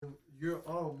You're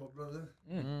on, my brother.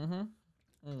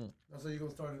 That's how you're gonna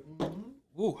start it.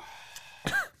 Ooh,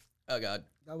 Oh God.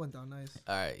 That went down nice.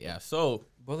 All right, yeah. So,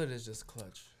 bullet is just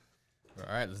clutch. all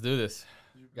right, let's do this,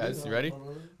 guys. You ready? My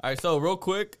brother. All right, so real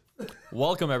quick,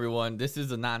 welcome everyone. This is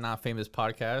the Not Famous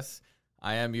podcast.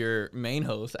 I am your main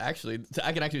host. Actually,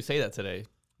 I can actually say that today.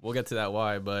 We'll get to that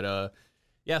why, but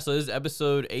yeah. So this is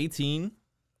episode 18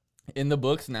 in the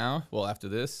books now. Well, after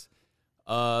this,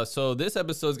 so this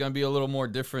episode is gonna be a little more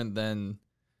different than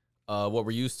what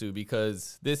we're used to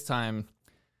because this time,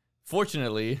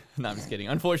 fortunately, no, I'm just kidding.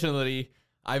 Unfortunately,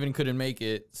 Ivan couldn't make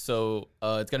it, so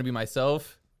it's gonna be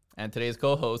myself, and today's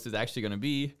co-host is actually gonna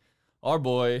be our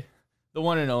boy, the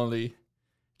one and only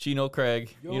Chino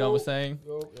Craig. You know what I'm saying?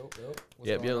 Yo. What's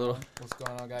Yep, going yeah, on? little- What's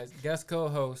going on, guys? Guest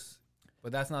co-host,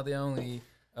 but that's not the only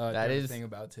thing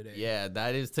about today. Yeah,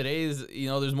 that is today's. You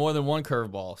know, there's more than one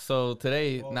curveball. So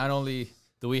today, not only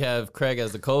do we have Craig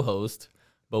as the co-host,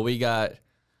 but we got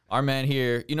our man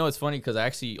here. You know, it's funny because I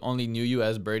actually only knew you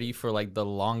as Birdie for like the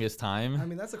longest time. I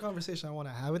mean, that's a conversation I want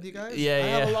to have with you guys. Yeah, I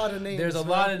have a yeah. lot of names. There's a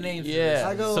lot of names. for Yeah. this.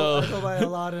 I go So- by a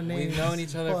lot of names. We've known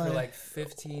each other for but like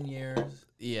 15 years.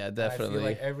 Yeah, I definitely. feel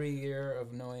like every year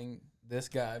of knowing this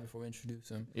guy before we introduce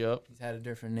him, Yep. he's had a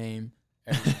different name.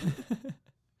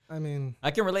 I mean,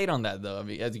 I can relate on that though. I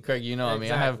mean, as Craig, you know, I mean,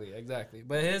 I have exactly.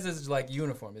 But his is like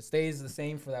uniform. It stays the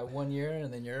same for that 1 year,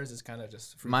 and then yours is kind of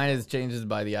just free. mine is changes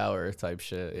by the hour type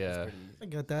shit. It's Yeah. pretty I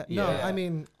get that. No, Yeah. I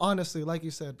mean, honestly, like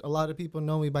you said, a lot of people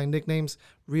know me by nicknames,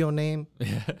 real name.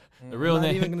 Yeah. The real I'm not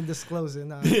name. even gonna disclose it.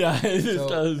 Nah. Yeah, it just So-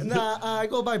 does. Nah, I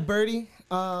go by Birdie.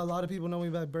 A lot of people know me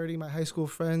by Birdie, my high school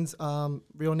friends.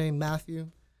 Real name Matthew.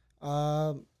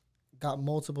 Got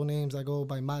multiple names. I go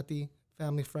by Mati,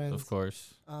 family friends. Of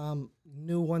course.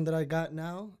 New one that I got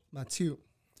now, Mathieu.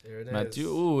 There it is. Matthew.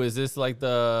 Ooh, is this like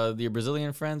the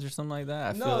Brazilian friends or something like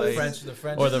that? I No, feel it's like The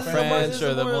French, Or the This is French this or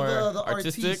is the more more of the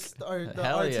artistic? the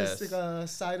Hell artistic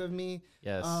yes. side of me.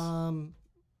 yes.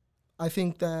 I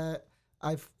think that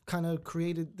I've kind of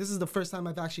created. This is the first time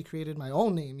I've actually created my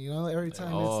own name. You know, every time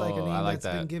it's like a Oh, name I like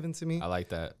that's been that. given to me. I like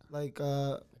that. Like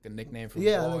like a nickname for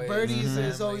yeah, boys, like Birdies Mhm.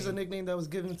 is always a family. nickname that was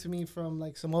given to me from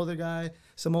like some older guy,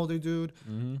 some older dude.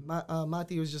 hmm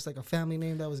Mati was just like a family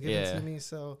name that was given Yeah. to me.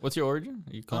 So What's your origin?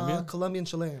 Are you Colombian? Colombian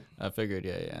Chilean. I figured.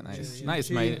 Yeah. Nice. Gee, Nice.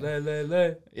 gee, My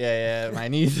yeah. My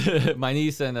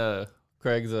niece and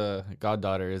Craig's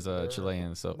goddaughter is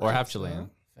Chilean, so or half Nice, Chilean.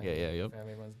 Yeah. Yep.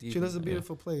 Family runs deep. Chile's a Yeah.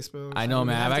 beautiful place, bro. I know,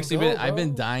 man. have I've to actually go, I've been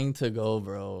bro. dying to go,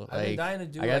 bro. I've been Like, dying to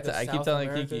do I got like to- a I keep South telling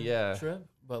America Kiki, yeah. trip,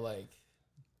 but like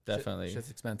definitely. shit's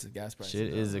expensive. Gas prices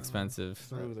Shit is are expensive.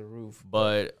 through the roof.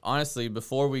 But honestly,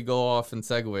 before we go off and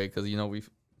segue, because you know we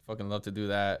fucking love to do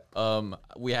that.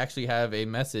 We actually have a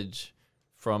message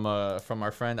from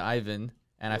our friend Ivan,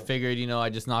 and I figured I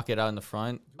just knock it out in the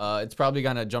front. It's probably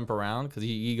gonna jump around because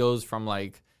he goes from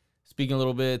like speaking a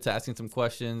little bit to asking some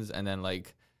questions, and then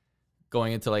like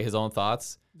going into like his own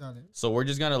thoughts. Got it. So we're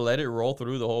just gonna let it roll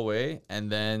through the whole way, and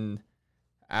then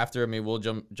after, I mean, we'll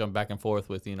jump back and forth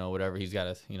with whatever he's got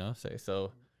to say.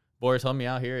 So, Boris, help me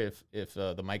out here if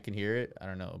the mic can hear it. I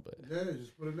don't know, but Yeah,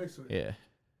 just put it next to it. yeah.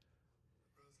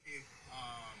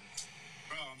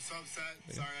 Bro, I'm so upset.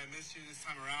 Sorry I missed you this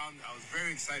time around. I was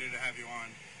very excited to have you on.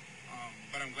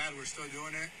 But I'm glad we're still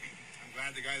doing it. I'm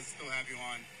glad the guys still have you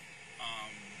on.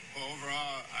 But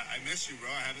overall, I miss you,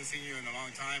 bro. I haven't seen you in a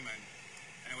long time, and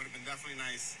it would have been definitely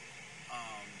nice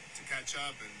to catch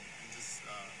up and just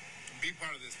be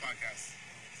part of this podcast.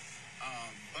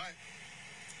 But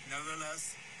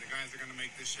nevertheless, the guys are going to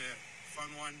make this shit a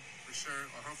fun one for sure,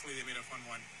 or hopefully they made a fun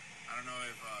one. I don't know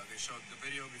if they showed the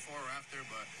video before or after,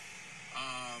 but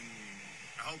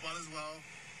I hope all is well.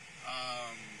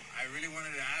 I really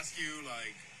wanted to ask you,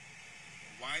 like,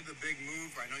 why the big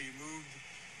move? I know you moved.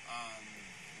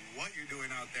 What you're doing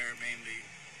out there mainly,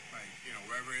 like,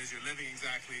 wherever it is you're living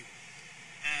exactly.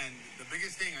 And the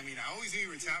biggest thing, I mean, I always knew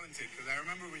you were talented because I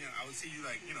remember when I would see you,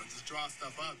 like, just draw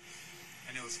stuff up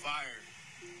and it was fire.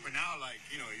 But now, like,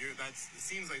 it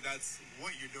seems like that's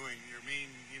what you're doing, your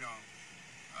main,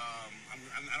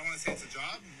 I don't want to say it's a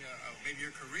job, maybe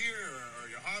your career or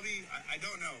your hobby. I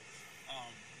don't know.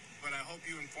 But I hope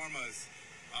you inform us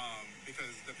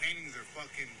because the paintings are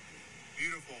fucking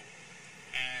beautiful.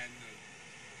 And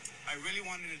I really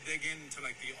wanted to dig into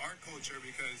like the art culture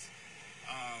because,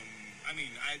 I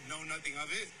mean, I know nothing of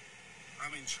it.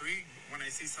 I'm intrigued when I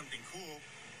see something cool,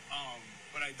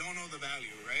 but I don't know the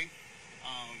value, right?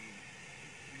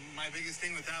 My biggest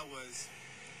thing with that was,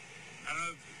 I don't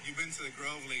know if you've been to the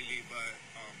Grove lately, but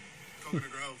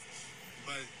Coconut Grove,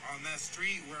 but on that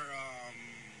street where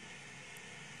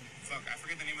I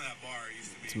forget the name of that bar it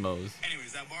used to be. It's Moe's.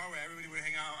 Anyways, that bar where everybody would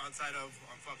hang out outside of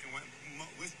on fucking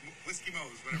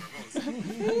Eskimos, whatever,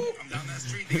 Mo's. I'm down that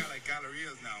street, they got like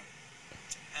gallerias now.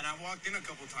 And I walked in a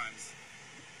couple times,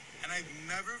 and I've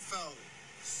never felt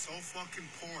so fucking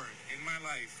poor in my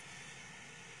life.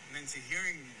 And then to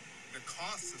hearing the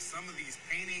costs of some of these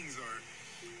paintings or,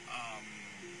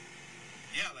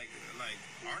 like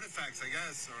artifacts, I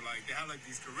guess, or like they have like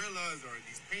these gorillas or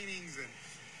these paintings,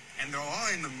 and they're all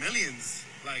in the millions,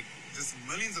 like just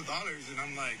millions of dollars. And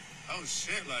I'm like, oh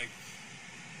shit, like,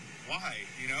 why,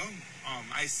 you know?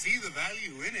 I see the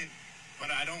value in it,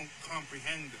 but I don't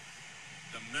comprehend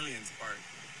the millions part.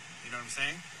 You know what I'm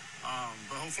saying?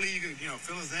 But hopefully you could,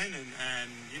 fill us in and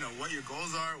what your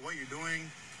goals are, what you're doing,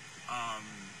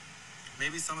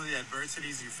 maybe some of the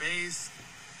adversities you face.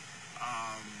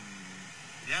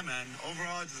 Yeah, man.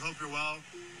 Overall, just hope you're well.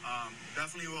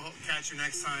 Definitely will catch you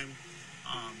next time.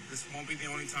 This won't be the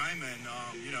only time, and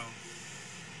I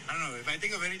don't know. If I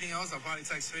think of anything else, I'll probably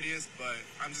text Phidias, but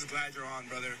I'm just glad you're on,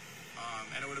 brother.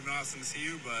 And it would have been awesome to see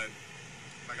you, but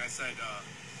like I said,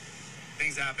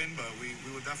 things happen, but we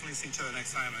will definitely see each other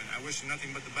next time, and I wish you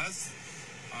nothing but the best.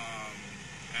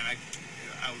 And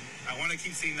I want to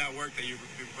keep seeing that work that you're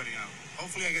putting out.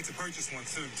 Hopefully I get to purchase one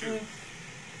soon, too.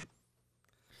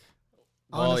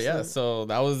 Well, Honestly. yeah. So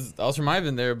that was from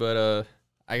Ivan there, but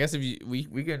I guess if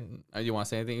we can, you want to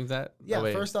say anything with that? Yeah, That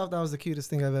way- first off, that was the cutest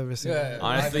thing I've ever seen. Yeah.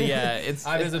 honestly, yeah, it's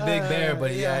Ivan's a big bear,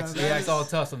 but he yeah, acts that's- all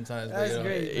tough sometimes. That's but,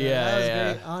 great. Man. Yeah, that was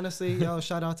yeah. great. Honestly,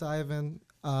 shout out to Ivan.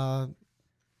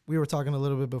 We were talking a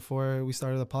little bit before we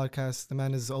started the podcast. The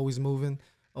man is always moving,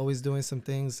 always doing some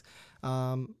things.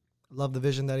 Love the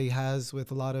vision that he has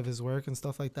with a lot of his work and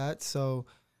stuff like that. So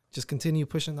just continue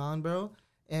pushing on, bro.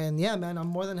 And yeah, man, I'm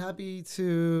more than happy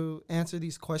to answer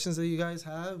these questions that you guys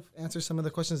have, answer some of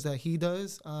the questions that he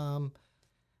does,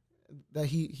 that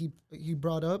he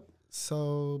brought up.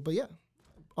 So, but yeah,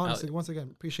 honestly, once again,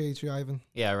 appreciate you, Ivan.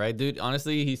 Yeah, right, dude.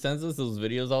 Honestly, he sends us those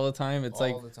videos all the time. It's All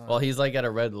like the time. while he's like at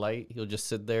a red light, he'll just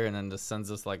sit there and then just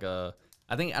sends us like a.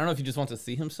 I don't know if he just wants to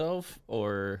see himself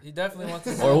or. He definitely wants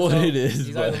to see Or what himself. it is,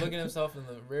 He's but- either looking at himself in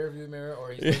the rear view mirror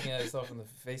or he's looking at himself in the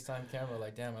FaceTime camera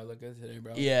like, damn, I look good today,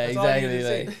 bro. Yeah, That's all I need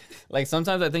exactly. to Like, say. like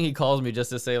sometimes I think he calls me just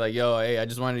to say like, "Yo, hey, I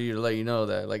just wanted you to let you know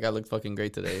that like I looked fucking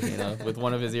great today," with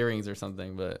one of his earrings or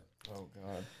something. But Oh,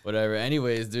 God. whatever.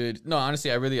 Anyways, dude. No,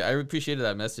 honestly, I appreciated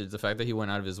that message. The fact that he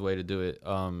went out of his way to do it.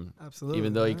 Absolutely.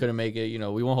 Even though he man. couldn't make it,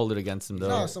 we won't hold it against him though.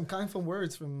 No, some kindful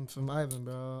words from Ivan,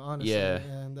 bro. Honestly, Yeah,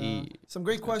 and some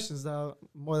great questions. Though,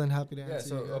 more than happy to Yeah, answer.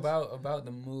 so you guys. about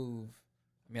the move.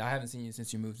 I mean, I haven't seen you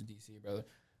since you moved to DC, brother.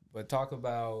 But talk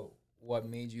about what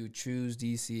made you choose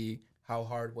DC. How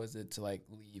hard was it to like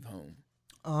leave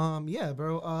home? Yeah,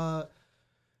 bro.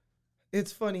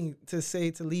 It's funny to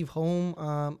say to leave home.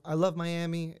 I love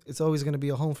Miami. It's always gonna be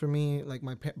a home for me. Like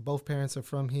both parents are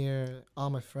from here. All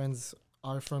my friends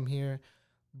are from here.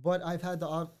 But I've had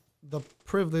the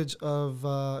privilege of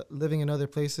living in other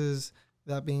places.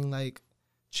 That being like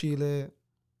Chile,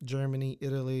 Germany,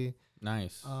 Italy.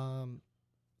 Nice.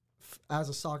 As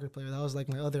a soccer player, that was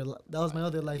my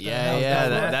other life. Yeah, That was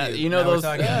that Matthew. you know Now we're those.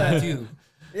 talking about Matthew.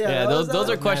 Yeah, those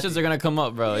are questions that are gonna come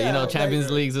up, bro. Yeah, Champions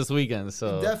like- Leagues this weekend,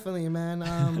 so Definitely,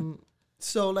 man.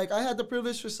 So like I had the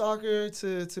privilege for soccer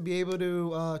to be able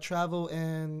to travel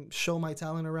and show my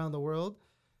talent around the world.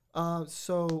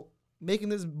 So making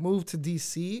this move to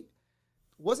DC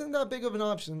wasn't that big of an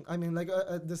option. I mean, like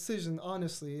a decision.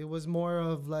 Honestly, it was more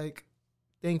of like,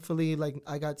 thankfully, like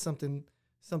I got something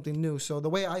new. So the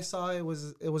way I saw it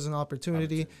was an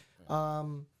opportunity.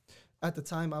 At the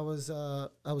time, I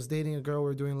was dating a girl. We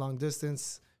were doing long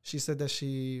distance. She said that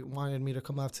she wanted me to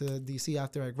come out to DC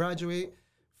after I graduate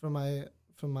from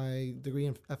my degree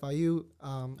in FIU,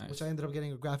 which I ended up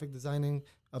getting a graphic designing,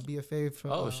 a BFA from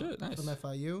nice. from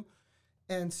FIU.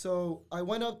 And so I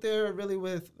went up there really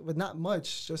with not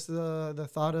much, just the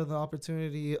thought of the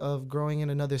opportunity of growing in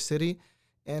another city.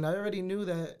 And I already knew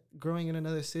that growing in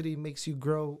another city makes you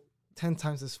grow 10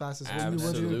 times as fast as when you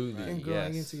would do Absolutely, in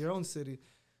growing yes. into your own city.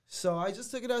 So I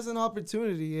just took it as an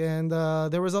opportunity, and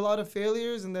there was a lot of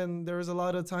failures, and then there was a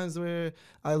lot of times where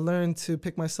I learned to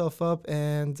pick myself up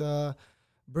and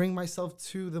bring myself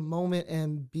to the moment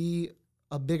and be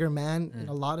a bigger man in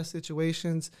a lot of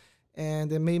situations,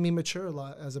 and it made me mature a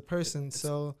lot as a person.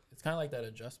 So It's kind of like that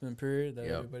adjustment period that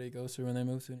Yep. everybody goes through when they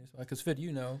move to a new spot. Because Fit,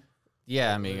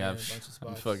 Yeah, I We're mean, in a I'm bunch of I'm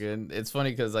spots. fucking. It's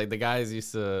funny because like the guys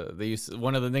used to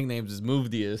one of the nicknames is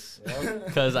Movidius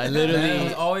because I literally Man,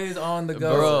 was always on the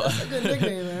go. Bro. that's a good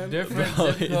nickname, man. Different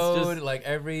Bro, zip it's code, just- like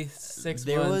every 6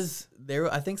 there months.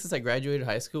 I think since I graduated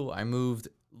high school, I moved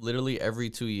literally every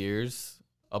 2 years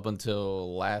up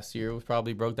until last year. We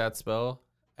probably broke that spell,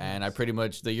 and I pretty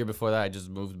much the year before that I just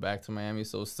moved back to Miami,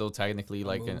 so it's still technically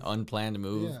like an unplanned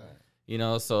move. Yeah. you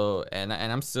know. So and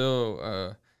I'm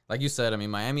still like you said. I mean,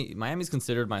 Miami's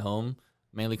considered my home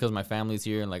mainly because my family's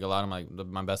here and like a lot of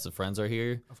my best of friends are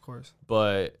here. Of course.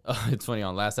 But it's funny,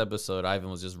 on last episode, Ivan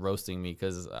was just roasting me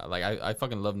because like I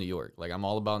fucking love New York. Like I'm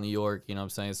all about New York. You know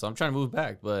what I'm saying? So I'm trying to move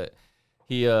back, but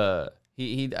I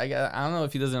don't know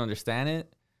if he doesn't understand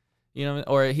it. You know,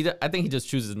 or I think he just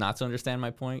chooses not to understand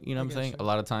my point. You know what I'm saying? A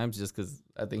lot of times, just because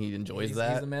I think he enjoys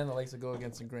that. He's the man that likes to go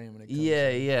against the grain when it comes.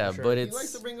 Yeah, sure. but He it's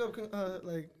likes to bring up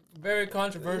like very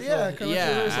controversial. Yeah,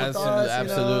 controversial thoughts,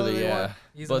 absolutely, they yeah. want-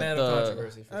 He's But a man of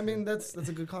controversy. For I mean, that's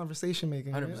a good conversation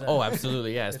making. 100%. Oh,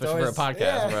 absolutely, yeah, especially always- for a podcast,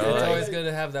 yeah. bro. It's Like, always good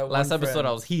to have that. last one episode, friend.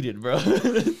 I was heated, bro.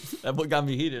 That book got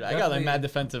me heated. I got like Definitely. mad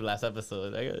defensive last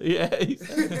episode.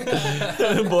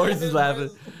 Boris is laughing.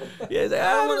 Yeah, he's like,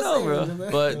 I don't know,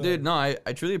 bro. But dude, no, I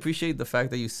truly appreciate the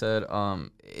fact that you said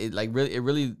it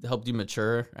really helped you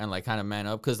mature and like kind of man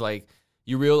up, because like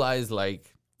you realize,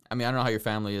 like, I mean, I don't know how your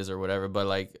family is or whatever, but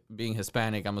like being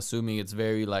Hispanic, I'm assuming it's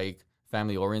very like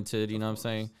family oriented, you know what I'm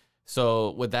saying?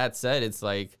 So with that said, it's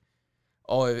like,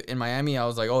 oh, in Miami, I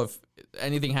was like, oh, if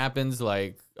anything happens,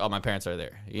 like, oh, my parents are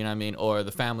there, you know what I mean? Or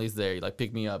the family's there, like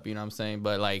pick me up, you know what I'm saying?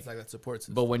 But like, It's like that support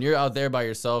system. but when you're out there by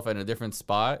yourself in a different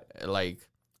spot, like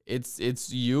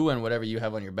it's you and whatever you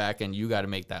have on your back, and you got to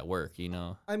make that work, you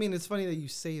know? I mean, it's funny that you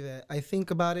say that. I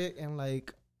think about it and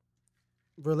like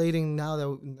relating now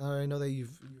that I know that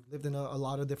you've lived in a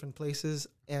lot of different places,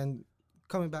 and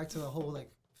coming back to the whole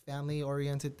like family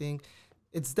oriented thing,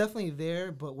 it's definitely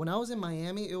there. But when I was in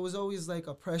Miami, it was always like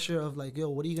a pressure of like, yo,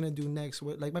 what are you gonna do next?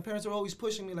 Like my parents were always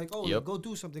pushing me like, oh, Yep. go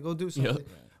do something.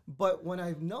 But when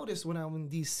I've noticed when I'm in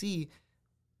DC,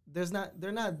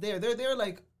 they're not there. They're there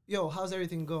like, yo, how's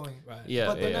everything going? Right. Yeah,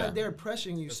 But they're yeah. not there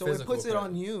pressuring you. The So it physical puts it on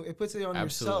presence. you. It puts it on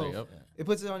Absolutely, yourself. yep. It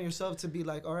puts it on yourself to be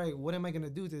like, all right, what am I gonna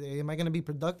do today? Am I gonna be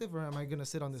productive, or am I gonna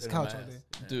sit on this Sit on couch my all ass. day?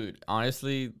 Yeah. Dude,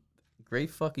 honestly,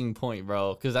 great fucking point,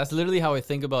 bro. Because that's literally how I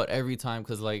think about every time.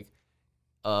 Because like,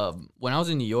 when I was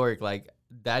in New York, like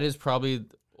that is probably,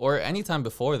 or any time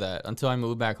before that, until I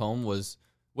moved back home, was.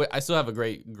 I still have a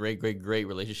great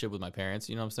relationship with my parents.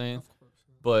 You know what I'm saying?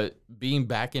 But being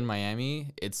back in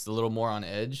Miami, it's a little more on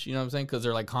edge. You know what I'm saying? Because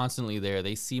they're like constantly there.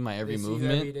 They see my every They see you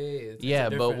movement. every day. It's Yeah, a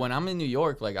but different- when I'm in New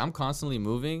York, like I'm constantly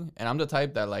moving, and I'm the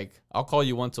type that like I'll call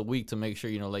you once a week to make sure,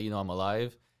 you know, let you know I'm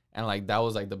alive, and like that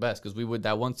was like the best, because we would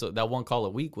that one call a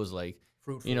week was like,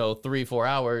 fruitful. you know, 3-4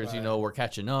 hours, you Right. know, we're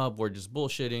catching up, we're just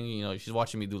bullshitting, you know, she's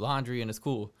watching me do laundry, and it's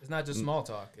cool. It's not just small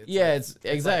talk. It's Yeah, like, it's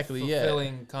exactly, like yeah.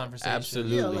 fulfilling conversation.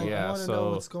 Absolutely. Yeah, like I yeah, want to so- know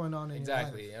what's going on in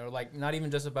Exactly. Or like not even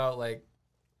just about like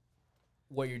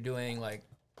what you're doing like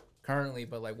currently,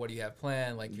 but like what do you have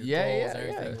planned, like your Yeah, goals, yeah,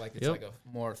 everything. yeah. Like it's Yep. like a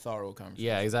more thorough conversation.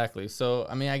 Yeah, exactly. So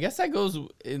I mean, I guess that goes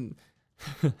in.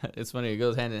 It's funny, it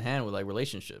goes hand in hand with like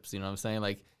relationships. You know what I'm saying?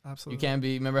 Like Absolutely. you can't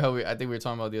be. Remember how I think we were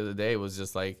talking about the other day, was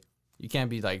just like you can't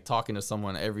be like talking to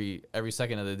someone every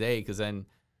second of the day, because then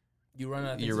You run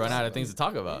out of things you to run talk out of about. things to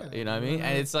talk about. Yeah, You know what I you mean? run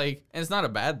And out- it's like, and it's not a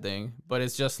bad thing, but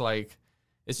it's just like,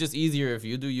 it's just easier if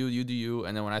you do you,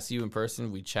 and then when I see you in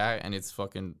person, we chat, and it's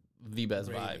fucking the best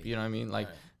Gravy. vibe. You know what I mean? Like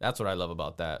Right. that's what I love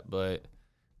about that. But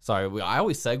sorry, I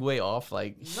always segue off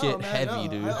like shit heavy,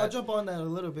 dude. I'll jump on that a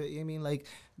little bit. I mean, like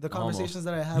the conversations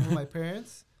that I have with my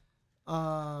parents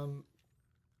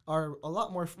are a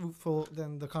lot more fruitful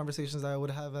than the conversations that I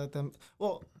would have at them.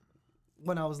 Well,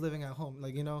 when I was living at home,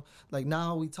 like, you know, like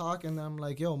now we talk and I'm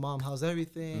like, yo, mom, how's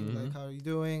everything? Mm-hmm. Like, how are you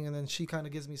doing? And then she kind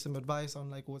of gives me some advice on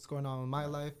like what's going on in my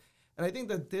life. And I think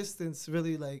the distance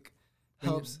really like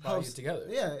helps brought you together.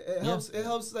 Yeah, it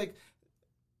helps like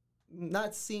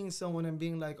not seeing someone and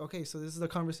being like, okay, so this is the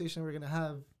conversation we're gonna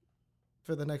have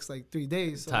for the next like 3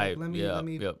 days. So Type. like,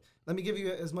 Yep. let me give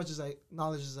you as much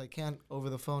knowledge as I can over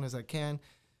the phone as I can.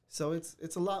 So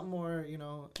it's a lot more, you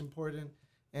know, important.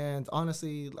 And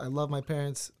honestly, I love my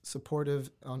parents, supportive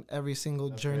on every single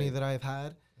That's journey great. that I've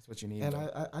had. That's what you need. And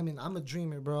bro. I mean, I'm a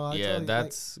dreamer, bro. I Yeah, tell you,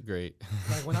 that's great.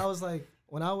 like when I was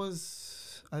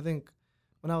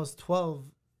 12,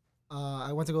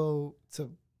 I went to go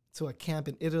to a camp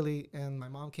in Italy, and my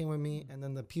mom came with me, and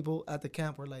then the people at the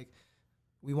camp were like,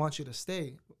 we want you to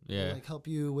stay. Yeah. We'll, like help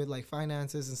you with like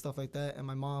finances and stuff like that. And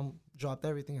my mom dropped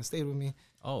everything and stayed with me.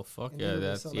 Oh fuck in yeah, Italy.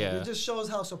 that's So, like, yeah. It just shows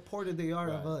how supported they are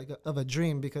of a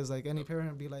dream, because like any parent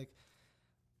would be like,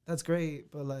 that's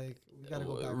great, but like we gotta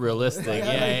go back home." Realistic. Like,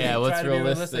 Yeah. What's Try to be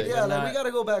realistic? realistic. Yeah, but like we not-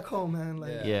 gotta go back home, man.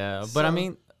 Like Yeah. Yeah, but I So-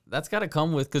 mean, that's got to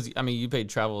come with, because I mean, you played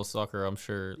travel soccer, I'm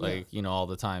sure, like you know, all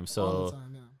the time. So, all the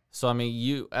time, yeah. so I mean,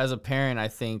 you as a parent, I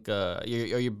think, are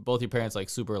you both your parents like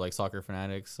super like soccer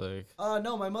fanatics? Like,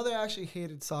 No, my mother actually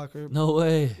hated soccer. no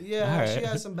way. Yeah, All she right.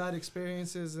 had some bad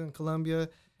experiences in Colombia.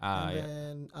 Ah, And yeah.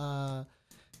 then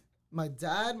My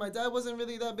dad wasn't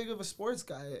really that big of a sports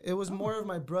guy. It was more of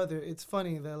my brother. It's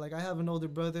funny that like I have an older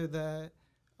brother that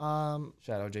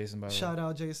Shout out Jason, by the way. shout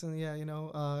out Jason, yeah, you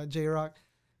know, J Rock.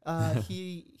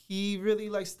 He really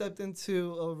like stepped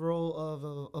into a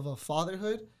role of a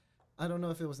fatherhood. I don't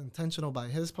know if it was intentional by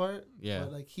his part. Yeah.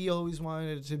 But like he always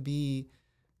wanted to be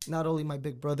not only my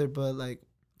big brother, but like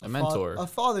A mentor. a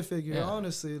father figure. Yeah.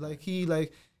 Honestly,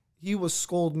 he would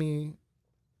scold me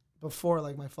before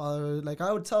like my father. Like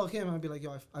I would tell him, I'd be like,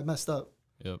 yo, I messed up.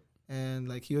 Yep. And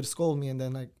like he would scold me, and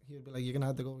then like he would be like, "You're gonna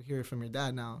have to go hear it from your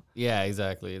dad now." Yeah,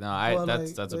 exactly. No, But,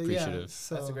 that's but yeah, appreciative.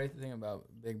 so, That's the great thing about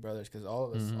big brothers, because all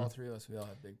of us, Mhm. all three of us, we all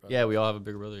have big brothers. Yeah, we all have a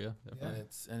big brother. Yeah. Yeah.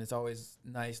 And it's always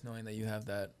nice knowing that you have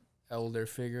that elder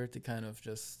figure to kind of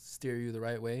just steer you the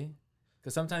right way.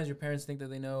 Because sometimes your parents think that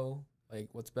they know like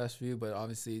what's best for you, but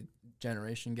obviously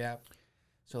generation gap.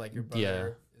 So like your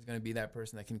brother is gonna be that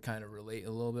person that can kind of relate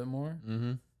a little bit more.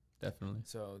 Mm-hmm. Definitely.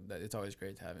 So that it's always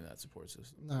great having that support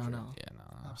system. No, for sure. no, Yeah.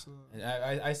 No. absolutely.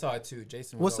 And I saw it too.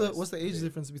 Jason. What's Was the always age great.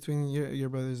 difference between your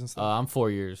brothers and stuff? I'm 4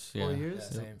 years. Yeah. 4 Yeah, years.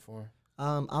 same 4.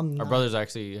 I'm Our not- brothers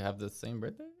actually have the same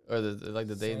birthday, or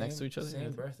the day next to Same- each other.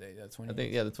 Same birthday. Yeah, 20. I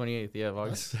think the 28th. Yeah, of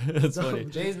August. That's funny.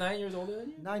 Jay's 9 years older than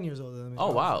you. 9 years older than me.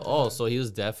 Oh wow! Oh, so he was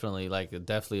definitely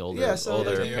older, Yeah, so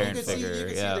older like, you parent could figure. see, you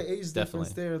could Yeah, see the age definitely.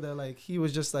 difference there. That like he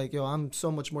was just like, yo, I'm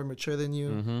so much more mature than you.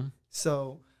 Mm-hmm.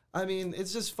 So I mean,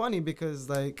 it's just funny because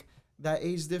like that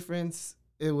age difference,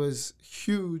 it was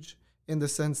huge in the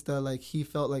sense that like he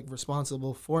felt like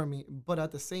responsible for me, but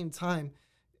at the same time,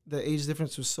 the age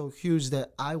difference was so huge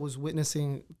that I was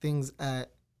witnessing things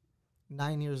at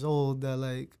 9 years old that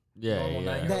like Yeah, Normal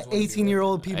yeah. 9-year-olds that wouldn't be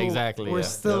 18-year-old people Exactly, were yeah.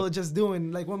 still Yep. just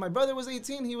doing. Like when my brother was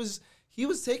 18, he was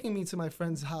taking me to my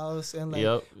friend's house and like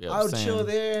Yep. I would same. chill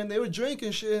there and they would drink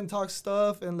and shit and talk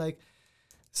stuff and like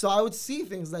so I would see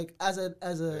things like as a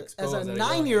Exposed at a young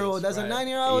 9-year-old age, as a right.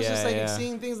 9-year-old I was just Yeah, like yeah.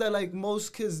 seeing things that like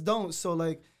most kids don't. So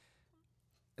like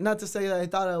not to say that I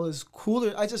thought I was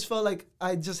cooler, I just felt like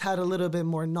I just had a little bit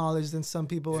more knowledge than some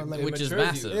people and like It Which is matures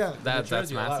massive. you. Yeah. It That's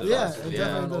matures you a lot massive. Yeah, faster. it Yeah,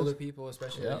 definitely on does. older people,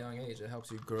 especially at a Yep. young age, it helps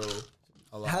you grow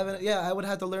a lot. I would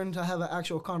have to learn to have an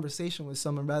actual conversation with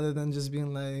someone rather than just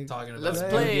being like Talking about Let's it.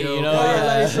 play, Yu-Gi-Oh! you know, Yeah,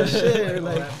 yeah. like some shit or All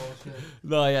like that bullshit.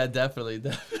 No, yeah, definitely.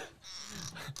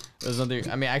 There's nothing.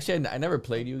 I mean, actually, I never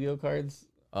played Yu-Gi-Oh cards.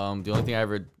 The only thing I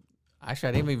ever, actually,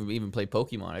 I didn't even play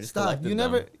Pokemon. I just stop. collected You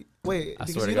them. never wait I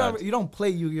because swear to you God. don't play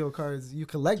Yu-Gi-Oh cards. You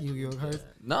collect Yu-Gi-Oh cards.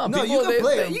 No, No, people, you can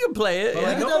play 'em. You can play it. But Yeah.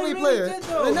 like, You nobody definitely play really it. did,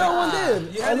 though. And no one Nah. did.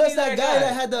 You had to Unless be that that guy guy.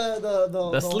 that had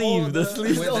the sleeve, whole, the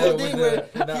sleeve. With the the- whole with thing the- where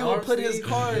the he would arm put his sleeve?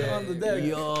 card Yeah, on the yeah, deck.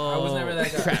 Yo, I was never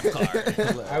that guy. Trap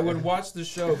card. I would watch the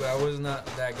show, but I was not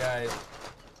that guy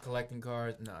collecting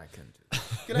cards. No, I couldn't do that.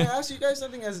 Can I ask you guys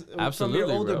something as from Absolutely,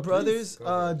 your older bro, brothers? please.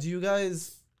 Go ahead.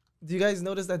 Do you guys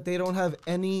notice that they don't have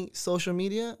any social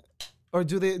media, or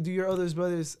do your other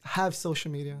brothers have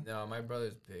social media? No, my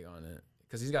brother's big on it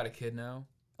because he's got a kid now.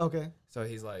 Okay. So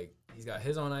he's got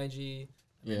his own IG.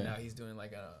 Yeah. And now he's doing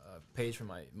like a page for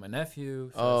my nephew.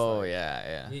 So Oh it's like,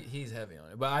 yeah. He's heavy on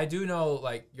it. But I do know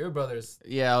like your brothers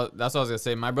Yeah, that's what I was gonna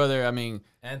say. My brother, I mean,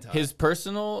 and Todd. his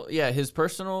personal, he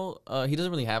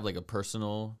doesn't really have like a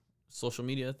personal social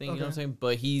media thing, you know what I'm Okay. saying?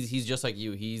 But he's just like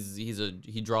you.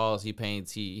 He draws, he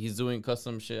paints, he's doing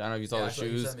custom shit. I don't know if you saw Yeah, the I saw you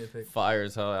shoes. sent me a pic. Fire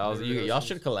as hell. Remember those Y'all shoes?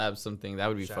 should collab something. That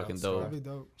would be Shout out fucking Scar. dope. That'd be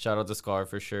dope. Shout out to Scar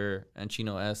for sure and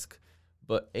Chino-esque.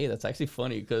 But hey, that's actually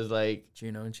funny because like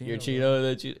Chino and Chino. you're bro. Chino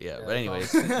that you yeah. But they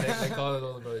anyways, call- they call his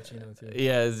older brother Chino too.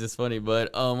 yeah, it's just funny.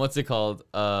 But what's it called?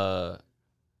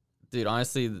 Dude,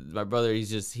 honestly, my brother, he's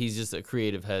just a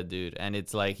creative head, dude. And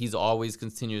it's like he's always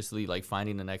continuously like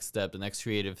finding the next step, the next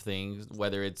creative thing,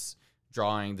 whether it's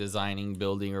drawing, designing,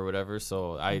 building, or whatever.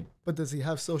 So But does he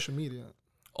have social media?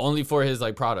 only for his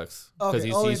like products because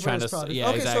Okay, only he's for trying to his products. yeah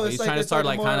Okay, so exactly. it's He's like- trying to it's start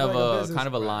like like more kind of like a a business kind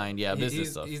of a brand. line, yeah, business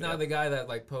he's, stuff. He's yeah. not the guy that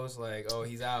like posts like, oh,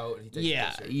 he's out. He takes a Yeah,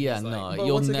 picture. yeah, He's like, no. But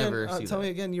You'll once never again, see tell that. me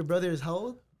again, your brother is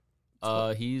how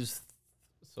old? He's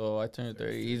so I turned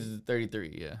 30. He's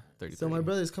 33. Yeah, 33. So my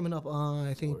brother's coming up on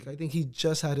I think he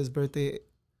just had his birthday,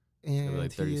 and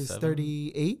like he is 37?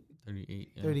 38.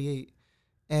 38. Yeah. 38.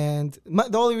 And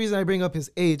the only reason I bring up his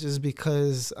age is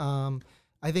because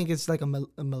I think it's like a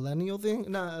millennial thing,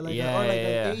 not like Yeah, or like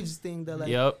yeah, an yeah. age thing that like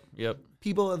Yep.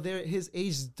 people of his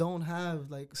age don't have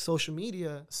like social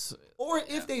media, or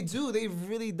if they do, they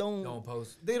really don't. don't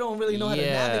post. They don't really know how to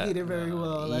navigate it very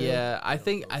well. Like, yeah, I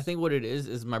think what it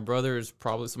is my brother is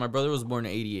probably my brother was born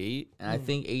in 88, and I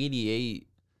think 88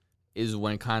 is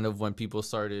when people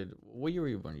started. What year were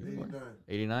you born? You were born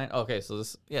 89. Okay, so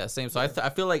this same. So I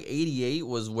feel like 88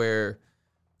 was where,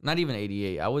 not even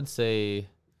 88. I would say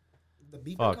The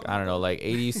beeper fuck, coming I don't know, up? like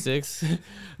 86.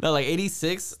 No, like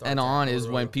 86 Star and Trek on is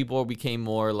when Motorola. people became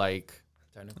more like,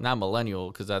 Technical. not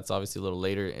millennial, because that's obviously a little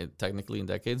later technically in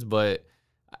decades, but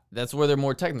that's where they're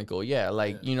more technical. Yeah,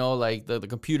 like, Yeah. you know, like the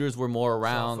computers were more Cell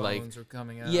around. Like, phones were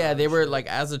coming out. yeah, they and were shit. like,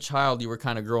 as a child, you were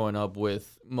kind of growing up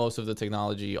with most of the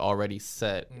technology already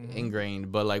set, Mhm.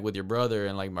 ingrained. But like with your brother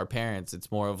and like my parents,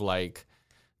 it's more of like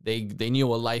they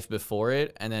knew a life before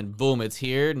it, and then boom, it's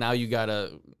here. Now you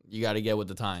gotta get with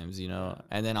the times, you know.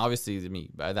 And then obviously, I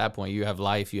mean, by that point, you have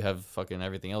life, you have fucking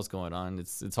everything else going on.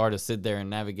 It's hard to sit there and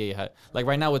navigate. Like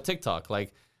right now with TikTok,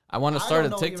 like I want to start a I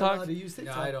don't even know TikTok. how to use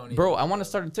TikTok. No, I don't. Bro, either, I want to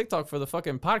start a TikTok for the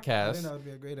fucking I podcast. think that would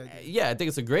be a great idea. Yeah, I think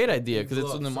it's a great idea It'd because it's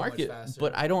blow in the up so much market. faster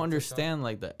But I with don't TikTok. understand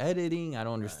like the editing. I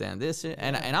don't understand this shit.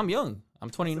 And I'm young. I'm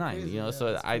 29. crazy, You know, yeah,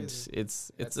 so that's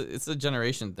crazy. it's a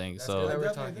generation thing. That's So good that we're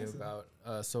definitely talking think so.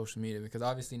 about social media, because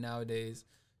obviously nowadays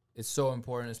it's so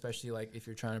important, especially like if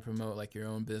you're trying to promote like your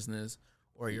own business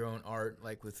or your own art,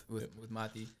 like with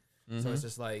Mati. So Mhm. it's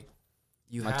just like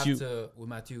you Mathieu. have to with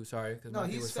Mathieu. Sorry, because No,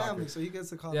 Mati he's was family, soccer. so he gets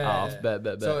to call. Yeah. Oh,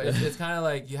 bet. So it's kind of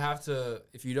like you have to,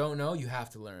 if you don't know, you have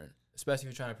to learn, especially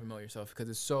if you're trying to promote yourself, because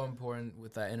it's so important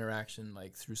with that interaction,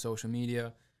 like through social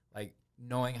media, like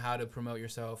knowing how to promote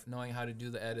yourself, knowing how to do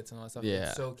the edits and all that stuff. Yeah.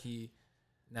 It's so key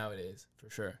nowadays, for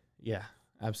sure. Yeah,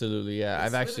 absolutely. Yeah,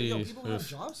 I've It's literally- actually. people have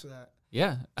jobs for that.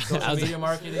 Yeah. Social I was- media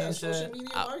marketing Yeah, and social shit. media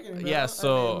Uh, marketing. yeah, bro.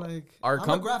 so like, our I'm a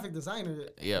comp- graphic designer.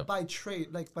 Yeah. By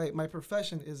trade, like by my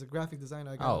profession is a graphic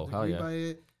designer. I got Oh, a hell degree yeah. by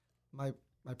it.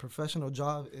 My professional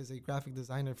job is a graphic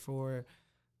designer for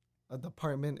a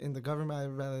department in the government. I'd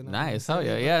rather not Nice. say Hell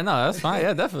yeah. it, Yeah. No, that's fine.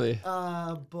 Yeah, definitely.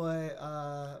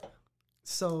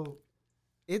 So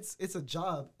it's a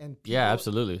job, and people, Yeah,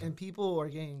 absolutely. and people are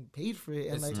getting paid for it,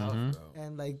 and It's like tough, Mhm. bro.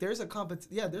 and like there's a there's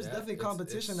Yeah, definitely it's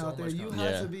competition so out there. much You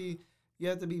competition. have Yeah. you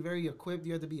have to be very equipped.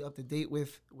 You have to be up to date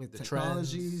with The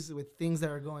technologies, with things that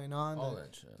are going on. All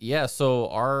that shit. Yeah, so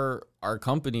our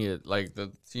company, like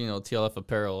the TLF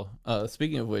Apparel.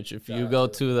 Speaking of which, if Shout you out go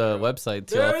to to the Apparel. website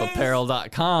There it is!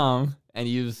 tlfapparel.com and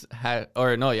use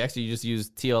you just use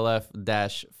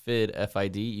TLF-FID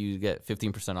FID, you get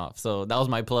 15% off. So that was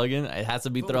my plugin. It has to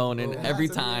be thrown in It has every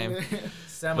to be in time. there.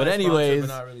 Semi-sponsored, anyways- but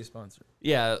not really sponsored.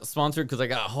 Yeah, sponsored because I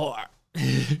got a whole.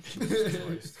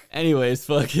 Anyways,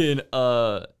 fucking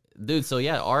dude. So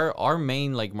yeah, our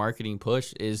main like marketing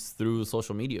push is through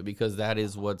social media because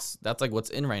that's like what's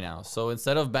in right now. So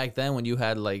instead of back then when you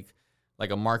had like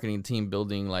a marketing team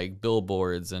building like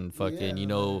billboards and fucking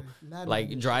Yeah, mad like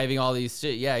money. driving all these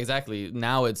shit. Yeah, exactly.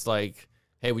 Now it's like,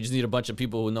 hey, we just need a bunch of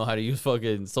people who know how to use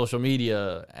fucking social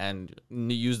media and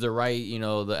use the right,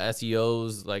 the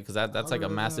SEOs, like, cause that's like a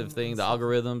massive Algorithm thing. and The stuff.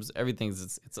 algorithms, everything's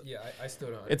it's Yeah, I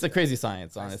still don't. it's a crazy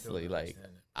science, I still honestly. don't Like,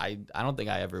 understand it. I don't think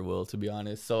I ever will, to be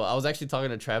honest. So I was actually talking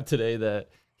to Trav today that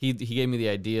he gave me the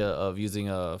idea of using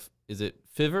is it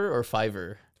Fiverr or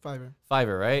Fiverr? Fiverr.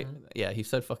 Fiverr, right? Mm-hmm. Yeah, he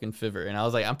said fucking Fiverr, and I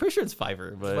was like, I'm pretty sure it's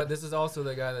Fiverr, But but this is also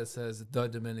the guy that says the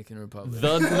Dominican Republic.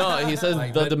 he says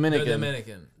Like the Dominican. The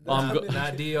Dominican. I'm not, go-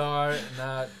 not DR,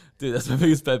 not. Dude, that's my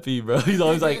biggest pet peeve, bro. He's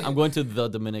always like, I'm going to the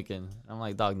Dominican. I'm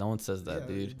like, dog, no one says that, Yeah,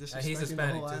 dude. you're And he's disrespecting the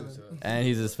Hispanic whole too. island. So. And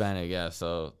he's Hispanic, yeah.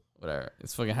 So whatever.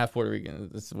 It's fucking half Puerto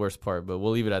Rican. It's the worst part, but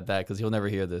we'll leave it at that because he'll never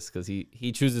hear this because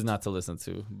he chooses not to listen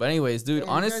to. But anyways, dude, Hey,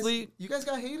 honestly, you guys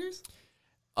got haters?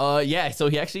 yeah. So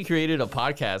he actually created a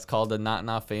podcast called the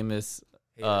Not Famous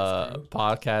Haters crew.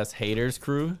 podcast Haters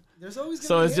Crew. There's always gonna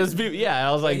So be it's just haters. people. Yeah,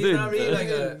 I was like, he's dude, not really like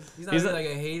a he's not he's really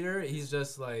like a hater. He's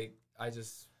just like, I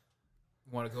just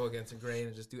want to go against the grain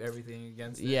and just do everything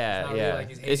against it. It's yeah, not really yeah. like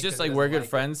he's hating It's just 'cause he like we're doesn't good like it.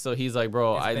 friends. So he's like,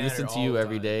 bro, It's I banter listen to all you the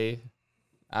every time. day.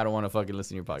 I don't want to fucking listen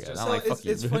to your podcast. just I'm So like, fuck it's,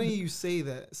 you. it's funny you say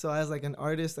that. So as like an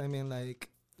artist, I mean, like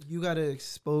you gotta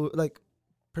expose, like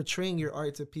portraying your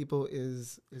art to people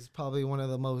is probably one of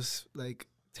the most like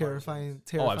terrifying.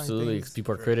 Oh, absolutely. things. 'Cause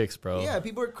people are critics, bro. Yeah,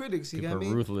 people are critics. You people get are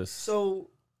me? ruthless.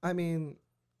 So I mean,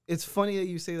 it's funny that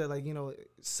you say that. Like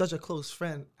such a close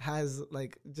friend has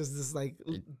like just this like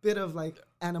bit of like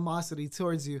animosity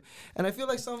towards you, and I feel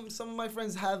like some of my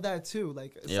friends have that too.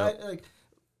 Like like.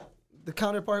 The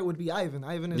counterpart would be Ivan.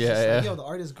 Ivan is Yeah, just like, yeah. yo, the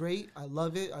art is great. I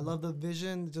love it. I love the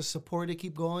vision. Just support it,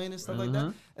 keep going and stuff like Mm-hmm.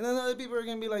 that. And then other people are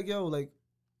gonna be like, yo, like,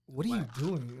 what are you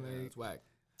doing? Yeah, Like, it's whack.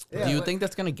 yeah, Do you but- think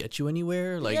that's gonna get you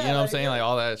anywhere? Like, Yeah, you know what I'm like, saying? yeah. Like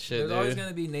all that shit, There's always dude.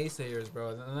 gonna be naysayers,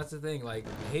 bro, and that's the thing. Like,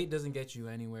 hate doesn't get you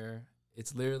anywhere.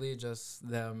 It's literally just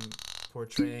them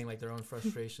portraying like their own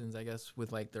frustrations, I guess,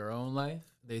 with like their own life.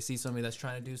 They see somebody that's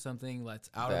trying to do something that's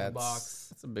out of the box,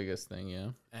 That's the biggest thing, yeah.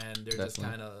 and they're just Definitely.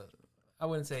 kind of, I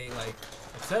wouldn't say like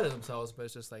upset at themselves, but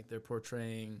it's just like they're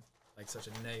portraying like such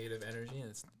a negative energy,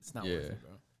 and it's not worth Yeah. it,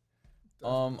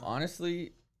 bro.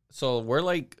 Honestly, so we're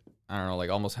like, I don't know, like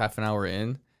almost half an hour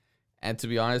in, And to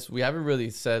be honest, we haven't really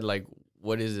said like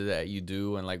what is it that you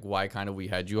do and like why kind of we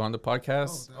had you on the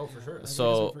podcast. Oh, for sure.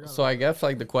 So I guess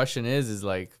like the question is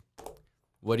like,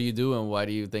 what do you do and why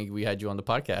do you think we had you on the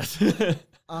podcast?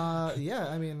 Yeah,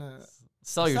 I mean,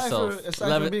 Sell yourself.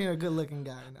 Aside from being a good-looking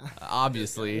guy,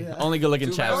 Obviously, Yeah. only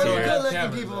good-looking chaps only here. good-looking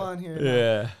Cameras, people though. on here.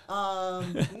 Yeah.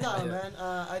 No, man.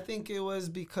 I think it was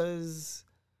because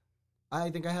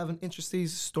I think I have an interesting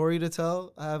story to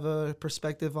tell. I have a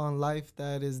perspective on life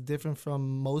that is different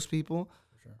from most people.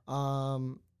 For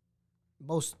sure.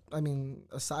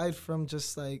 Aside from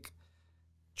just like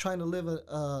trying to live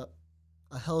a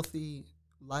healthy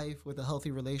life with a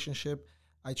healthy relationship,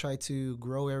 I try to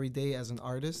grow every day as an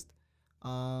artist.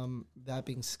 That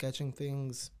being sketching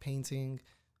things, painting,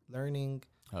 learning,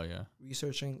 Oh yeah.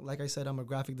 researching. Like I said, I'm a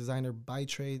graphic designer by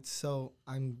trade, so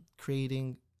I'm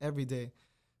creating every day.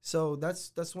 So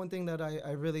that's one thing that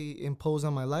I really impose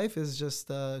on my life is just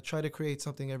try to create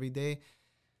something every day.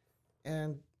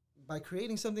 And by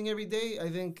creating something every day, I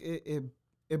think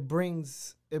it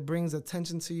brings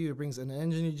attention to you. It brings an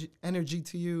energy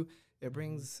to you. It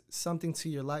brings something to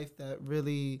your life that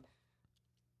really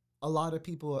a lot of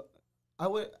people I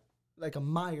would like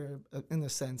admire in a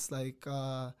sense. Like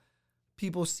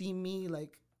people see me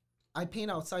like I paint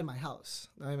outside my house.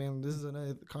 I mean, this is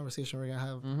another conversation we're gonna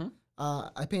have. Mm-hmm.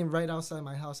 I paint right outside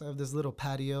my house. I have this little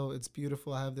patio. It's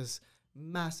beautiful. I have this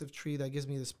massive tree that gives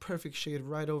me this perfect shade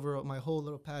right over my whole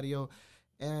little patio.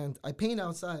 And I paint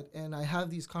outside, and I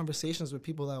have these conversations with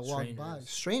people that walk by.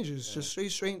 Strangers, Yeah. just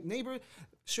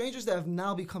strangers that have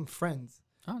now become friends.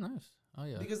 Oh nice. Oh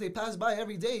yeah. Because they pass by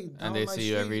every day. down And they my see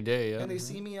you every street, day. Yeah. And they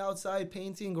see me outside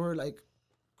painting or like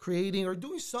creating or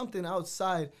doing something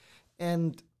outside.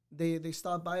 And they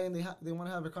stop by and they want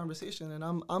to have a conversation. And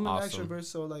I'm an Awesome. extrovert,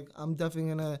 so like I'm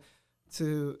definitely gonna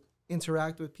to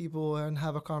interact with people and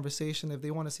have a conversation. If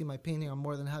they want to see my painting, I'm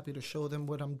more than happy to show them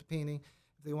what I'm painting.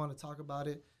 If they want to talk about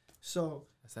it. So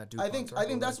That's that I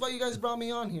think that's why you guys brought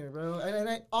me on here, bro. And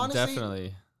I honestly,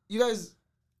 Definitely. you guys,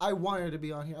 I wanted to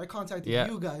be on here. I contacted Yeah.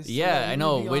 you guys. so Yeah, that I you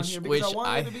know, would be on which- here which because I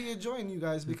wanted I- to be join you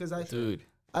guys because Dude.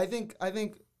 I think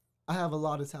I have a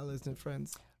lot of talented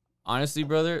friends. Honestly,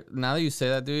 brother, now that you say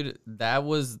that, dude, that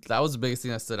was the biggest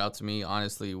thing that stood out to me,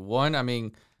 honestly. One, I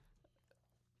mean,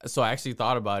 so I actually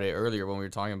thought about it earlier when we were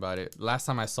talking about it. Last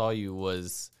time I saw you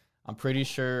was, I'm pretty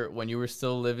sure when you were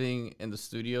still living in the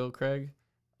studio, Craig.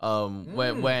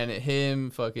 When him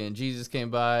fucking Jesus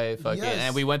came by, fucking, Yes.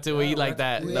 and we went to eat like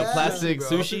that, the Yeah, plastic bro.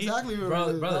 That's sushi. exactly what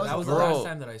Brother, that was the Bro. last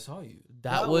time that I saw you.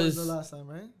 That was the last time,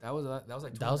 right? That was like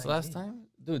that was the last 2019. time,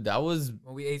 dude. That was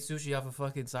when we ate sushi off of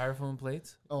fucking styrofoam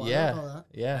plates, Oh, I yeah, don't know that.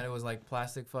 yeah. and it was like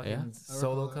plastic fucking Yeah. I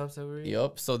solo recall that. cups that we were eating.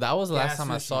 Yup. So that was the last Yeah,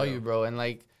 time I sushi, saw you, though. bro. And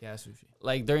like Yeah,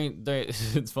 sushi. during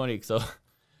it's funny. So,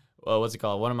 what's it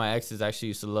called? One of my exes actually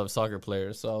used to love soccer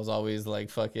players, so I was always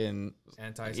like fucking,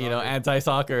 Anti-soccer.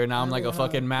 anti-soccer. And now I'm like a Yeah.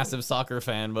 fucking massive soccer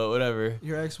fan, but whatever.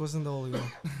 Your ex wasn't the only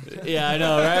one. Yeah, I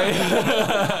know,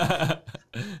 right?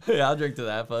 Yeah, I'll drink to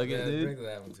that, fuck Yeah, it, dude. drink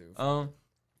that one too.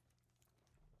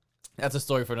 That's a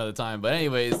story for another time. But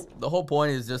anyways, the whole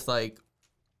point is just like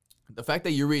the fact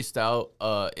that you reached out.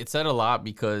 It said a lot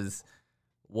because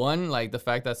one, like the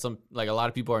fact that a lot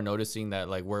of people are noticing that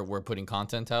like we're putting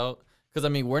content out. Because I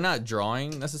mean, we're not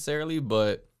drawing necessarily,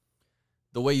 but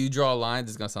the way you draw lines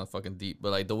is gonna sound fucking deep.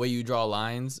 But like the way you draw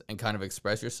lines and kind of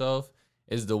express yourself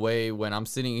is the way when I'm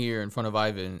sitting here in front of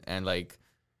Ivan and like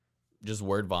just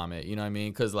word vomit. You know what I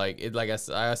mean? Because like it, like I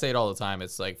say it all the time.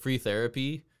 It's like free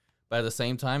therapy. But at the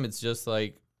same time, it's just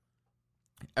like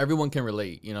everyone can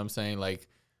relate, you know what I'm saying? Like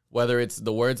whether it's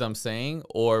the words I'm saying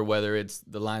or whether it's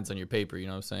the lines on your paper, you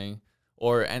know what I'm saying?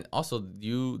 Or and also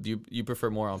you prefer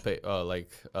more on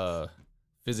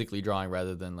physically drawing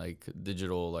rather than like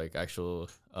digital like actual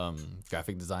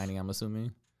graphic designing, I'm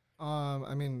assuming.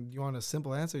 I mean, you want a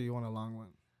simple answer or you want a long one?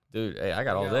 Dude, hey, I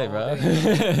got all Yeah, day, all bro.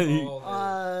 day. All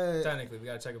day. Uh, Technically, we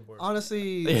gotta check a board.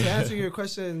 Honestly, to answer your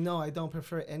question, no, I don't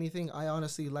prefer anything. I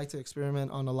honestly like to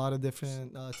experiment on a lot of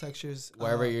different textures.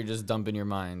 Wherever you're just dumping your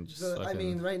mind. Just I fucking-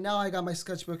 mean, right now I got my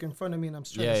sketchbook in front of me and I'm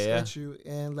trying Yeah, to yeah. sketch you,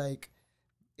 and like,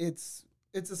 it's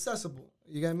accessible.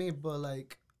 You get me? But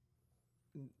like,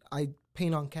 I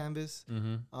paint on canvas.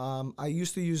 Mhm. I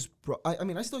used to use.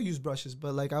 I still use brushes,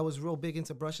 but like I was real big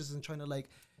into brushes and trying to like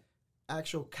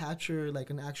actual capture like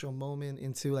an actual moment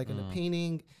into like in a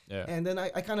painting. Yeah. And then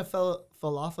I kind of fell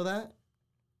off of that.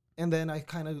 And then I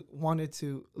kind of wanted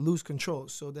to lose control.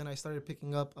 So then I started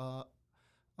picking up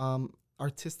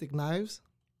artistic knives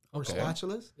or Okay.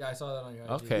 spatulas. Yeah, I saw that on your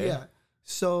IG. Okay. Yeah.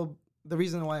 So the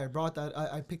reason why I brought that,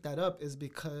 I picked that up is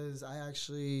because I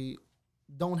actually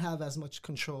don't have as much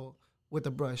control with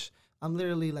the brush. I'm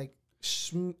literally like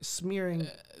smearing.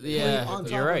 Yeah, on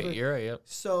top you're of right. it. You're right. Yep.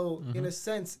 So in a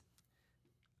sense,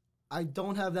 I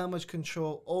don't have that much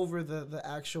control over the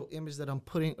actual image that I'm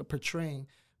portraying,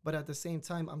 but at the same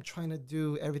time, I'm trying to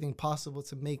do everything possible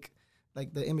to make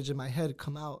like the image in my head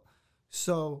come out.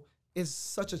 So it's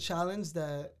such a challenge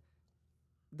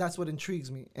that's what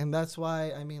intrigues me, and that's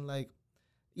why I mean, like,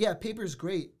 yeah, paper is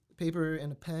great. Paper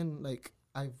and a pen, like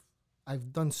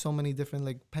I've done so many different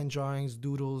like pen drawings,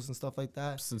 doodles, and stuff like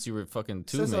that. Since you were fucking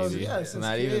 2, Since I was- maybe. yeah, since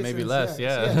Not kid, even, maybe since- less.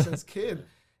 Yeah. since kid,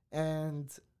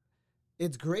 and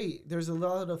it's great. There's a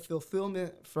lot of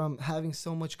fulfillment from having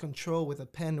so much control with a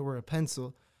pen or a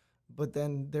pencil, but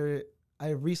then I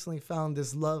recently found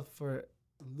this love for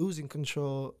losing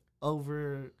control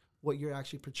over what you're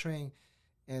actually portraying,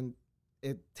 and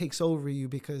it takes over you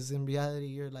because in reality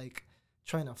you're like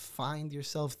trying to find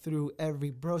yourself through every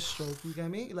brush stroke. You get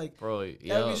me? Like Bro,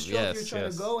 every stroke you're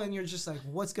trying to go, and you're just like,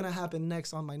 what's gonna happen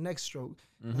next on my next stroke?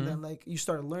 Mm-hmm. And then like you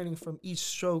start learning from each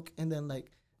stroke, and then like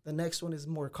the next one is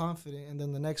more confident, and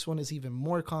then the next one is even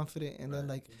more confident, and then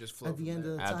like You just flow at the from end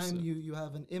there. of the time Absolutely. you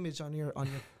have an image on your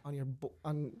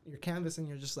canvas, and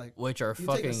you're just like, Which are you take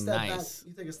a fucking step nice. back,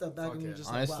 you take a step back, Fuck and you're yeah. just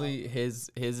Honestly, like, his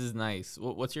is nice.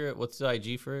 What's the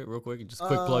IG for it, real quick? Just wow.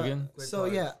 quick plug in. Quick So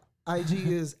plugs. yeah, IG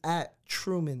is at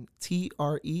Truman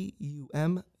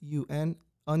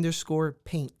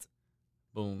TREUMUN_paint.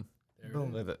 Boom. There it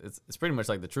Boom. is. Like it's pretty much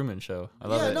like the Truman Show. I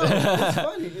love Yeah, it. no, it's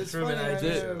funny. It's Truman funny. IG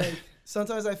Right? show. Like,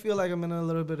 sometimes I feel like I'm in a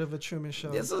little bit of a Truman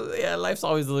Show. Yeah, life's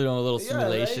always a little Yeah,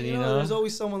 simulation, right? you know. There's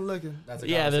always someone looking. That's a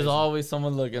Yeah, there's conversation. always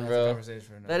someone looking, That's a bro. conversation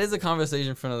for another That is a day.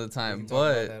 conversation for another We time, can talk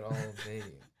about but that all day.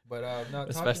 But no,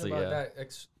 Especially, talking about yeah.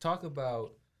 that, talk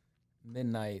about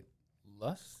Midnight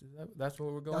Lust. That's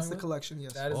what we're going That's the with? collection,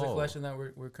 yes. That is the Oh. collection that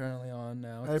we're currently on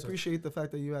now. I So- appreciate the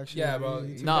fact that you actually. Yeah, bro. you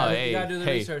You took No, that. gotta, hey, you gotta do the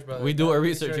hey, research, brother. we You do gotta our do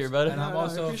research here, brother. And No, I'm no,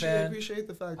 also a I fan. appreciate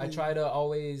the fact. I that try to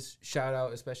always shout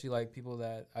out, especially like people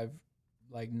that I've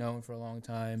like known for a long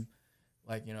time.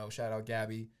 Like, shout out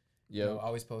Gabby.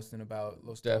 Always posting about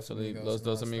Los Dos Definitely, Amigos. Los and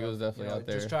all Dos that Amigos stuff. definitely out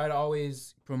there. Just try to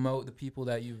always promote the people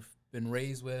that you've been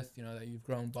raised with, that you've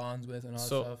grown bonds with and all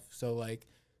So- that stuff. So like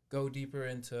go deeper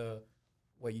into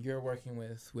what you're working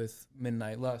with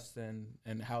Midnight Lust and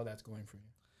how that's going for you.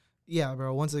 Yeah,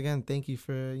 bro. Once again, thank you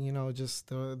for just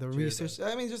the Cheers, research.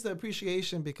 I mean, just the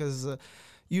appreciation because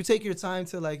you take your time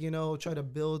to try to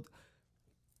build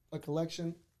a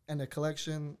collection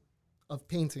of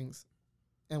paintings,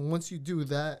 and once you do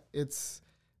that,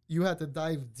 you have to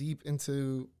dive deep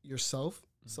into yourself,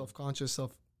 self-conscious,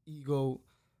 self-ego,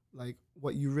 like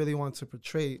what you really want to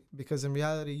portray. Because in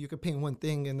reality, you could paint one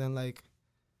thing and then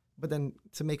but then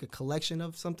to make a collection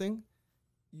of something,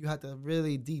 you have to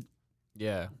really dig A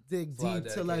lot of deep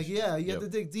to dedication. you have Yep. to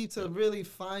dig deep to really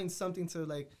find something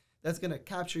to that's gonna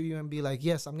capture you and be like,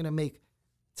 yes, I'm gonna make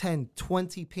 10,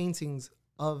 20 paintings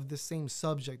of the same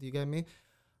subject. You get me?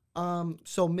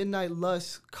 So Midnight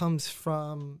Lust comes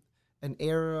from an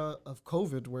era of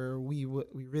COVID where we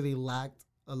really lacked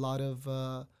a lot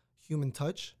of human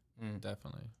touch.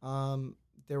 definitely.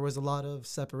 There was a lot of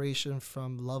separation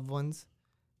from loved ones.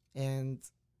 And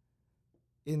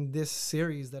in this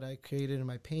series that I created in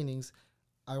my paintings,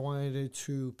 I wanted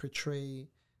to portray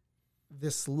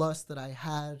this lust that I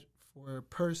had for a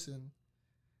person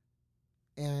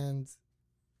and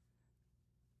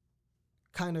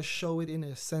kind of show it in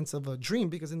a sense of a dream,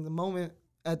 because in the moment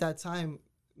at that time,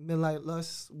 Midnight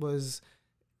Lust was,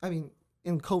 in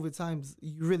COVID times,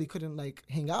 you really couldn't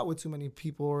hang out with too many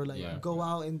people or Yeah. go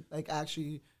out and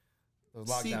actually Those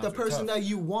seek lockdowns the were person tough. that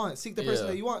you want. Seek the person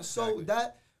Yeah. that you want. So Exactly.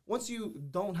 that once you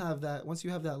don't have that, once you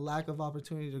have that lack of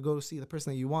opportunity to go see the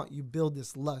person that you want, you build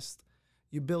this lust.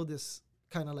 You build this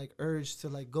kind of urge to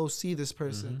go see this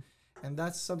person. And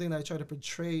that's something that I try to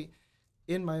portray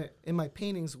in my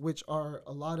paintings, which are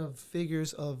a lot of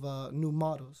figures of new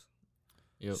models.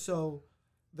 Yep. So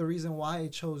the reason why I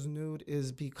chose nude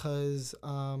is because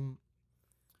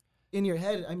in your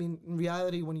head, in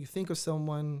reality, when you think of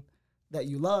someone that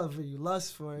you love or you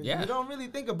lust for, Yeah. you don't really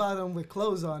think about them with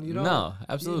clothes on. You don't. No,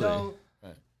 absolutely.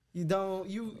 Right. You don't.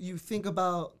 You think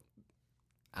about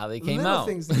How they came little out.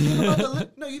 things. You think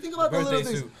about you think about the Birthday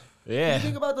little things. suit. Yeah. You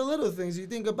think about the little things. You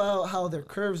think about how their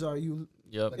curves are. You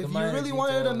Yep. Like if the you minor really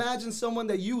wanted to details. imagine someone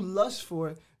that you lust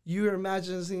for, you're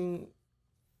imagining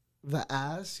the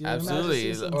ass. You're Absolutely.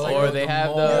 imagining Or like Or the they have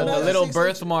mole. the You're little imagining some-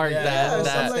 birthmark Yeah, that something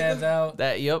that like stands out.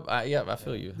 that. Yep. I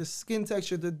feel you. the skin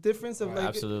texture, the difference of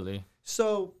Absolutely.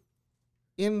 So,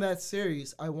 in that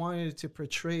series, I wanted to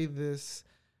portray this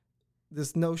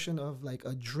notion of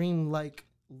a dream-like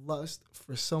lust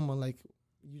for someone.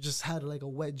 You just had a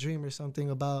wet dream or something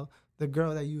about the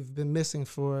girl that you've been missing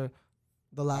for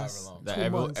the last long. 2 That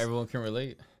everyone, months. everyone can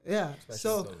relate. Yeah.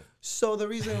 Especially So the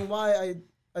reason why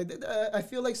I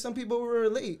feel like some people will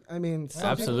relate. I mean,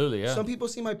 Absolutely, yeah. Some people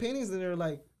see my paintings and they're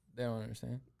like, they don't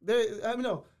understand. I mean,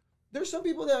 no, there's some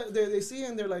people that they see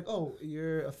and they're like, oh,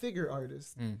 you're a figure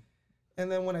artist. Mm. And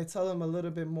then when I tell them a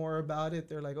little bit more about it,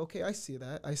 they're like, okay, I see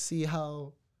that. I see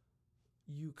how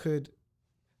you could,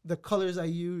 the colors I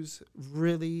use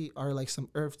really are like some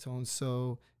earth tones.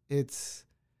 So it's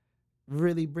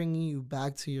really bringing you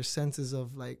back to your senses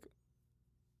of like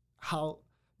how,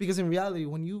 because in reality,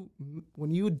 when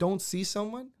you don't see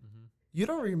someone, you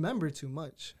don't remember too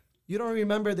much. You don't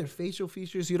remember their facial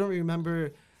features. You don't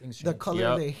remember the color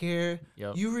of their hair.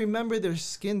 Yep. You remember their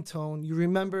skin tone. You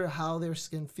remember how their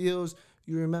skin feels.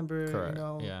 You remember, Correct. you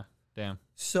know. Yeah. Damn.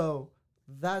 So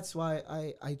that's why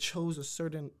I chose a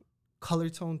certain color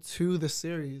tone to the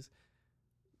series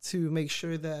to make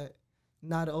sure that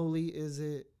not only is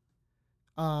it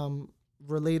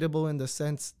relatable in the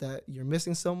sense that you're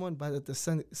missing someone, but at the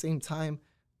same time,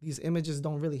 these images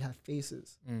don't really have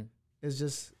faces. It's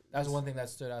just That's one thing that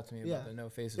stood out to me Yeah. about the no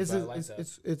faces. it's But I like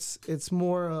that. it's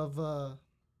more of a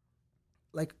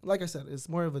like I said, it's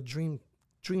more of a dream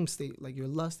state. Like you're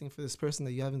lusting for this person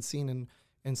that you haven't seen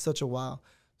in such a while.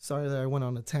 Sorry that I went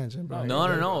on a tangent, bro. No,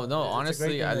 you're no, good, no, bro. no. It's a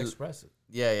great Honestly, thing to express it.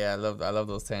 yeah, I love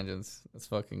those tangents. That's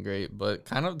fucking great. But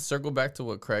kind of circle back to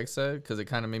what Craig said, because it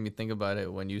kind of made me think about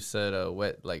it when you said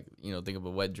wet, like, you know, think of a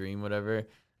wet dream, whatever.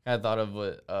 I thought of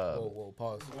what Whoa,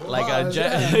 pause. like a Pause,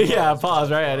 jet. yeah. Yeah, pause.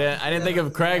 Right. I didn't think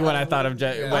of Craig when I thought of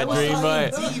wet I was dream,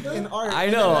 talking but deep in art. I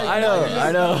and know, then, like,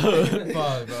 I know.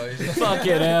 Pause, bro.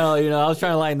 Fucking hell, you know, I was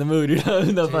trying to lighten the mood, you know.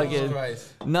 The Jesus fucking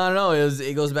Christ. no,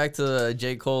 it goes back to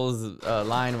J. Cole's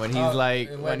line when he's like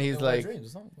when he's like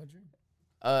Dreams, what dream?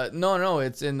 no,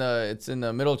 it's in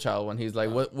the middle child when he's like,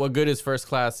 what good is first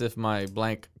class if my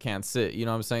blank can't sit? You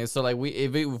know what I'm saying? So like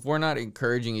if we're not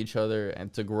encouraging each other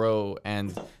and to grow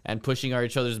and pushing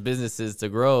each other's businesses to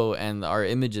grow and our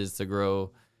images to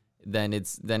grow, then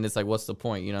it's like, what's the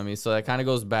point? You know what I mean? So that kind of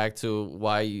goes back to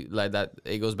why you like that.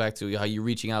 It goes back to how you're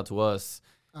reaching out to us,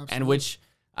 and which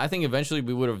I think eventually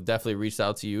we would have definitely reached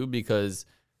out to you because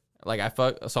like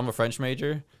so I'm a French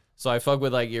major. So I fuck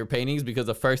with like your paintings because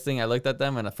the first thing I looked at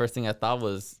them and the first thing I thought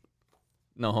was,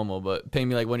 no homo, but paint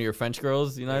me like one of your French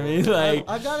girls. You know what I mean? Like,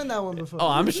 I've gotten that one before. oh,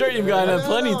 I'm sure you've gotten it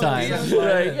plenty times.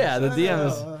 Like, yeah, the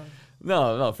DMs. DMs.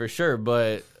 No, for sure.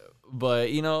 But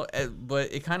you know,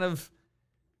 but it kind of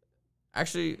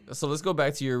actually. So let's go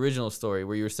back to your original story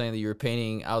where you were saying that you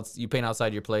paint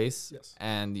outside your place. Yes.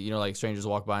 And you know, like strangers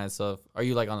walk by and stuff. Are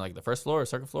you like on like the first floor or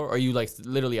second floor? Or are you like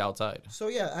literally outside? So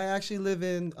yeah, I actually live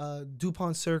in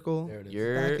DuPont Circle, There it is.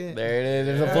 You're Back in- there. It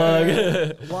is. There's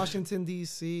a plug. Washington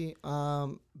D.C.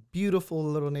 Beautiful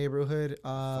little neighborhood.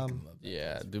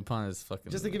 Yeah, DuPont is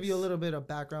fucking. Just to give you a little bit of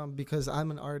background, because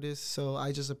I'm an artist, so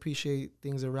I just appreciate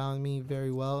things around me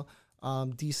very well.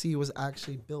 DC was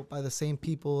actually built by the same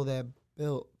people that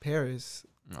built Paris.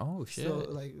 Oh shit. So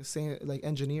like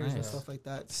engineers and Nice. stuff like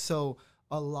that. So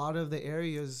a lot of the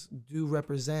areas do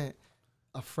represent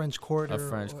a French Quarter.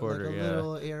 French or Quarter, like a yeah.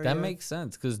 little area. That makes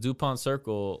sense because DuPont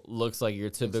Circle looks like your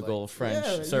typical French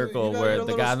Yeah, you circle got where your the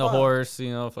little guy on the spot. horse,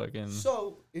 you know, fucking.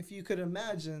 So if you could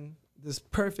imagine this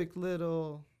perfect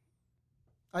little,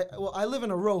 I live in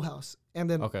a row house, and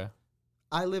then Okay,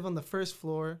 I live on the first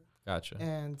floor, gotcha.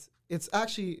 and it's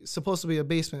actually supposed to be a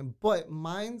basement, but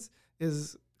mine's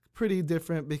is pretty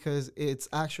different because it's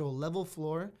actual level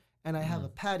floor, and I have a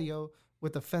patio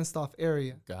with a fenced off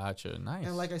area. Gotcha. Nice.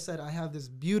 And like I said, I have this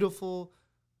beautiful.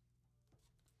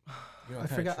 You know I what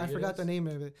kind of forgot. I tree it forgot is? the name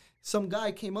of it. Some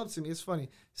guy came up to me. It's funny.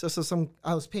 So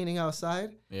I was painting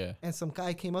outside, yeah. and some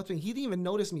guy came up to me. He didn't even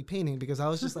notice me painting because I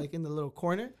was just like in the little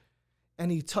corner,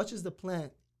 and he touches the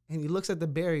plant and he looks at the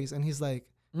berries and he's like,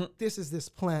 "This is this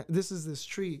plant. This is this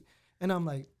tree." And I'm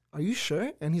like, "Are you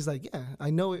sure?" And he's like, "Yeah,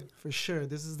 I know it for sure.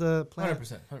 This is the plant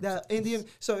 100%. that Indian."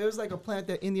 So it was like a plant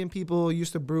that Indian people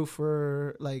used to brew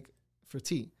for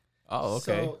tea. Oh,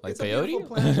 okay. So like it's a peyote.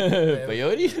 beautiful plant.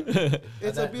 Peyote.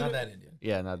 It's not a beautiful. that Indian.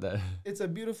 Yeah, not that. It's a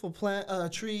beautiful plant,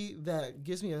 tree that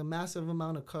gives me a massive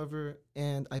amount of cover,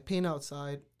 and I paint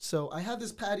outside. So I have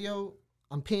this patio.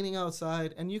 I'm painting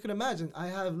outside, and you can imagine I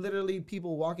have literally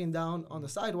people walking down on the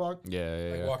sidewalk,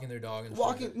 Yeah. Like walking their dog and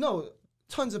walking. No,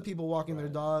 tons of people walking their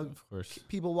dog, Of course.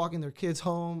 people walking their kids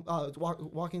home,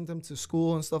 walking them to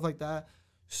school and stuff like that.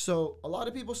 So a lot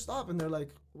of people stop and they're like,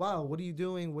 "Wow, what are you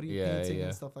doing? What are you Yeah, painting yeah.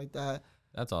 and stuff like that."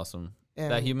 That's awesome. And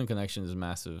That human connection is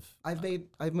massive. I've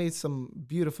made some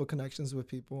beautiful connections with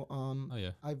people. Oh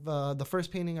yeah. I've the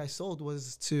first painting I sold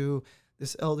was to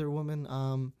this elder woman.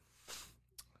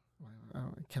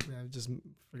 I just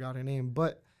forgot her name,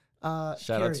 but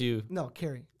Shout out to you. No,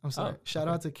 Carrie. I'm sorry. Oh, Shout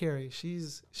out to Carrie.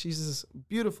 She's this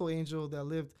beautiful angel that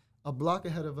lived a block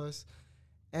ahead of us,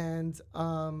 and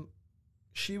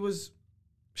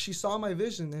she saw my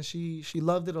vision and she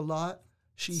loved it a lot.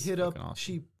 She That's hit up. fucking awesome.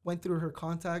 She went through her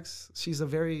contacts. She's a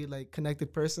very like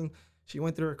connected person. She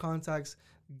went through her contacts,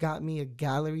 got me a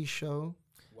gallery show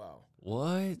Wow.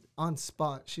 What? on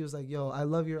spot. She was like, "Yo, I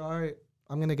love your art.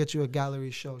 I'm gonna get you a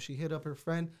gallery show." She hit up her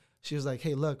friend. She was like,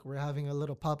 "Hey, look, we're having a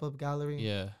little pop-up gallery.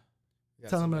 Yeah. You got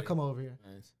Tell them to somebody- come over here."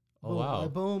 Nice. Oh, Boom, wow.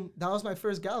 boom. That was my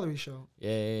first gallery show.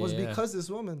 Yeah. Was because this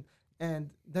woman.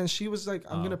 And then she was like,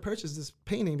 "I'm Wow. gonna purchase this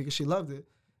painting because she loved it."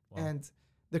 Wow. And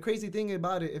the crazy thing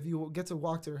about it, if you get to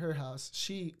walk to her house,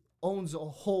 she owns a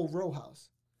whole row house.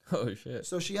 Oh shit.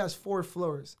 So she has 4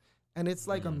 floors, and it's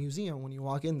like a museum when you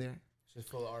walk in there. It's just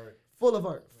full of art. Full of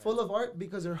art, full of art,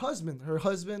 because her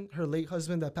late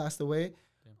husband that passed away,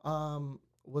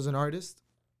 was an artist.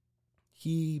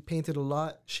 He painted a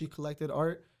lot. She collected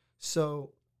art.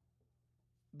 So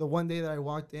the one day that I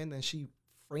walked in and she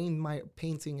framed my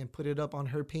painting and put it up on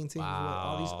her painting with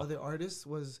all these Wow. other artists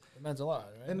was, It meant a lot,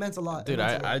 right? it meant a lot. It Dude,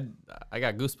 meant a lot. I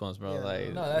got goosebumps, bro. Yeah, like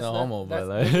no, that's- no that- homo, but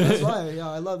that's- like That's why, yeah,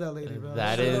 I love that lady, bro.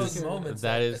 That Shout out is- to those her. moments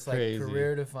that is it's crazy. like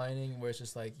career defining, where it's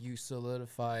just like you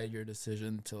solidified your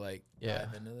decision to like Yeah.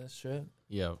 dive into this shit.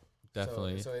 yeah,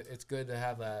 definitely. So it's good to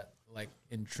have that like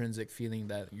intrinsic feeling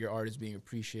that your art is being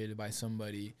appreciated by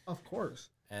somebody, Of course.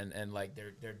 and like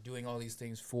they're doing all these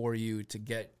things for you to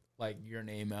get like your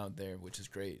name out there, which is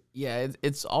great. Yeah,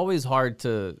 it's always hard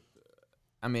to.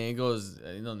 I mean, it goes.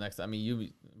 Next. I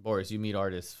mean, Boris, you meet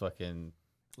artists fucking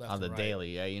Left on the and right.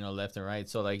 daily, yeah, left and right.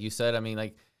 So like you said, I mean,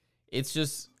 like it's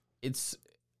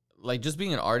like just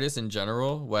being an artist in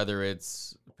general, whether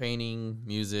it's painting,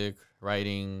 music,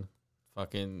 writing,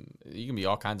 fucking, you can be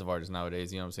all kinds of artists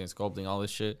nowadays. You know what I'm saying? Sculpting, all this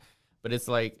shit. But it's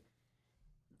like,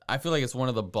 I feel like it's one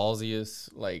of the ballsiest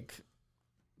like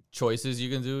choices you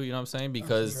can do. You know what I'm saying?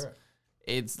 Because Sure.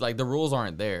 it's like the rules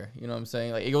aren't there. You know what I'm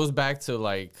saying? Like it goes back to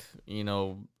like,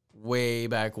 way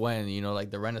back when,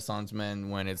 like the Renaissance men,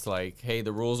 when it's like, hey,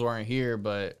 the rules weren't here,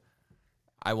 but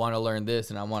I want to learn this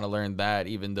and I want to learn that,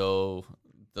 even though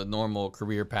the normal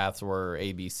career paths were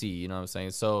ABC. You know what I'm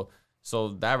saying? So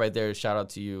that right there, shout out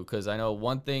to you, because I know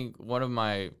one of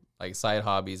my like side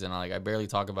hobbies, and I barely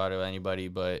talk about it with anybody,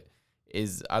 but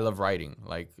is I love writing,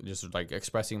 like just like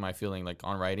expressing my feeling like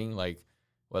on writing, like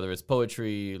whether it's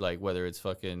poetry, like whether it's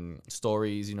fucking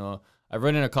stories. I've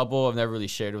written a couple I've never really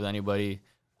shared with anybody,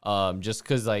 just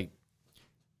because like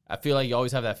I feel like you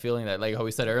always have that feeling that, like how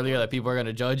we said earlier, that people are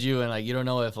gonna judge you, and like you don't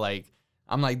know if like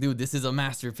I'm like, dude, this is a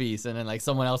masterpiece, and then like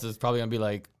someone else is probably gonna be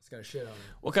like, It's gonna shit on you.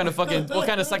 what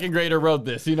kind of second grader wrote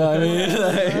this? You know what I mean?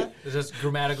 Like, There's just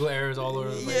grammatical errors all over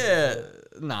the place. yeah,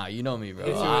 nah, you know me, bro.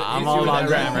 Hits you- I'm hits all you with about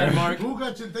that grammar, mark. Who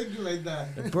got you thinking like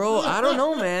that? bro. I don't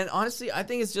know, man. Honestly, I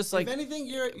think it's just like if anything,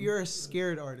 you're a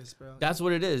scared artist, bro. that's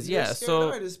what it is. You're Yeah, a scared so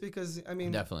artist because I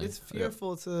mean, Definitely. it's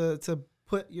fearful to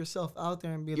put yourself out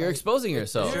there and be you're like, exposing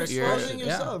yourself. You're exposing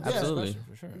yourself, yeah. absolutely.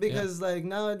 For sure. because like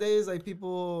nowadays, like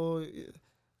people,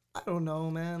 I don't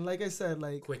know, man. Like I said,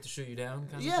 like Quick to shoot you down.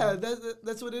 Kind yeah, of thing?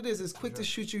 that's what it is. It's quick to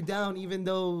shoot you down, even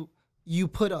though you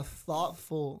put a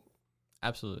thoughtful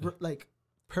Absolutely. like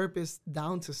purpose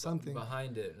down to something.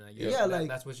 behind it. And Yeah, like-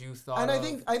 that's what you thought. And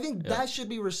of. I think Yeah. that should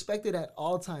be respected at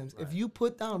all times. If you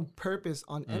put down purpose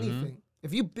on anything,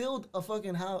 if you build a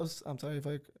fucking house, I'm sorry if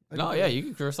I No, yeah, you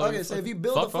can curse. Okay, so if you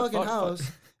build a fucking house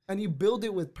and you build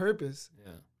it with purpose,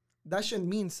 Yeah. that should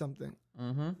mean something.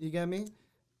 Mm-hmm. You get me?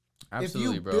 Absolutely,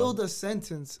 if you bro. build a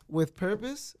sentence with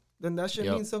purpose, then that should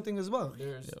Yep. mean something as well.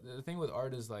 There's the thing with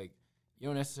art is like you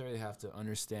don't necessarily have to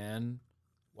understand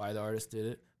why the artist did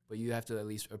it, but you have to at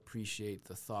least appreciate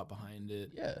the thought behind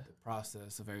it, Yeah. the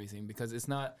process of everything. Because it's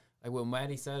not like what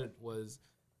Maddie said was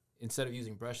instead of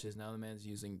using brushes, now the man's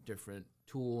using different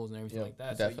tools and everything Yep, like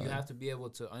that. So definitely. you have to be able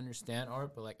to understand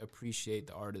art, but like appreciate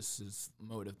the artist's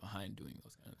motive behind doing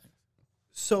those kind of things.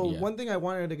 So Yeah. one thing I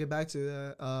wanted to get back to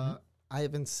that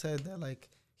Ivan said that like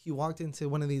he walked into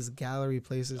one of these gallery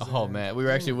places. Oh and- man, we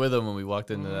were actually with him when we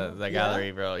walked into that Yeah?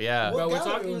 gallery, bro. Yeah. What Bro, we're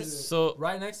gallery talking- was it? So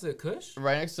Right next to the Kush?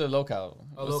 right next to Local.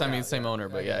 Oh, I mean, Lookout, same yeah. owner,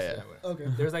 but I yeah, guess, yeah. Okay.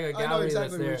 There's like a I know gallery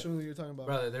exactly that's there. which one you're talking about.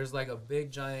 Brother, there's like a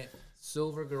big giant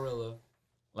silver gorilla.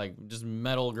 Like just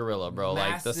metal gorilla, bro.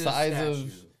 Like the Massive size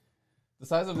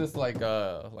statue. of this like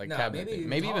No, cabinet. maybe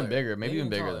Maybe even taller. bigger. Maybe even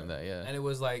bigger taller. than that. Yeah. And it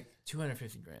was like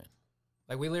 250 grand.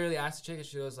 Like we literally asked the chick and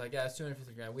she was like, yeah, it's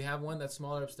 250 grand. We have one that's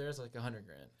smaller upstairs, like 100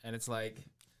 grand. And it's like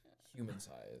human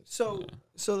size. So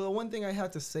the one thing I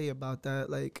have to say about that,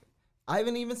 like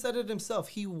Ivan even said it himself.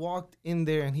 He walked in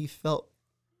there and he felt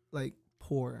like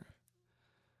poor.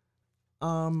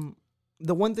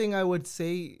 the one thing I would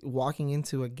say, walking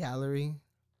into a gallery,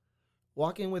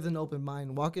 walk in with an open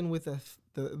mind, walk in with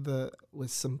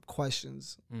with some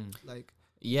questions, like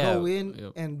go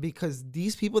in and because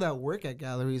these people that work at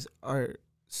galleries are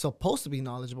supposed to be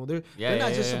knowledgeable. They're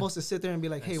not just supposed to sit there and be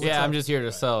like, hey, what's up? I'm just here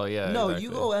to sell. Yeah. No, exactly. you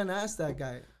go and ask that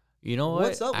guy. You know what?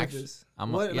 What's up with this?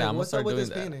 I'm What- gonna what's start up with doing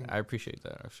this that. painting? I appreciate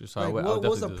that. Actually, so Like, I'll what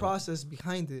was the definitely do that. process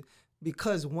behind it?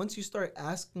 Because once you start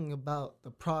asking about the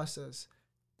process,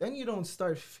 then you don't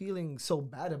start feeling so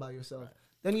bad about yourself.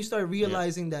 Then you start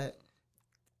realizing that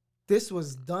this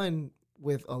was done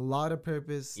with a lot of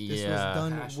purpose. This was Yeah.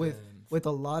 done Passion. with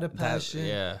a lot of passion.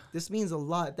 Yeah. This means a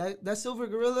lot. That silver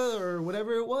gorilla or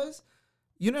whatever it was,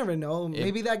 you never know.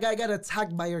 Maybe that guy got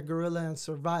attacked by a gorilla and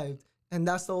survived, and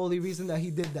that's the only reason that he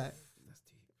did that.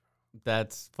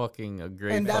 That's fucking a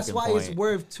great. And that's fucking why point. it's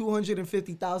worth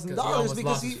 $250,000 almost because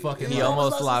lost his fucking He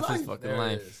almost lost life. his fucking There it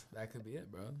life. is. That could be it,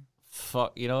 bro.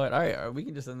 Fuck, you know what? All right, we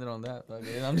can just end it on that.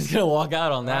 Okay, I'm just gonna walk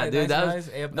out on that, Alright, dude. nice, That was,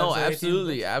 guys. Hey, no, episode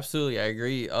 18. absolutely, I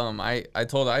agree. I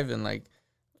told Ivan like,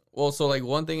 well, so like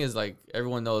one thing is like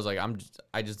everyone knows like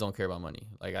I just don't care about money.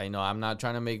 Like I know I'm not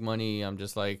trying to make money. I'm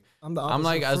just like, I'm the opposite. I'm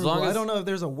like, of as frugal. long I as- don't know if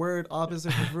there's a word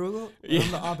opposite for frugal. But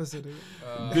I'm the opposite of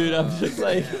it. dude, I'm just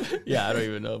like, yeah, I don't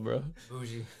even know, bro.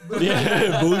 Bougie.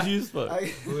 Yeah, bougie as fuck.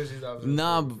 Bougie's opposite.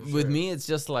 Nah, for with sure. me, it's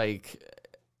just like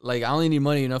I only need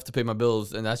money enough to pay my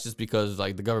bills, and that's just because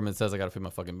like the government says I gotta pay my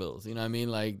fucking bills. You know what I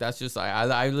mean? Like that's just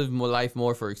I live my life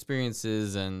more for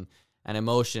experiences and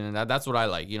emotion, and that's what I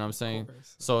like. You know what I'm saying?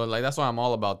 So like that's why I'm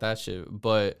all about that shit.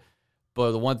 But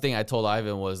the one thing I told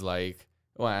Ivan was like,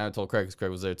 well, I told Craig because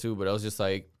Craig was there too. But I was just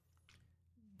like,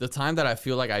 the time that I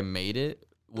feel like I made it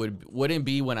wouldn't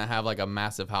be when I have like a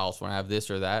massive house, when I have this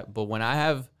or that, but when I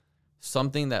have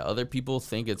something that other people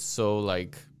think it's so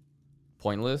like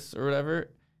pointless or whatever,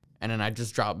 and then I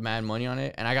just drop mad money on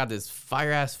it, and I got this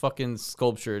fire ass fucking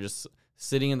sculpture just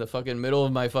sitting in the fucking middle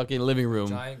of my fucking living room.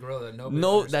 Giant gorilla that nobody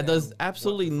No, that does understands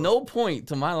absolutely what the no point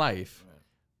to my life, Right.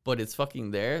 but it's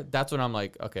fucking there. That's when I'm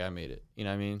like, okay, I made it. You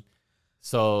know what I mean?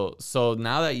 So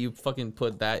now that you fucking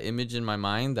put that image in my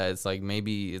mind, that it's like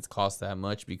maybe it's cost that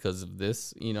much because of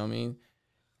this. You know what I mean?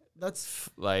 That's.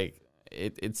 Like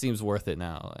it seems worth it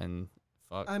now. And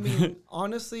fuck. I mean,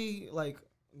 honestly, like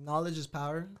knowledge is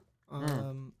power.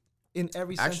 In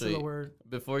every sense Actually, of the word.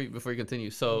 before you continue,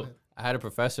 Go so ahead. I had a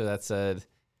professor that said,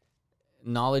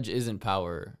 knowledge isn't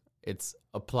power; it's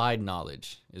applied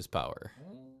knowledge is power.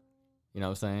 You know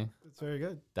what I'm saying? It's very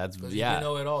good. That's 'Cause yeah. You can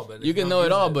know it all, but if You can don't know it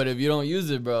use all, but if you don't use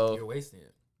it, bro, you're wasting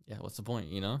it. yeah, what's the point?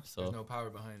 You know? So There's no power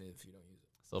behind it if you don't use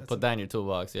it. so That's put that in your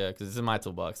toolbox, yeah, because it's in my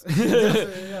toolbox.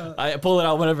 Yeah. I pull it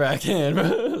out whenever I can, bro,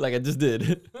 like I just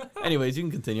did. Anyways, you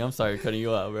can continue. I'm sorry cutting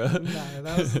you out, bro. Nah,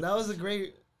 that was a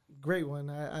great one.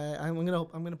 I'm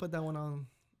gonna put that one on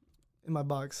in my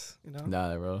box. You know.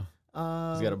 Nah, bro.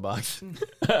 He's got a box.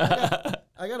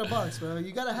 I got a box, bro.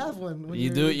 You gotta have one. When You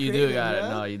you're do creating, got it. yeah?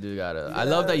 No, you do got it. You I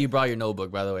love gotta- that you brought your notebook,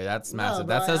 by the way. That's Nah, massive.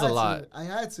 bro, That says I a had lot. to. I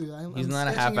had to. He's I'm not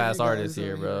a sketching half-ass you guys artist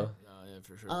here, over bro. No, yeah,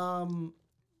 for sure.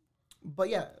 But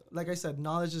yeah, like I said,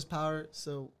 knowledge is power.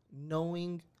 So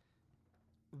knowing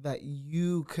that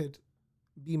you could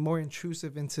be more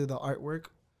intrusive into the artwork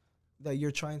that you're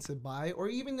trying to buy, or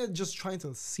even just trying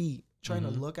to see, trying to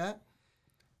look at,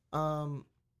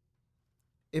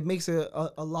 it makes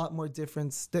a lot more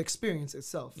difference. The experience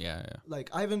itself. Yeah, yeah. Like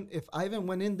if Ivan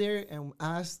went in there and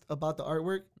asked about the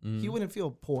artwork, he wouldn't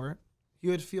feel poor. He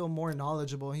would feel more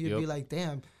knowledgeable. He'd be Yep. like,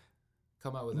 "Damn,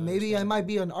 Come out with maybe I understanding. might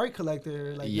be an art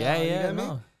collector." Like, Yeah, now, you yeah, get me?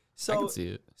 no. I So can see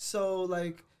it. so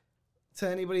like to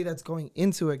anybody that's going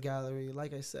into a gallery,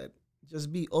 like I said,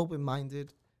 just be open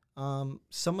minded.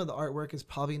 Some of the artwork is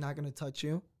probably not gonna touch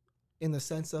you, in the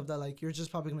sense of that like you're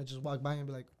just probably gonna just walk by and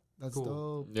be like, "That's Cool.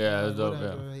 dope." Yeah, that's dope,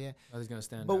 whatever, yeah. Nothing's gonna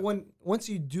stand But out. once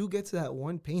you do get to that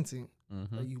one painting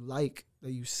Mm-hmm. that you like,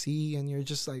 that you see, and you're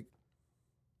just like,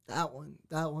 that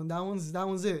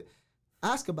one's it.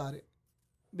 Ask about it,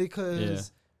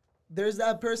 because there's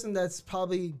that person that's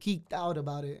probably geeked out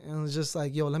about it and it's just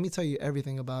like, yo, let me tell you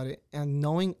everything about it. And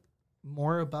knowing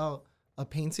more about a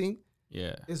painting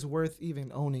Yeah. is worth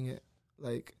even owning it.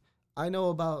 Like, I know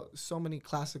about so many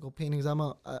classical paintings. I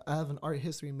have an art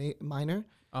history minor,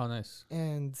 Oh, nice.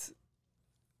 and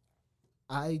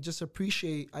I just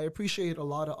appreciate a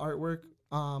lot of artwork,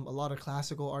 a lot of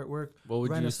classical artwork. What would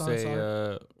you Renaissance say?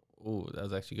 art. Oh, that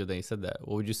was actually good that you said that.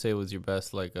 What would you say was your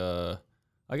best, like,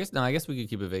 I guess we could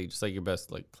keep it vague. Just like your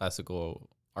best, like, classical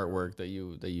artwork that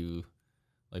you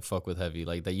like fuck with heavy,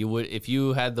 like that you would, if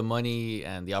you had the money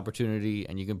and the opportunity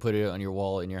and you can put it on your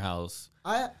wall in your house.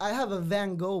 I have a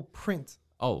Van Gogh print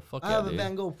Oh, fuck I yeah, have a dude.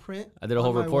 Van Gogh print. I did a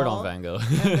whole my report wall, on Van Gogh.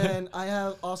 And then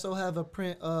I also have a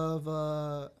print of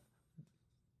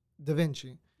Da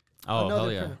Vinci. Oh, Another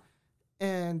hell yeah. print.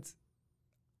 And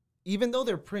even though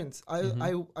they're prints,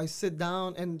 Mm-hmm. I sit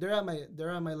down and they're at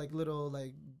my like little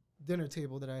like dinner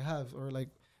table that I have, or like,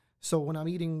 so when I'm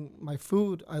eating my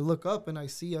food, I look up and I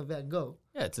see a Van Gogh.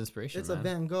 Yeah, it's inspiration, It's man. a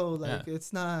Van Gogh, like Yeah.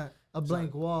 it's not a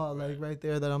blank wall, like right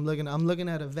there that I'm looking. I'm looking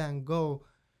at a Van Gogh,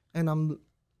 and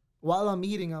while I'm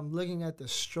eating, I'm looking at the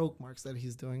stroke marks that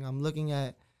he's doing. I'm looking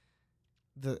at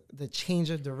the change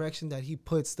of direction that he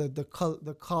puts, the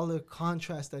color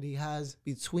contrast that he has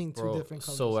between two Bro, different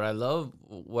colors. so what I love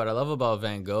about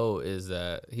Van Gogh is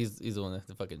that he's the one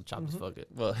that fucking chopped his fucking,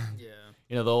 well, Yeah.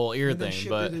 you know, the whole ear and then thing, shifted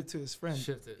but it to his friend.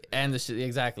 Shifted. and the shit,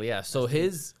 exactly, yeah. So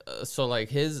his so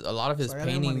like a lot of his Sorry, I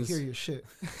didn't want paintings to hear your shit.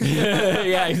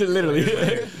 yeah,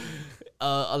 literally.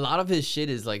 A lot of his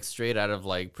shit is like straight out of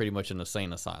like pretty much an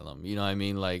insane asylum. You know what I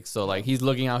mean? Like, so like he's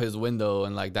looking out his window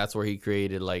and like that's where he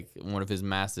created like one of his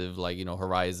massive like, you know,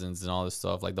 horizons and all this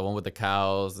stuff, like the one with the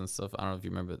cows and stuff. I don't know if you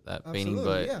remember that painting,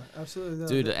 but Yeah, absolutely.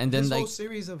 dude, and then his like whole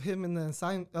series of him in the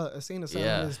insane asylum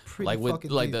yeah, is pretty like with fucking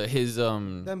like deep. the his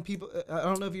Them people, I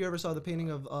don't know if you ever saw the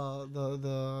painting of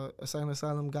the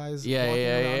asylum guys. Yeah, walking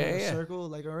yeah, around yeah, in a yeah. circle,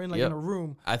 like, or in like Yep. in a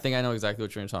room. I think I know exactly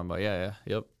what you're talking about. Yeah,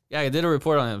 yep. Yeah, I did a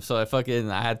report on him, so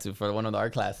I had to for one of the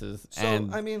art classes. So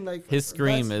and I mean, like his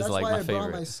scream that's is like why my I brought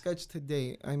favorite. my sketch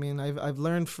today. I mean, I've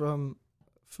learned from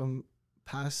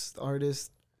past artists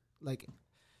like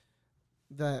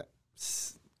that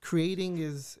creating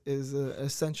is an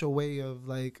essential way of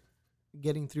like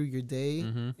getting through your day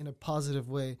Mhm. in a positive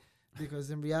way,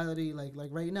 because in reality, like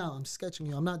right now, I'm sketching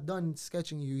you. I'm not done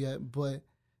sketching you yet, but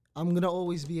I'm gonna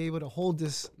always be able to hold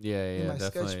this Yeah, in my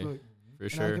definitely. sketchbook, For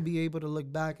and I sure. can be able to look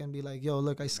back and be like, "Yo,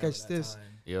 look, I sketched this."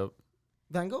 Yep.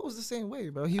 Van Gogh was the same way,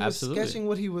 bro. He Absolutely. was sketching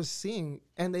what he was seeing,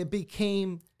 and it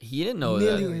became. He didn't know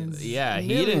Millions, that. Yeah, he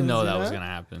didn't know millions, that you was know? gonna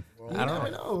happen. You I don't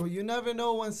never know. You never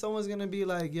know when someone's gonna be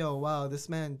like, "Yo, wow, this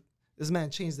man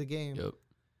changed the game." Yep.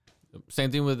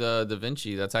 Same thing with Da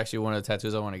Vinci. That's actually one of the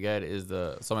tattoos I want to get.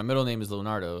 So my middle name is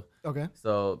Leonardo. Okay.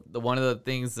 So one of the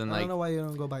things and I like don't know why you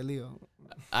don't go by Leo.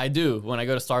 I do when I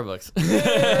go to Starbucks.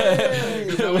 Hey!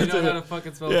 You know how to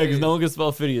fucking spell Yeah, because no Phineas. one can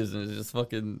spell Phineas, and it's just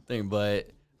fucking thing.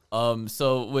 But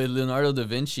so with Leonardo da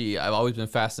Vinci, I've always been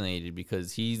fascinated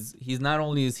because he's not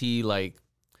only is he like,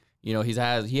 you know, he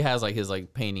has like his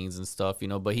like paintings and stuff, you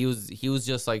know, but he was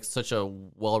just like such a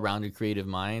well-rounded creative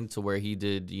mind to where he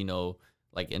did, you know,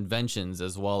 like inventions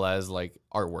as well as like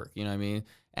artwork, you know what I mean?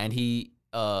 And he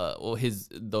well,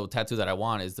 the tattoo that I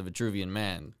want is the Vitruvian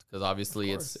Man, because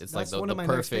obviously Of it's course. like That's the one of my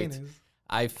next perfect. paintings.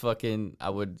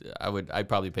 I'd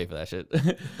probably pay for that shit.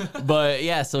 But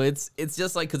yeah, so it's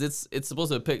just like, cause it's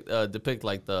supposed to depict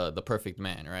like the perfect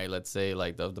man, right? Let's say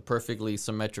like the perfectly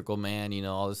symmetrical man, you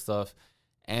know, all this stuff.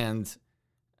 And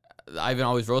Ivan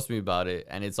always roasts me about it,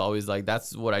 and it's always like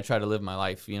that's what I try to live my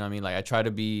life. You know what I mean? Like I try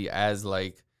to be as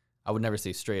like, I would never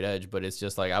say straight edge, but it's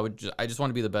just like I just want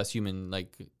to be the best human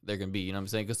like there can be. You know what I'm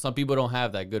saying? Because some people don't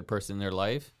have that good person in their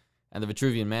life, and the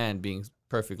Vitruvian Man being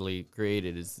perfectly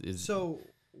created is So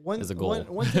one is a goal.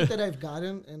 one thing that I've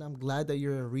gotten, and I'm glad that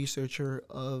you're a researcher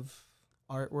of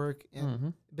artwork and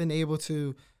Mhm. been able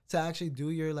to actually do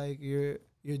your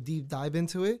deep dive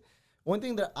into it. One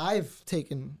thing that I've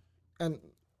taken, and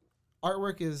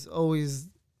artwork is always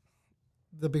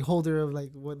the beholder of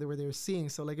like what they're seeing.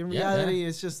 So like in Yeah, reality, yeah.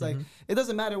 it's just like it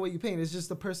doesn't matter what you paint. It's just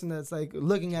the person that's like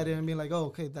looking at it and being like, "Oh,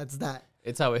 okay, that's that."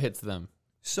 It's how it hits them.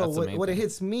 So That's the main what it thing.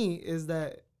 hits me is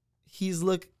that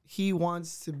he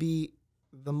wants to be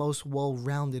the most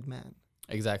well-rounded man.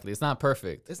 Exactly. It's not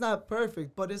perfect. It's not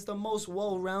perfect, but it's the most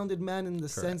well-rounded man in the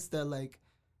sense that like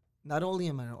not only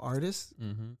am I an artist,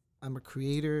 Mm-hmm. I'm a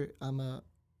creator, I'm a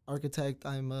architect,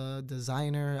 I'm a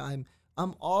designer,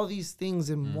 I'm all these things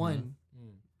in Mhm. one.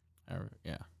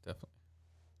 Yeah, definitely.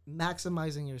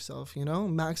 Maximizing yourself, you know,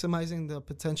 maximizing the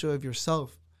potential of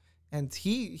yourself. And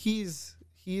he's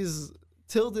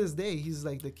till this day, he's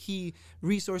like the key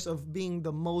resource of being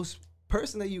the most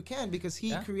person that you can, because he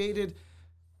Yeah. created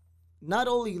not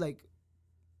only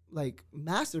like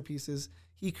masterpieces,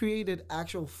 he created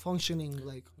actual functioning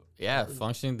like Yeah,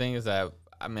 functioning thing is that,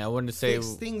 I mean, I wouldn't say,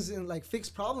 fix things and like fix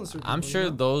problems for people. I'm sure you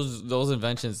know? those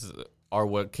inventions are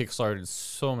what kickstarted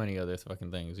so many other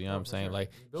fucking things. You know what I'm saying?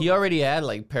 Like he already had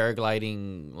like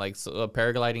paragliding, like a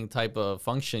paragliding type of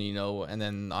function, you know, and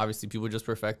then obviously people just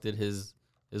perfected his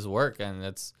work, and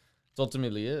that's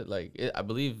ultimately it. Like I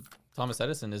believe Thomas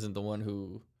Edison isn't the one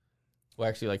who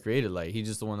actually like created light. He's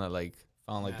just the one that like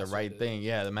found like the Mastered right it. thing.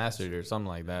 Yeah, the mastered it or something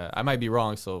like that. I might be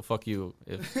wrong, so fuck you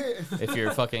if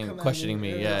you're fucking Come at questioning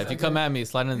me. me. Yeah, Yeah, that's if you okay. come at me,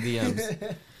 slide in the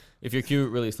DMs. If you're cute,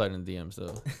 really slide in the DMs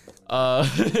though.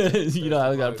 You know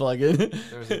I gotta plug in.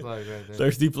 There's a plug right there.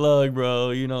 Thirsty plug, bro.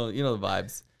 You know the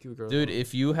vibes. Cute girl. Dude,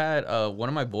 if you had one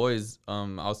of my boys, I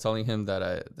was telling him that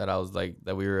I was like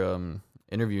that we were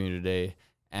interviewing today,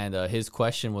 and his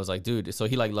question was like, dude, so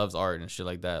he like loves art and shit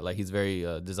like that. Like he's very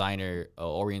designer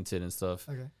oriented and stuff.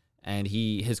 Okay. And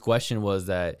his question was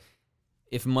that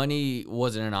if money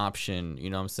wasn't an option, you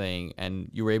know what I'm saying, and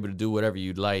you were able to do whatever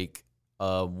you'd like,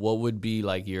 what would be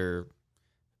like your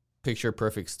picture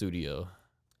perfect studio?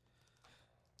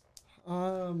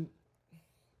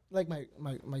 Like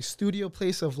my studio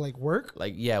place of like work.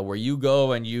 Like, yeah, where you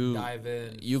go and you dive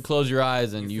in. you close your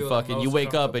eyes and You you feel the fucking you most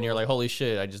wake up and you're comfortable. like, holy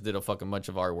shit, I just did a fucking bunch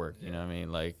of artwork. You know what I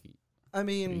mean? Like I you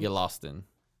mean, get lost in.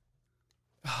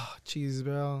 oh, jeez,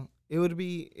 bro. It would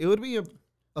be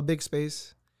a big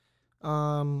space.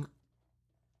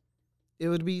 It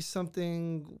would be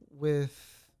something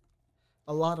with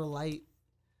a lot of light,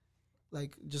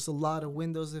 like just a lot of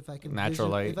windows. If I can Natural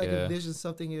light, if I yeah. could vision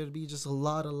something, it would be just a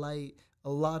lot of light, a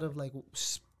lot of like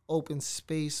open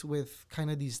space with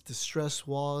kind of these distressed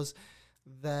walls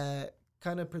that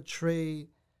kind of portray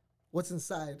what's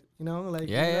inside. You know, like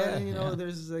you know, yeah.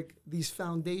 there's like these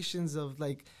foundations of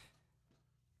like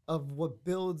of what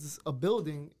builds a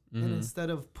building, and Mhm. instead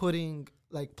of putting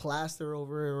like plaster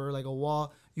over it or like a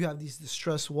wall, you have these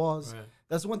distressed walls. Right.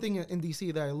 That's one thing in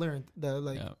DC that I learned, that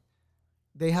like Yeah.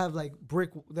 they have like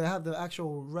they have the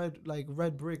actual red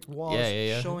brick walls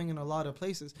Yeah. showing in a lot of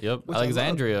places. Yep. which I love.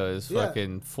 Alexandria is Yeah.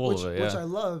 fucking full which, of it. which Yeah. I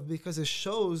love because it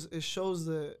shows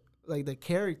the like the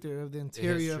character of the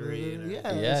interior of history it. and Yeah,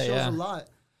 everything. Yeah, it shows yeah. a lot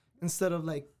instead of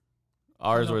like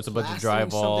Ours kinda where it's a bunch of plastering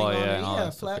drywall. something on Yeah. it. And all Yeah,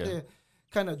 that stuff, yeah.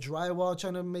 kind of drywall,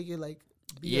 trying to make it like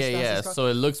be Yeah, as fast yeah. as possible. So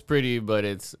it looks pretty, but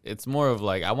it's more of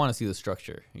like I want to see the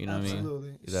structure. You know what I mean?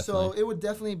 Absolutely. So Definitely. it would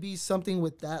definitely be something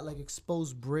with that, like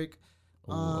exposed brick,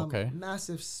 Ooh, okay.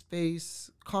 massive space,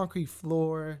 concrete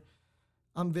floor.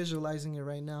 I'm visualizing it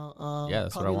right now. Yeah,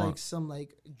 that's what I probably want. like some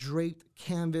like draped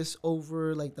canvas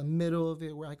over like the middle of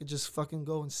it, where I could just fucking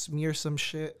go and smear some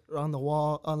shit on the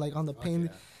wall, on like on the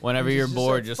paint. Whenever and you're just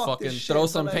bored, like, just fuck this fucking shit, throw but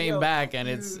some like, paint yo, back, and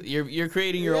you- it's you're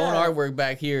creating your own Yeah. artwork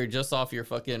back here, just off your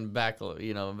fucking back,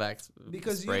 back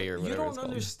Because spray or you whatever don't it's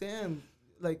called. understand,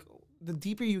 like the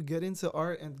deeper you get into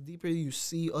art and the deeper you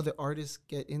see other artists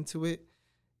get into it,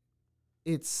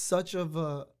 it's such of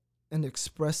an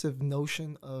expressive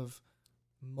notion of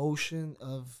motion,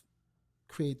 of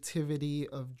creativity,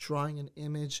 of drawing an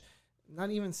image. Not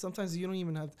even, sometimes you don't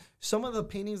even have, some of the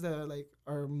paintings that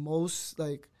are most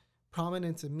like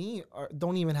prominent to me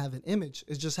don't even have an image.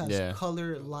 It just has Yeah.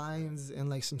 color lines and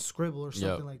like some scribble or Yep.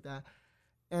 something like that.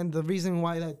 And the reason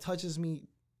why that touches me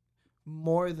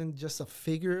more than just a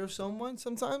figure of someone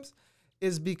sometimes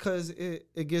is because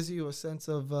it gives you a sense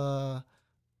of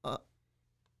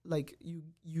like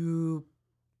you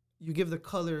give the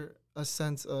color a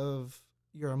sense of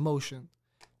your emotion.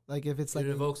 Like if it's like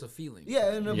It evokes a feeling. yeah,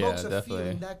 it Yeah, invokes a definitely.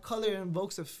 feeling. That color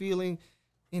invokes a feeling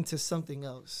into something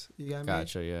else. You get what I mean?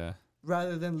 Gotcha. Yeah.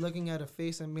 Rather than looking at a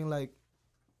face and being like,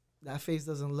 that face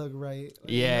doesn't look right.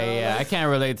 Like, you Yeah, know, yeah. I like- can't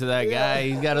relate to that Yeah. guy.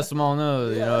 He's got a small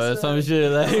nose, Yeah, you know, that's some right.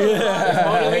 shit like. Is You Mona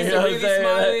know Lisa what I'm really saying?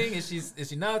 smiling? Is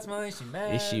she not smiling? Is she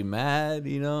mad? Is she mad?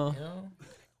 You know? You know?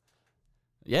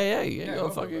 Yeah. Go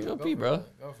for fucking it, go for pee, it, bro.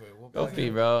 Go for it. We'll Go plug pee,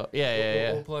 in. bro.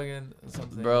 Yeah. We'll plug in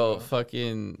something. Bro,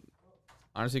 fucking.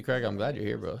 Honestly, Craig, I'm glad you're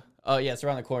here, bro. Oh yeah, it's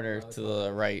around the corner to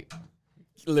the right.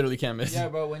 Literally can't miss. Yeah,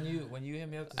 bro. When you hit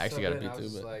me up, to I actually sub gotta in, pee I too,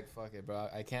 was just but- like, fuck it, bro.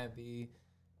 I can't be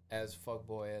as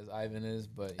fuckboy as Ivan is,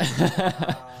 but you know,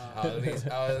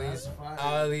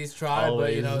 I'll at least try.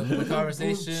 But you know, Always. the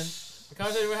conversation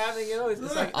we're having, you know, it's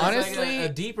like it's Honestly- like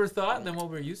a deeper thought than what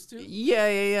we're used to.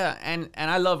 Yeah. And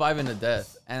I love Ivan to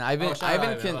death. And Ivan, Oh, shout out Ivan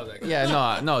Ivan. I can. love that guy.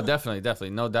 Yeah, no, definitely,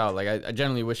 no doubt. Like I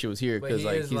genuinely wish he was here But because he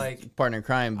like is, he's like- partner in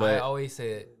crime. I But always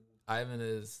say it. Ivan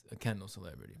is a Kendall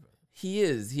celebrity, bro. he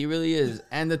is. He really is.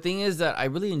 And the thing is that I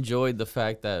really enjoyed the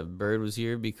fact that Bird was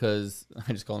here because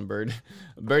I just call him Bird.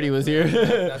 Birdie was here.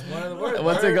 That's one of the words.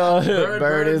 What's it called?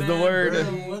 Bird is the Birdman, word.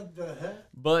 Birdie. What the heck?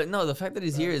 But no, the fact that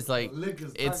he's here is like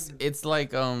Liquor's it's talking. it's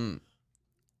like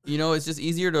you know, it's just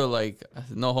easier to like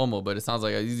no homo, but it sounds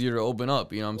like it's easier to open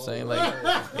up. You know what I'm saying? Like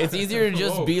it's easier to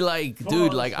just be like,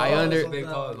 dude, like I under. Big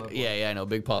pause, my boy. Yeah, I know,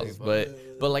 big pause, Big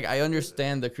but like I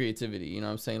understand the creativity. You know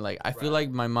what I'm saying? Like I feel like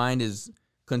my mind is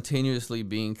continuously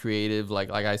being creative.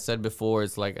 Like I said before,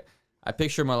 it's like I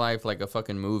picture my life like a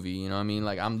fucking movie. You know what I mean?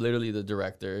 Like I'm literally the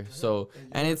director. So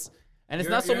and it's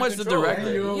not so You're in much the control,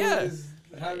 director. right? Yeah.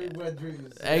 Having wet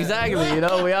dreams. Exactly, you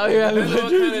know, we out here having Depends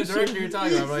on what kind of director you're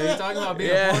talking about, bro. You're talking about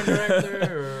being a porn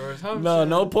director or something?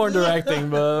 no porn directing,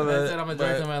 bro. I said I'm a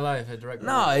director in my life. I direct.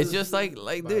 No, it's just like dude,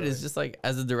 the it's way. just like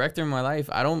as a director in my life,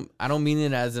 I don't mean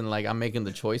it as in like I'm making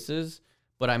the choices,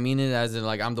 but I mean it as in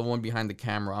like I'm the one behind the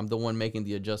camera. I'm the one making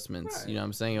the adjustments. Right. You know what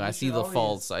I'm saying? I see should the always-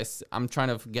 faults. I'm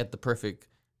trying to get the perfect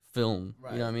film.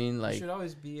 Right. You know what I mean? You Like should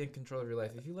always be in control of your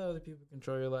life. If you let other people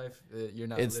control your life, you're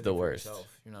not. It's living the for worst. yourself.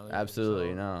 You're not living for Absolutely,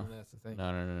 yourself, no. and that's the thing.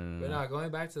 no. But no,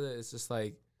 going back to that, it's just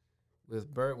like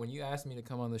with Bird. When you asked me to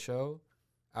come on the show,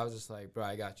 I was just like, bro,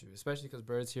 I got you. Especially because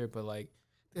Bird's here. But like,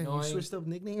 Damn, you knowing switched up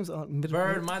nicknames on mid.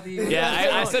 Bird, Monty. Yeah,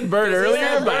 I said bird Because earlier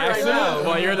it's by Bird right accident now.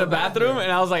 while you're in the bathroom,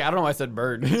 and I was like, I don't know why I said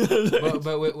bird.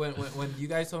 but when you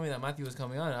guys told me that Matthew was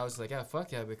coming on, I was like, yeah,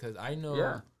 fuck yeah, because I know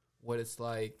Yeah. what it's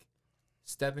like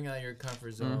stepping out of your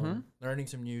comfort zone, learning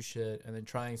some new shit, and then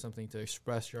trying something to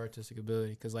express your artistic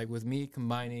ability. Because like with me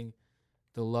combining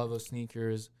the love of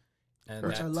sneakers and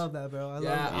Which I that- love that, bro. I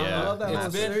Yeah, love that it's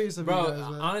whole been- series of bro, you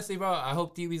guys, man. honestly, bro, I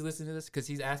hope DB's listening to this because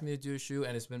he's asked me to do a shoot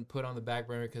and it's been put on the back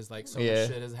burner because like so Yeah. much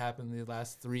shit has happened in the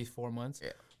last 3-4 months.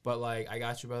 Yeah. But like, I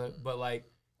got you, brother. But like,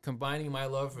 combining my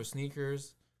love for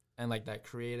sneakers and like that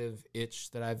creative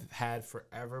itch that I've had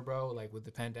forever, bro. Like with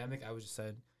the pandemic, I was just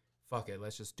said, fuck it,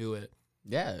 let's just do it.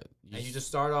 Yeah. And you just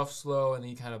start off slow and then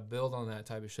you kind of build on that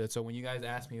type of shit. So when you guys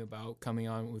asked me about coming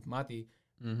on with Mati,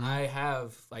 I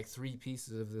have like 3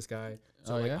 pieces of this guy.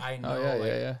 So like I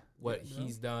know what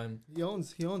he's done. He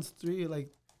owns 3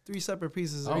 separate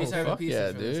pieces. Three of separate fuck pieces yeah,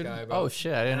 for this dude. guy, bro. Oh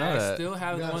shit, I didn't And know I that. still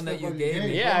have You the gotta one that step you on gave your me.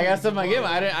 game. Yeah, I got some in my game.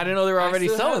 I didn't know they were already I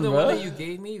still selling, have the bro. one that you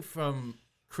gave me from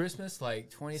Christmas, like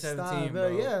 2017, Stop, bro.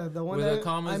 yeah, the one With that the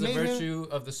comma I is the made him- virtue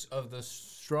of the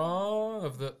strong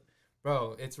of the.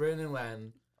 Bro, it's written in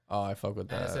Latin, Oh, I fuck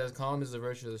with and it that. says calm is the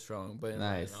virtue of the strong. But in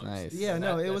Nice, Latin, obviously. nice. Yeah, And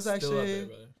no, it was that's still up actually- there,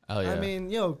 brother. Oh yeah. I mean,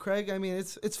 yo, Craig. I mean,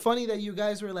 it's funny that you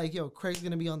guys were like, yo, Craig's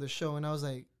gonna be on the show, and I was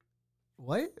like,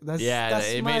 what? That's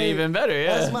it my, made it even better.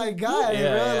 Yeah. That's my guy, Yeah,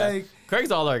 bro. yeah. Like, Craig's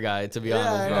all our guy, to be Yeah,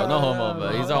 honest, I bro. know, No I homo, know,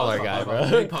 but bro. he's all our Pause, guy, pause,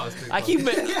 pause. Big bro. pause, big I pause. keep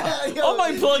yeah, yo, all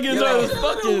my plugins Yo, are it's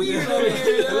fucking weird over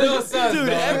here. Little sus, dude. dog.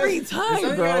 Every Is something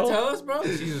time, you gotta bro. tell us, bro?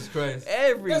 Jesus Christ.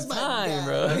 Every That's my time, guy.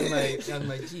 bro. That's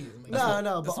my G. no,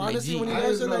 but that's my honestly, G. when you I guys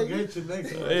was are gonna like, get you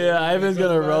next one. Yeah, Ivan's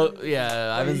gonna roast. Like,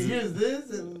 Yeah, he Ivan's hears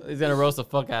this and he's gonna roast the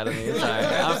fuck out of me. It's all right.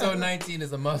 Episode 19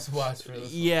 is a must watch for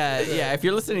this. Yeah. If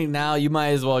you're listening now, you might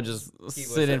as well just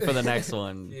sit in listening. for the next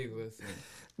one. Keep listening.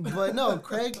 but no,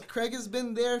 Craig has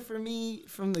been there for me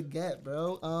from the get,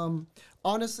 bro.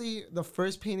 Honestly, the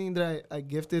first painting that I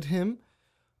gifted him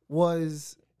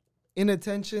was in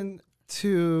attention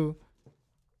to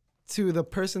the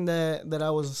person that I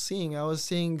was seeing. I was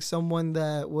seeing someone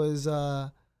that was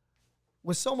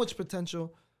with so much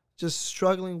potential, just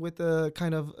struggling with a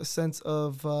kind of a sense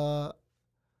of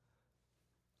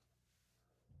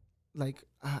like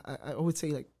I would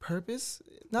say like purpose,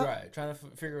 not Right, trying to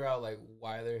figure out like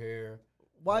why they're here,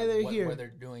 why they're what, here. what they're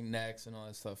doing next, and all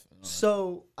that stuff. and all that.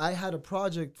 So I had a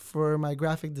project for my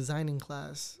graphic designing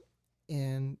class,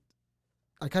 and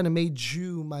I kind of made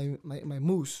you my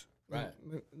moose. Right.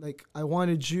 Like I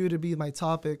wanted you to be my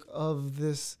topic of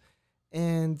this,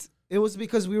 and it was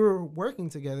because we were working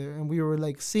together and we were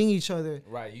like seeing each other.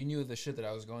 Right, you knew the shit that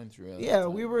I was going through. At that Yeah,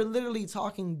 time. we were literally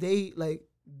talking day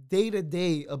to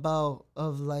day about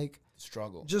like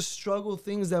struggle. just struggle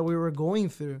things that we were going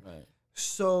through. Right.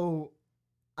 So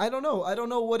I don't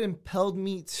know what impelled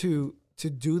me to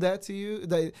do that to you.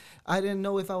 That I didn't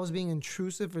know if I was being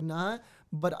intrusive or not,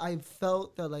 but I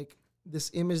felt that like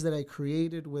this image that I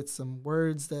created with some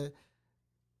words that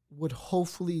would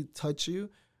hopefully touch you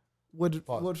would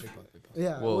Pause, big pause, big pause.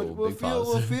 yeah Whoa, would big feel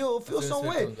pause. feel As soon as some Vic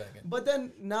way. comes back in. But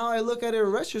then now I look at it in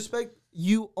retrospect,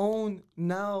 you own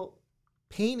now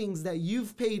paintings that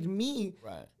you've paid me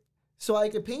Right, so I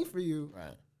could paint for you.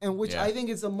 right. And which Yeah. I think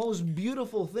is the most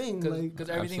beautiful thing. Like Because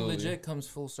everything Absolutely. legit comes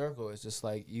full circle. It's just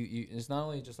like you. It's not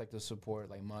only just like the support,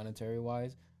 like monetary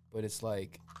wise, but it's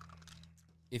like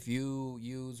if you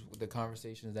use the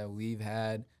conversations that we've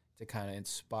had to kind of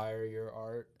inspire your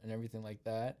art and everything like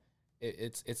that.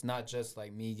 It's not just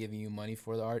like me giving you money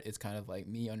for the art. It's kind of like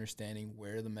me understanding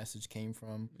where the message came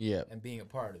from Yep. and being a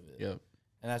part of it. Yep.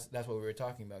 And that's what we were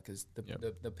talking about because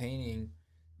Yep. the painting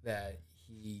that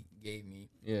he gave me,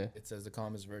 Yeah. it says the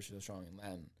calm is virtue of strong in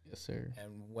Latin. Yes, sir.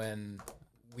 And when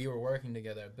we were working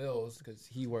together at Bill's, because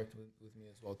he worked with me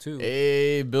as well too.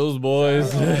 Hey, Bills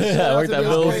boys. Shout out I worked to at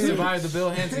Bills Bills. boys. Survived the Bill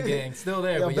Hansen gang, still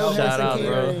there. Yo, but Bill y'all Shout Hansen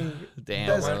out, bro. Catering, Damn,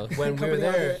 best bro. when we were company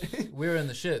out there, there. we were in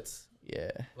the shits.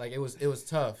 Yeah. Like it was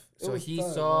tough. It So was he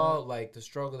tough, saw man. like the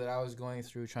struggle that I was going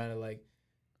through, trying to like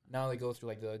now they go through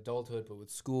like the adulthood, but with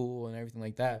school and everything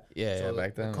like that. Yeah, So yeah, the,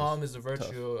 back then the it calm was is the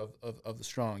virtue of the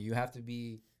strong. You have to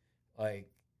be like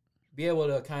be able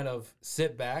to kind of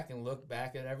sit back and look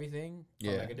back at everything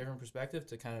from like a different perspective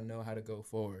to kind of know how to go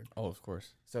forward. Oh, of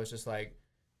course. So it's just like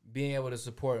being able to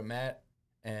support Matt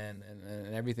and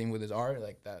everything with his art,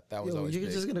 like that was Yo, always you're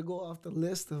big. just gonna go off the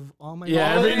list of all my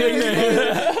Yeah, all every my nickname.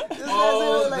 This guy's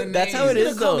Oh, gonna, the That's how it he's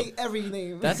is, gonna call though. me every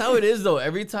name. That's how it is, though.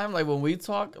 Every time, like, when we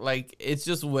talk, like, it's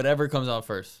just whatever comes out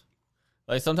first.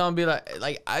 Like, sometimes I'll be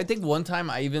like, I think one time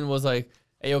I even was like,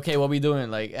 hey, okay, what we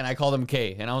doing? Like, and I called him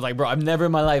K. And I was like, bro, I've never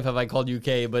in my life have I called you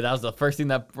K, but that was the first thing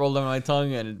that rolled on my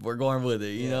tongue, and we're going with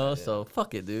it, you know? Yeah. So,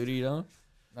 fuck it, dude, you know?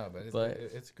 No, but But-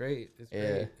 it's great. It's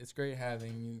Yeah. great. It's great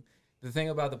having you. The thing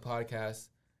about the podcast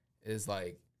is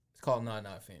like it's called Not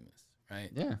Famous,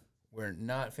 right? Yeah. We're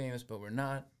not famous, but we're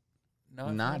not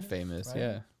Famous, right?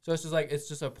 yeah. So it's just like it's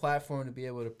just a platform to be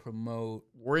able to promote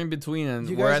We're in between, and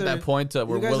You we're guys at that are- point that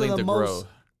we're you guys are willing the to most grow.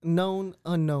 known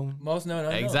unknown. most known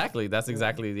unknown. Exactly. That's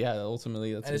exactly, yeah,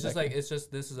 ultimately, that's And it's exactly. just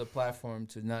like this is a platform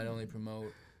to not only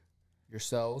promote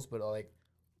yourselves, but like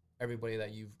everybody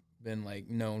that you've been like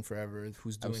known forever,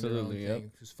 who's doing Absolutely, their yep. own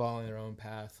thing, who's following their own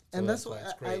path. So And that's why what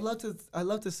it's I great. I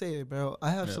love to say it, bro. I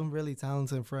have Yep. some really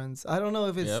talented friends. I don't know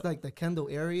if it's Yep. like the Kendall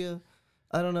area.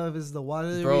 I don't know if it's the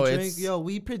water that Bro, we drink. it's- Yo,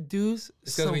 we produce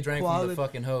It's some because we drank quality. from the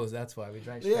fucking hose. That's why we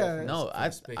drank. Yeah. straight from No, the I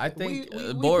spigot. think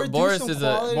We Boris produce is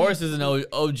some quality- Boris is an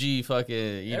OG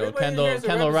fucking, you know, Everybody Kendall here's a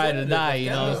Kendall ride or representative die, of you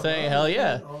know what I'm Kendall. saying? Hell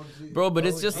yeah. OG. Bro, but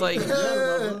it's just like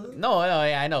no,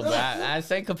 yeah, I know, but I'm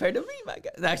saying compared to me, my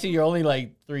God. Actually, you're only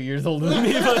like 3 years older than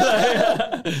me,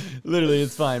 but like, literally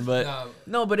it's fine, but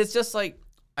no, but it's just like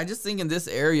I just think in this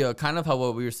area, kind of how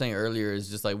what we were saying earlier is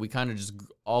just like we kind of just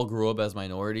all grew up as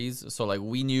minorities, so like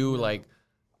we knew like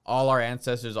all our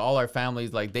ancestors, all our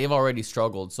families, like they've already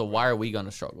struggled. So why are we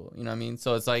gonna struggle? You know what I mean?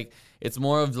 So it's like it's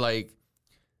more of like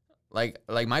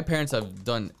my parents have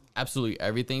done absolutely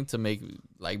everything to make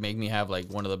me have like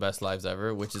one of the best lives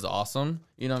ever, which is awesome.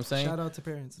 You know what I'm saying? Shout out to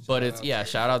parents. But it's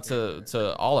shout out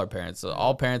to all our parents,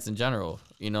 all parents in general.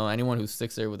 You know, anyone who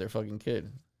sticks there with their fucking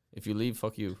kid. If you leave,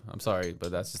 fuck you. I'm sorry,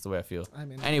 but that's just the way I feel. I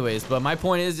mean, Anyways, but my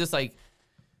point is just like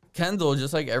Kendall,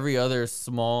 just like every other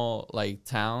small like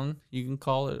town, you can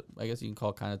call it. I guess you can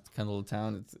call kind of Kendall a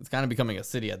town. It's kind of becoming a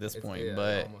city at this point. Yeah,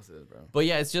 But it almost is, bro. but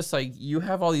yeah, it's just like you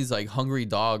have all these like hungry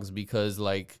dogs because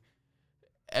like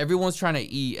everyone's trying to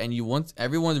eat, and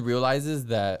everyone realizes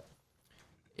that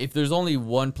if there's only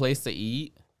one place to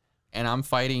eat, and I'm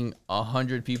fighting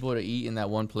 100 people to eat in that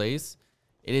one place,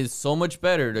 it is so much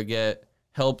better to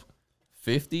help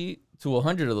 50 to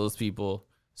 100 of those people.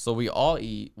 So we all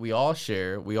eat, we all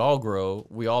share, we all grow,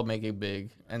 we all make it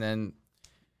big,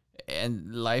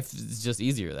 and life is just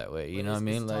easier that way. You know what I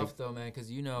mean? It's Like tough though, man,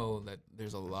 because you know that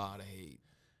there's a lot of hate.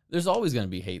 there's always gonna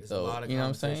be hate There's a though. lot of You know what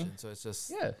I'm saying? competition, so it's just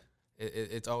Yeah.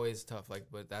 it's always tough. Like,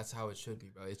 but that's how it should be,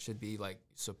 bro. It should be like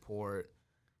support.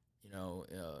 You know,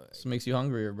 Just makes you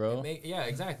hungrier, bro. yeah,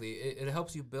 exactly. It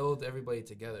helps you build everybody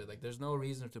together. Like, there's no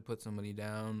reason to put somebody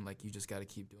down. Like, you just got to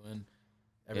keep doing.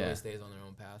 Everybody Yeah. stays on their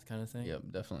own path, kind of thing. Yep,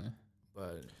 definitely.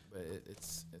 But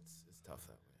it's tough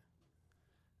that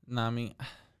way. Nah, I mean,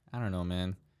 I don't know,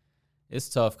 man. It's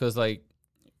tough because, like,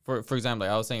 for example,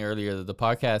 like I was saying earlier, the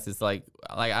podcast is like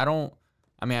I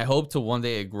hope to one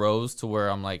day it grows to where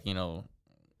I'm like, you know,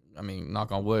 I mean,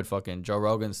 knock on wood, fucking Joe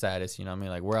Rogan status, you know what I mean?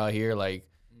 Like, we're out here, like,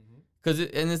 and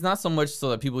it's not so much so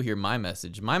that people hear my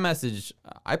message. My message,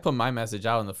 I put my message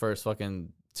out in the first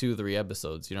fucking 2-3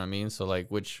 episodes, you know what I mean? So, like,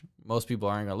 which most people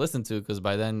aren't going to listen to because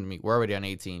by then, I mean, we're already on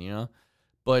 18, you know?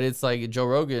 But it's like Joe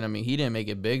Rogan, I mean, he didn't make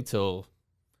it big till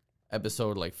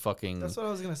episode, like, fucking that's what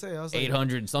I was gonna say. I was like,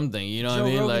 800 something, you know Joe what I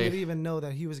mean? Rogan Like, didn't even know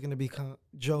that he was gonna become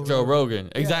Joe Rogan.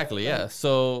 Exactly, like- yeah.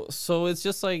 So it's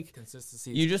just like,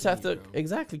 Consistency. you is just key, have to, bro.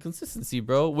 exactly, consistency,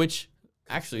 bro. Which,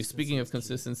 actually, speaking of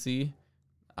consistency,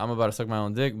 I'm about to suck my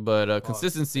own dick, but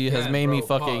consistency has Yeah, made me bro,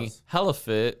 fucking pause. hella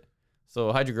fit.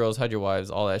 So hide your girls, hide your wives,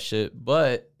 all that shit.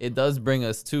 But it does bring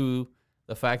us to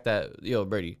the fact that, yo,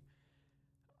 Brady.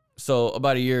 So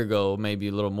about a year ago, maybe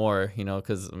a little more, you know,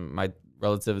 because my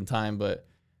relative in time, but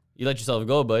you let yourself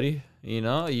go, buddy. You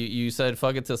know, you said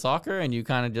fuck it to soccer, and you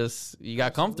kind of you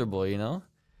got comfortable, you know.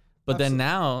 But then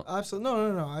now,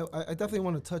 Absolutely, no. I definitely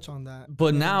want to touch on that.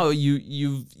 but now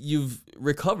you've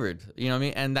recovered, you know what I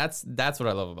mean, and that's what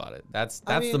I love about it. That's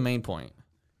the mean, main point.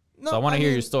 No, So I wanna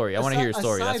hear your story. I wanna hear your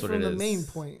story. Aside That's what from it the is. main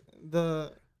point,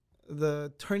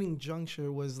 the turning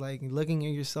juncture was like looking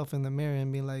at yourself in the mirror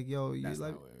and being like, "Yo, you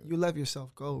let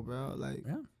yourself go, bro." Like,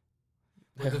 Yeah.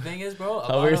 But the thing is, bro,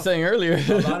 How we were saying earlier.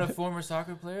 a lot of former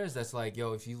soccer players, that's like,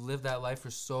 yo, if you live that life for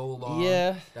so long,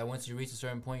 Yeah. that once you reach a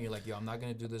certain point, you're like, yo, I'm not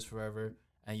gonna do this forever.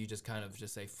 and you just kind of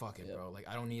just say, fuck it, bro. Like,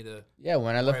 I don't need to. Yeah,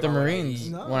 when I left the about what I Marines,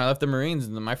 eat. No. when I left the Marines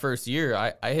in my first year,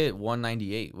 I hit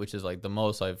 198, which is like the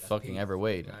most I've fucking peak. ever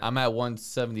weighed. Right. I'm at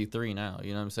 173 now.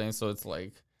 You know what I'm saying? So it's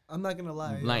like I'm not gonna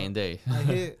lie. night and day.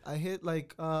 I hit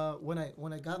like when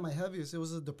I got my heaviest, it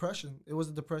was a depression. It was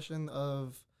a depression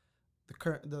of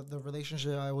the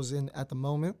relationship I was in at the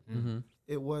moment. Mm-hmm.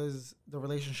 It was the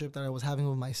relationship that I was having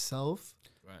with myself,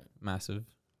 Right. Massive.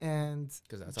 and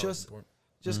Because that's Just- important.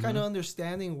 just kind of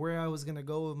understanding where I was gonna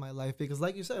go with my life. Because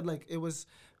like you said, like it was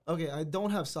okay. I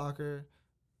don't have soccer.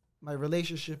 My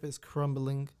relationship is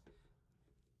crumbling.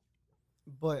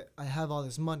 But I have all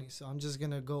this money, so I'm just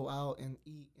gonna go out and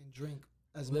eat and drink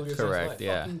as Live much your as best Correct, life. I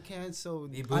yeah. fucking can, so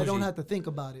Be I don't bougie. have to think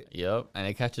about it. Yep. And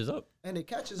it catches up. And it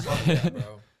catches up. Yeah,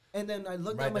 bro. And then I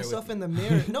looked Right at there with myself you. in the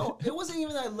mirror. No, it wasn't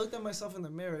even that I looked at myself in the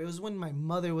mirror. It was when my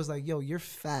mother was like, "Yo, you're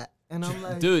fat," and I'm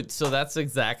like, Dude, so that's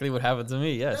exactly what happened to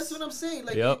me. Yes. That's what I'm saying.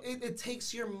 Like, Yep. it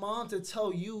takes your mom to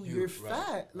tell you you're right,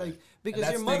 fat. right. Like, because that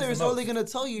your stings mother the is only most. gonna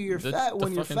tell you you're The- fat the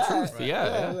when you're fucking fat. truth.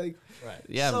 Yeah. Like, Right.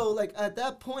 Yeah. so like at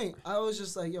that point, I was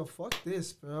just like, "Yo, fuck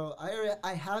this, bro.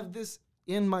 I have this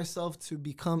in myself to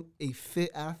become a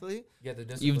fit athlete." You get the You've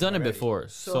discipline done it already. before.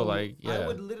 So like, I yeah.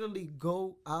 would literally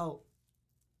go out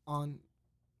on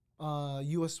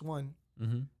US One.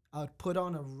 Mm-hmm. I would put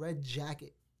on a red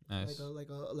jacket, Nice. like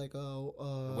a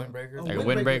windbreaker? Like a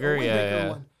windbreaker? Yeah, yeah.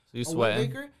 one. So you A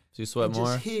sweating? windbreaker, So you sweat and more?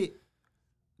 just hit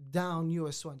down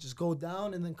US One. Just go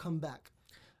down and then come back.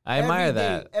 I admire Every day,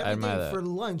 that. I every admire day that. for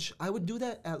lunch. I would do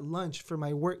that at lunch for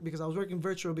my work because I was working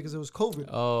virtual because it was COVID.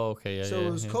 Oh, okay. Yeah, so yeah.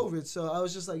 it was yeah. COVID. So I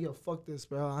was just like, yo, fuck this,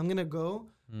 bro. I'm gonna go.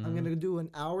 Mm-hmm. I'm gonna do an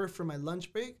hour for my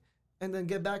lunch break, and then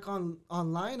get back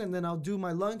online, and then I'll do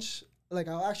my lunch. Like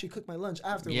I'll actually cook my lunch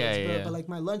afterwards. Yeah, bro. yeah. But like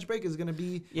my lunch break is gonna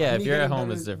be Yeah, if me you're at getting home,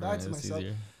 better it's back different. to It's myself.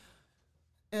 easier.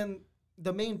 And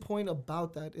the main point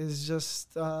about that is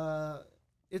just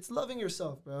it's loving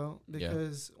yourself, bro. Yeah.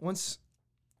 Because once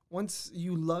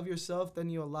you love yourself, then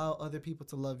you allow other people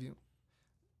to love you.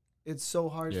 It's so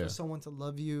hard Yeah. for someone to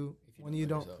love you If you when don't you love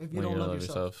don't yourself. if you When don't you love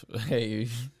yourself. Hey, you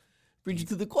preach it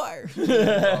to the choir.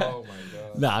 Oh my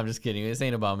god. Nah, I'm just kidding. This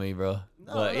ain't about me, bro.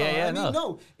 No, but no, yeah, I mean, no.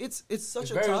 no, it's such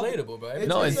It's a very topic. relatable, bro.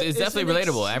 No, Everybody- it's definitely an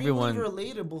relatable. extremely Everyone-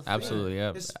 relatable thing. Absolutely, yeah.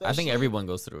 I think Especially- everyone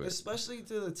goes through it. especially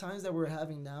to the times that we're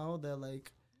having now that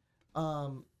like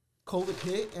COVID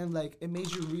hit and like it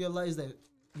made you realize that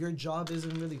your job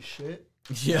isn't really shit.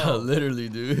 Yeah, No. literally,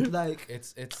 dude. Like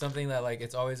It's something that like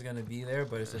it's always gonna be there,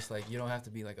 but it's just like you don't have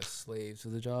to be like a slave to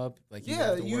the job. Like you yeah,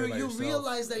 have to worry you about yourself.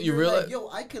 realize that You you're reali- like, yo,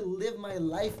 I could live my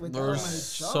life without There's my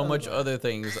job. so much bro. other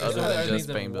things other Yeah, than that just means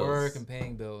paying bills. work and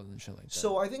paying bills and shit like that.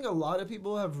 So I think a lot of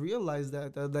people have realized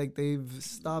that like they've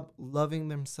stopped loving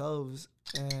themselves,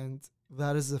 and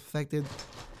that has affected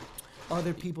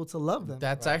other people to love them.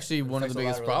 That's Right. actually It one of affects the a lot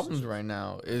biggest of problems right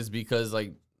now is because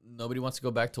like nobody wants to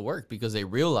go back to work because they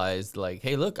realized like,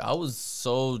 hey, look, I was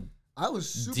so I was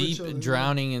super deep chill, yeah.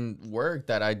 drowning in work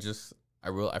that I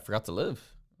forgot to live.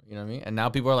 You know what I mean? And now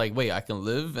people are like, wait, I can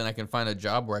live and I can find a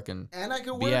job where I can and I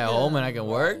can be work at home and I can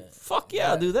work. Right. Fuck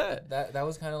yeah, I'll do that. That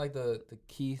was kind of like the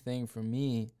key thing for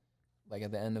me, like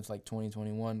at the end of like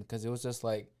 2021, because it was just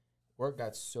like work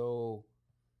got so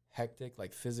hectic,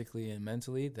 like physically and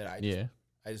mentally, that I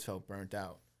just felt burnt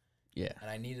out. Yeah. And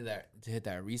I needed that to hit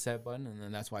that reset button, and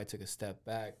then that's why I took a step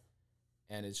back.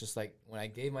 And it's just like when I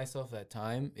gave myself that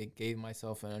time, it gave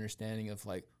myself an understanding of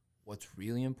like what's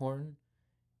really important.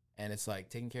 And it's like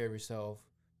taking care of yourself,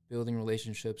 building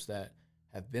relationships that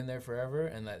have been there forever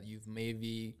and that you've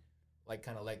maybe like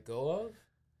kind of let go of,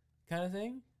 kind of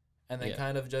thing. And then Yeah.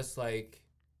 kind of just like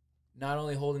not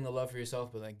only holding the love for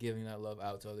yourself, but like giving that love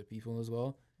out to other people as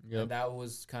well. Yep. And that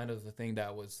was kind of the thing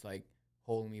that was like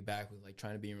holding me back with like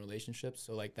trying to be in relationships.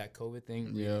 So like that COVID thing,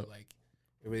 really, Yeah. like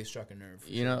it really struck a nerve. for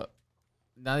You sure. know,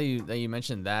 now that you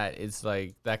mentioned that, it's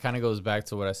like that kind of goes back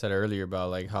to what I said earlier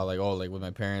about like how like, oh, like with my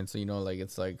parents, you know, like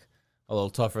it's like a little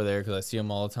tougher there because I see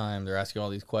them all the time. They're asking all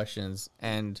these questions,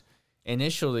 and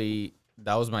initially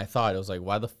that was my thought. It was like,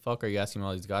 why the fuck are you asking me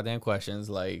all these goddamn questions?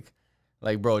 Like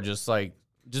bro, just vibe.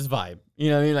 You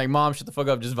know what I mean? Like, mom, shut the fuck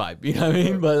up, just vibe. You know what I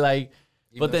mean? But like,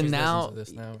 Even but though then she's listening now, to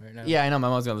this right now. yeah, I know my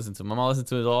mom's gonna listen to it. My mom listens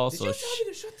to it all. Did So you tell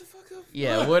me to shut the fuck up?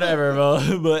 yeah, whatever,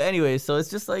 bro. But anyway, so it's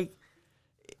just like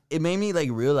it made me like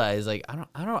realize like I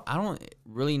don't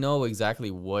really know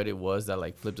exactly what it was that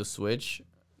like flipped a switch,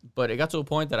 but it got to a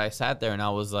point that I sat there and I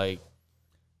was like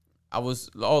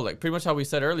pretty much how we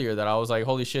said earlier that I was like,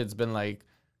 holy shit, it's been like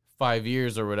 5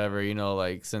 years or whatever, you know,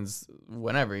 like since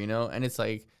whenever, you know, and it's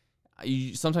like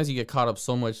sometimes you get caught up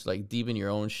so much like deep in your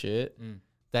own shit.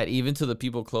 That even to the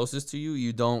people closest to you,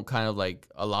 you don't kind of like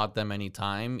allot them any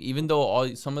time, even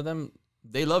though some of them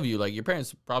they love you. Like your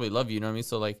parents probably love you. You know what I mean?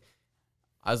 So like,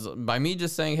 as by me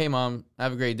just saying, "Hey, mom,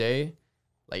 have a great day,"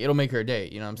 like it'll make her day.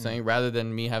 You know what I'm saying? Rather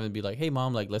than me having to be like, "Hey,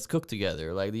 mom, like let's cook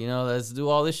together," like let's do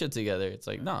all this shit together. It's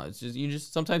like no, it's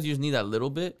just sometimes you just need that little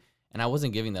bit, and I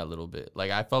wasn't giving that little bit. Like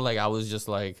I felt like I was just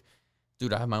like,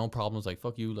 dude, I have my own problems. Like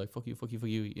fuck you, like fuck you, fuck you, fuck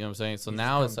you. You know what I'm saying? So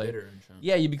now it's like,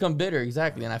 yeah, you become bitter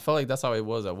exactly, and I felt like that's how it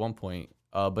was at one point.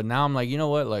 But now I'm like, you know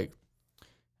what, like.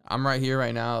 I'm right here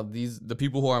right now. The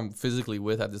people who I'm physically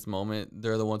with at this moment,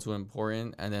 they're the ones who are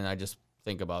important. And then I just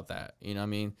think about that. You know what I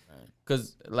mean?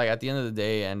 Because like at the end of the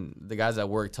day, and the guys at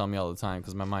work tell me all the time,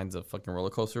 because my mind's a fucking roller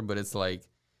coaster, but it's like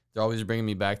they're always bringing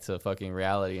me back to fucking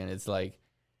reality. And it's like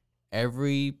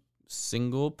every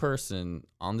single person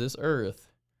on this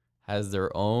earth has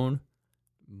their own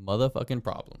motherfucking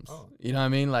problems. You know what I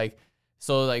mean? Like,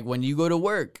 so like when you go to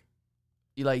work,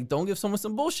 you like don't give someone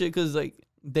some bullshit because like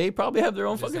they probably have their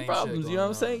own fucking problems. You know what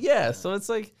I'm saying? Yeah. So it's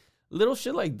like little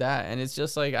shit like that, and it's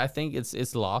just like I think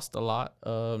it's lost a lot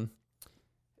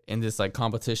in this like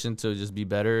competition to just be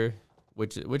better,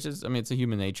 which is I mean it's a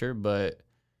human nature, but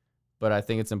I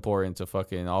think it's important to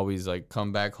fucking always like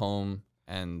come back home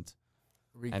and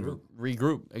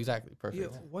regroup. Exactly. Perfect.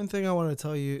 Yeah, one thing I want to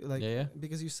tell you, like, Yeah.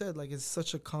 because you said like it's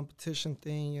such a competition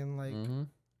thing, and like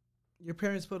your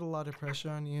parents put a lot of pressure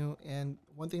on you, and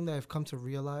one thing that I've come to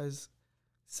realize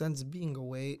since being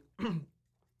away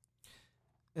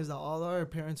is that all our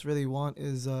parents really want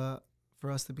is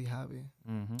for us to be happy.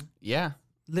 Yeah.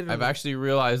 Literally, I've actually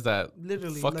realized that.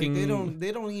 literally fucking like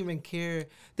they don't even care.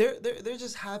 They're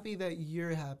just happy that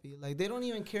you're happy. Like they don't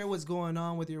even care what's going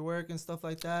on with your work and stuff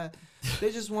like that.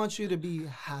 They just want you to be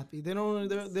happy. They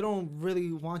don't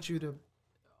really want you to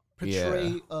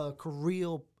portray a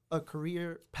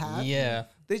career path. Yeah.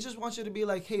 They just want you to be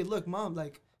like, hey, look, mom,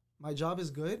 like my job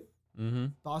is good.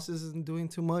 Boss isn't doing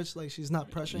too much. Like she's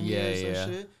not pressuring me or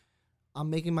some shit. I'm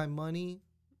making my money.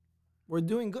 We're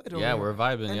doing good. Yeah, we're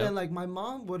vibing. And then like my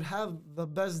mom would have the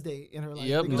best day in her life.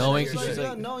 Yep, because knowing she's she's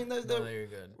like, knowing that you're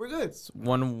good. we're good.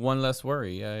 one less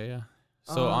worry. Yeah.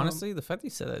 So honestly, the fact that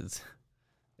you said that,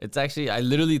 it's actually I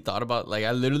literally thought about like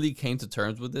I literally came to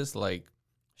terms with this like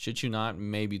shit you not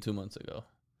maybe 2 months ago.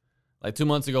 Like 2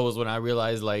 months ago was when I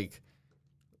realized like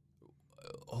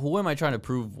who am I trying to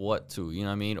prove what to, you know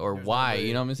what I mean? Or There's why, nobody.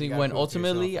 you know what I'm saying? You gotta When prove it to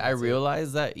ultimately yourself, I and that's it.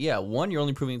 realized that, yeah, one, you're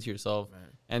only proving it to yourself. Right.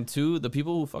 And two, the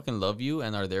people who fucking love you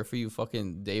and are there for you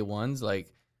fucking day ones,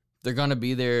 like, they're going to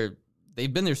be there.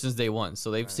 They've been there since day one. So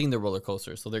they've seen the roller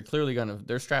coaster. So they're clearly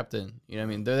they're strapped in. You know what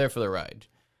I mean? They're there for the ride.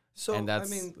 So And I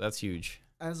mean, that's huge.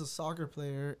 as a soccer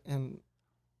player, and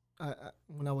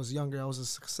when I was younger, I was a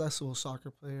successful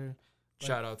soccer player.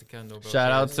 Shout out to Kendall, bro.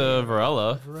 Shout out to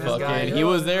Varela. This Fucking, guy, he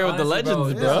was there with the Honestly,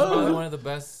 legends, This is probably bro. one of the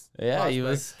best Yeah, he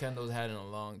prospects was- Kendall's had in a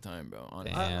long time, bro.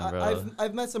 Honestly. Damn, bro.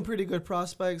 I've met some pretty good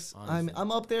prospects. Honestly.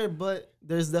 I'm up there, but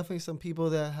there's definitely some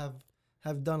people that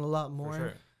have done a lot more.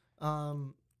 For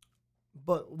sure.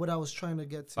 But what I was trying to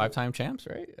get to, 5-time champs,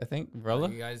 right? I think Varela.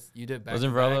 You did back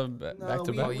Wasn't to back. Varela No, back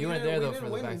to we- Oh, back? you weren't didn't- there we though didn't for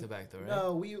the win. back to back though, right?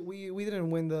 no, we didn't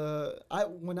win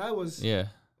when I was Yeah.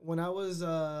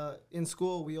 in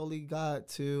school, we only got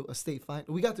to a state final.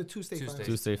 We got to two state Two finals. states.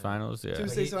 2 state finals, yeah. Two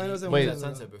Like, state he finals and Wait. was one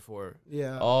at of Sunset before.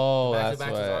 Yeah. Oh, The that's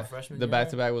back-to-back was why. our freshman The year,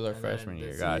 back-to-back was our and then freshman the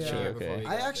year. senior Gotcha. year Okay. before we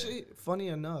I got actually, funny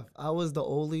enough, I was the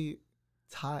only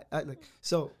tie.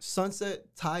 So Sunset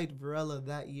tied Varela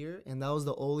that year, and that was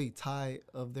the only tie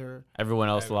of their. Everyone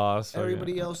else lost. so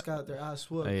Everybody yeah. else got their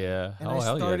ass whooped. Yeah. And Oh, I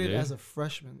hell yeah, started dude. as a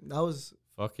freshman. That was.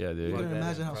 Fuck yeah, You dude. Fuck can that.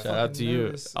 imagine how Shout fucking out to you.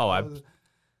 nervous Oh, I was.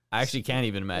 actually can't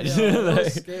even Yeah, imagine. it Like,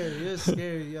 was scary. It was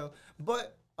scary, yo.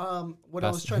 But what I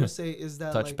Pass. was trying to say is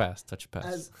that touch like, pass. Touch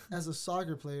pass. as a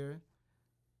soccer player,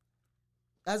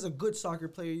 as a good soccer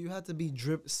player, you have to be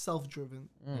self-driven.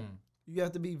 You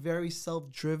have to be very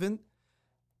self-driven,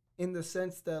 in the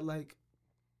sense that like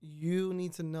you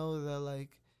need to know that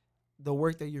like the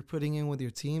work that you're putting in with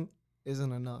your team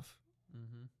isn't enough.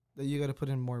 That you got to put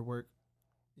in more work.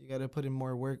 You got to put in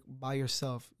more work by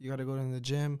yourself. You got to go to the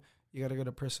gym. You got to go to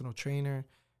a personal trainer.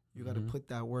 You got to put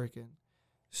that work in.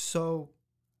 So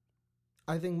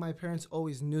I think my parents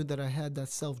always knew that I had that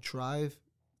self-drive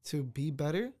to be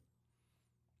better.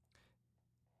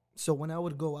 So when I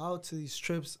would go out to these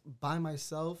trips by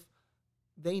myself,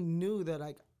 they knew that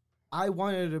like I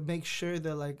wanted to make sure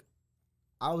that like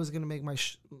I was going to make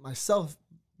myself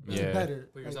Yeah. better.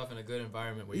 Put Like, yourself in a good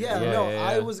environment. Where yeah, Yeah, no, yeah,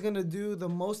 I yeah. was gonna do the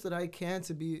most that I can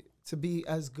to be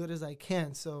as good as I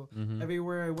can. So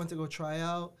everywhere I went to go try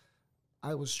out,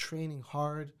 I was training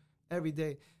hard every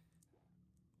day.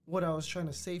 What I was trying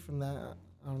to say from that,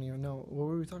 I don't even know. What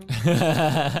were we talking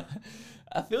about?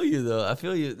 I feel you though. I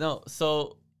feel you. No,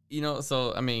 so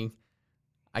I mean,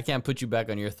 I can't put you back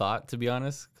on your thought, to be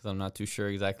honest, because I'm not too sure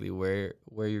exactly where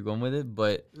you're going with it.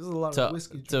 But There's a lot of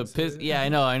whiskey. to drinks piss, here. yeah,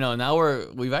 I know. Now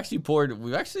we've actually we're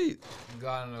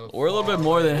a little bit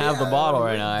more than half the Yeah, bottle we're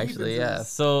right now, deep actually. into Yeah. this.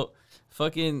 So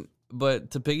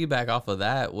but to piggyback off of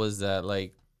that was that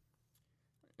like,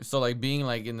 so like being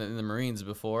like in the Marines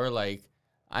before, like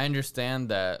I understand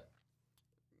that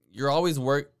you're always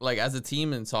like as a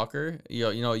team in soccer,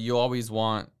 you know, you always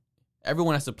want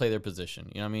everyone has to play their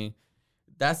position. You know what I mean?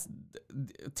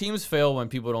 Teams fail when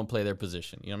people don't play their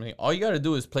position. You know what I mean? All you got to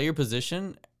do is play your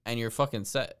position and you're fucking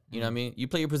set. You know what I mean? You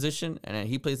play your position and then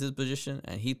he plays his position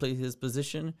and he plays his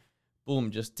position.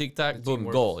 Boom, just tic tac, boom,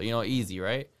 goal. You know, easy,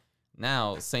 right?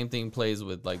 Now, same thing plays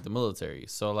with like the military.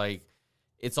 So like,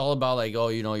 it's all about like, oh,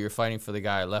 you know, you're fighting for the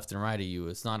guy left and right of you.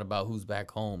 It's not about who's back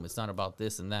home. It's not about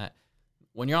this and that.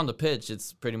 When you're on the pitch,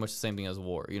 it's pretty much the same thing as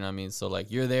war. You know what I mean? So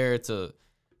like, you're there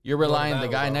you're relying on the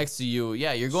guy next to you.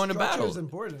 Yeah, you're going to battle. Structure is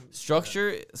important.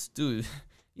 Structure, dude,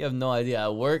 you have no idea.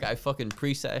 At work, I fucking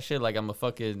preach that shit like I'm a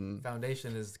fucking...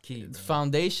 Foundation is key. Man.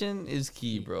 Foundation is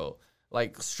key, bro.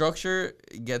 Like, structure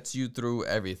gets you through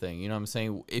everything. You know what I'm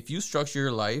saying? If you structure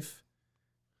your life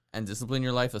and discipline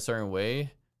your life a certain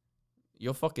way,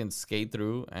 you'll fucking skate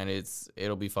through and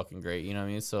it'll be fucking great. You know what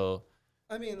I mean? So...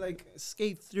 I mean, like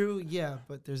skate through, yeah,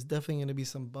 but there's definitely gonna be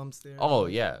some bumps there. Oh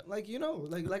yeah, like you know,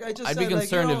 like I just I'd said, be concerned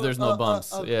like, you know, if there's no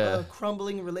bumps. Yeah, a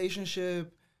crumbling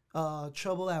relationship,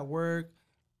 trouble at work,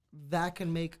 that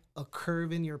can make a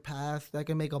curve in your path. That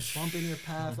can make a bump in your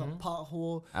path, a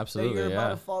pothole. Absolutely, that you're about yeah.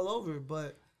 to fall over.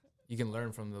 But you can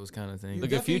learn from those kind of things. you Look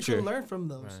at definitely Future. can learn from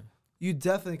those. Right. You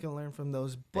definitely can learn from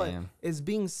those. But Damn. it's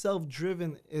being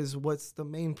self-driven is what's the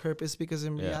main purpose, because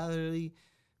in Yeah. reality,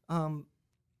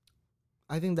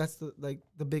 I think that's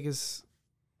the biggest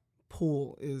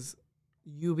pull is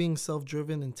you being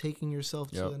self-driven and taking yourself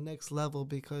to Yep. the next level,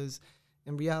 because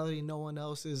in reality, no one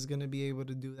else is going to be able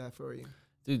to do that for you.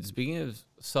 Dude, speaking of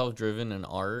self-driven and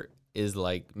art is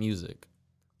like music.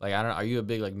 Like, are you a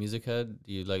big like music head?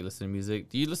 Do you like listen to music?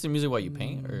 Do you listen to music while you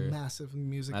paint or Massive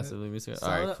music. massively music? Shout All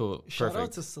right, out- cool. Shout out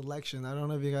Perfect. to Selection. I don't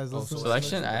know if you guys listen to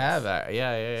Selection? I have that.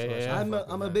 Yeah. Selection.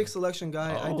 I'm a big Selection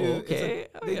guy. I Oh, do. okay.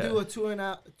 They Oh, do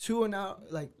yeah.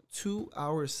 a 2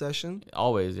 hour session.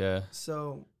 Always, yeah.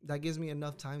 So that gives me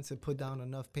enough time to put down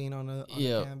enough paint on a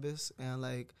Yep. canvas and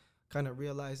like kind of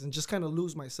realize and just kind of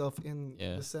lose myself in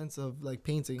Yeah. the sense of like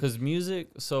painting. Because music,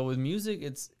 so with music,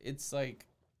 it's like,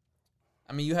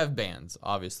 I mean, you have bands,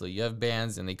 obviously. You have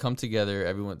bands and they come together,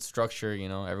 everyone's structure, you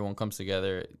know, everyone comes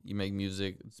together, you make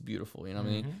music, it's beautiful, you know what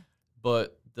I mean?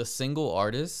 But the single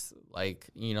artist, like,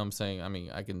 you know what I'm saying? I mean,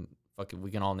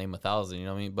 we can all name 1,000, you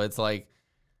know what I mean? But it's like,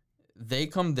 they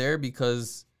come there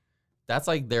because that's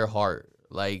like their heart.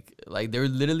 Like they're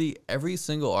literally, every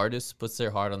single artist puts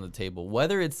their heart on the table.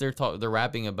 Whether it's they're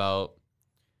rapping about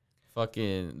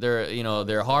fucking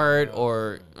their heart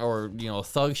or you know,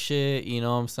 thug shit, you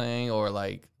know what I'm saying? Or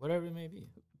like Whatever it may be.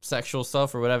 sexual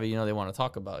stuff or whatever, you know, they want to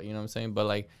talk about, you know what I'm saying? But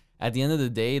like at the end of the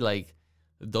day, like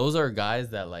those are guys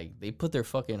that like they put their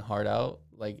fucking heart out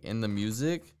like in the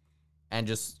music and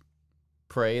just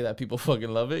pray that people fucking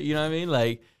love it, you know what I mean?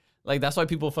 Like that's why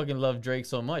people fucking love Drake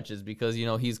so much, is because, you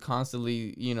know, he's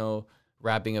constantly, you know,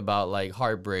 rapping about like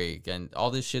heartbreak and all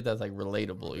this shit that's like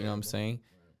relatable, you know what I'm saying?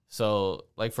 So,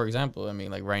 like, for example, I mean,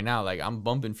 like right now, like I'm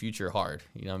bumping Future hard,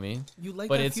 you know what I mean? You like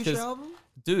But that it's Future 'cause- album?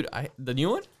 Dude, the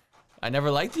new one? I Never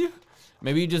Liked You?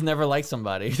 Maybe you just never liked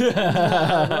somebody.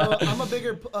 I'm a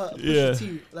bigger Pusha Yeah.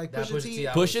 T. Like That Pusha T.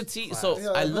 Pusha T. So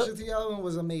Yeah, I Pusha love, T album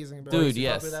was amazing, bro. dude. You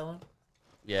fuck Yes, with that one?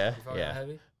 yeah, You fuck with that yeah.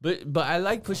 heavy? But I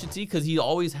like Pusha T because he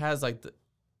always has like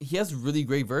he has really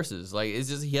great verses. Like it's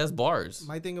just he has bars.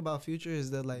 My thing about Future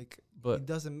is that like he But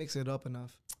doesn't mix it up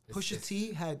enough. Pusha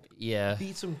T had yeah,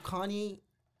 beats from Kanye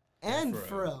and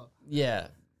Pharrell. yeah.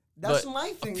 That's But my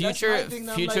thing. Future, That's my thing.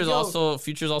 that I'm Future's like, yo,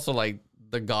 Future's also like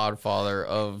the godfather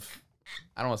of,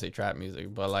 I don't want to say trap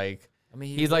music, but like I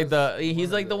mean, he's like was he's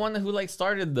of like the one who like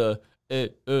started the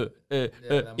that you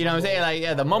know what I'm saying?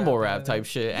 Like the mumble rap type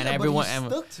shit, and yeah, everyone but he and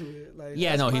stuck to it. Like, yeah,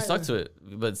 that's no, he my- stuck to it.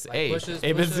 But Like, hey,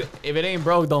 Pusha's- if it ain't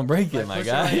broke, don't break it, my Pusha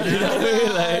guy. right You know what I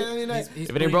mean? Like, I mean, like, He's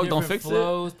If it ain't putting broke, don't different fix it.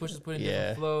 flows. Pusha's putting Yeah.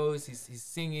 different flows. He's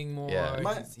singing more. Yeah.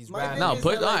 He's My rapping. thing no, is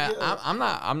push. that, like, yo-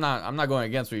 I'm not going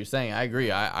against what you're saying. I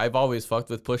agree. I've always fucked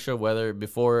with Pusha, whether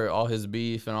before all his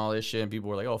beef and all this shit, and people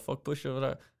were like, "Oh, fuck Pusha."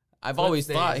 Whatever. I've Clip always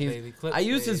stays, thought baby, clip I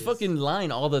use his stays. fucking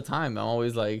line all the time. I'm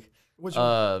always like, Which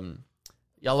one?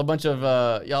 y'all a bunch of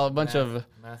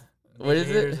Math, what is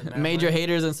haters it? and math Major minors.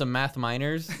 haters and some math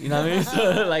minors. You know what I mean?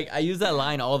 So like I use that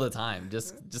line all the time,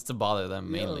 just to bother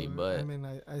them mainly. Yo, but I mean,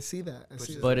 I see that. I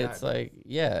see Pusha's that. but guy, it's bro. like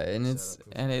yeah, and Shout it's out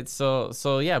Pusha. and it's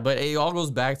so yeah. But it all goes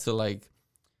back to like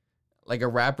like a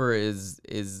rapper is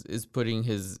putting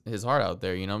his heart out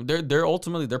there. You know, they're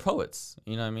ultimately they're poets.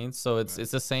 You know what I mean? So it's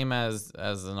the same as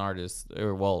an artist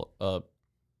or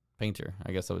painter,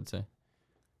 I guess I would say.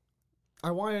 I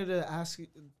wanted to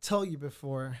tell you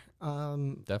before,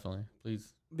 Definitely,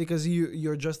 please. because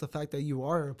you're just the fact that you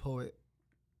are a poet,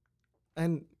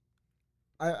 and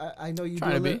I know you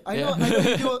Trying do. to be, I yeah. know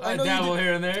you do. I know dabble you do.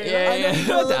 here and there. Yeah, I know you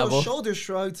do a little dabble. shoulder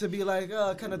shrug to be like,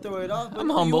 kind of throw it off. But I'm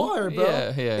no, humble. You are, bro.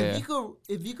 Yeah.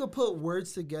 If you could put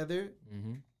words together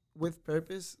Mm-hmm. with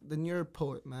purpose, then you're a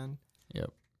poet, man.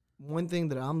 Yep. One thing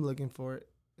that I'm looking for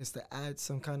is to add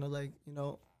some kind of like,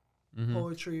 Mhm.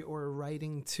 poetry or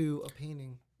writing to a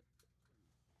painting.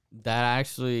 That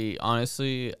actually,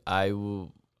 honestly, I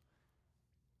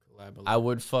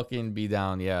would fucking be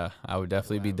down. Yeah, I would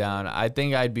definitely be down. I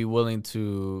think I'd be willing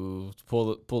to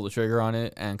pull the trigger on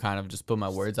it and kind of just put my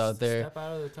words out there. Step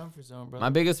out of the comfort zone, bro. My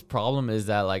biggest problem is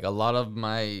that like a lot of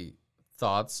my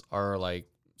thoughts are like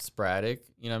sporadic.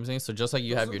 You know what I'm saying? So just like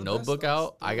you Those have are your the best notebook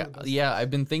thoughts. out, Those are the best I've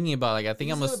been thinking about like I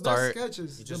think I'm gonna start. You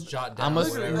just jot down. I'm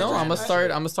whatever. gonna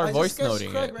start I voice just sketched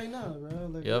noting Craig it. right now, bro.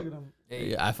 Like, Yep. look at him.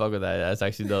 Hey, Yeah, I fuck with that. That's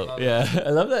actually dope. Love Yeah, that. I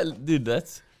love that, dude.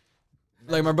 That's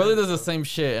like my brother does the same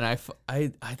shit, and I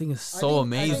think it's so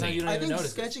amazing. You don't I even think notice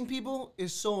it. sketching people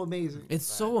is so amazing. It's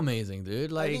so amazing,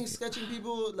 dude. I Like, think sketching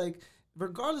people, like,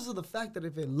 regardless of the fact that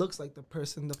if it looks like the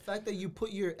person, the fact that you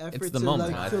put your effort the to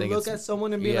moment. I like to think look it's- at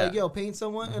someone and be yeah. like, yo, paint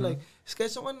someone and like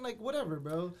sketch someone, like whatever,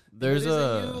 bro. There's If it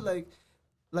isn't a- you,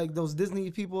 like those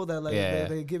Disney people that like Yeah.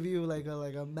 they give you like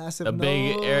a massive The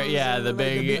big nose yeah, and, the like,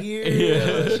 big- ears yeah.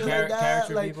 and shit like that.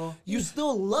 Character Like, people. you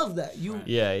still love that. You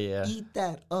yeah. eat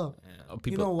that up. Oh,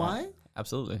 You know why?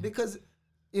 Absolutely. Because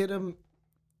it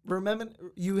remember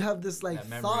you have this like That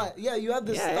memory. thought. Yeah, you have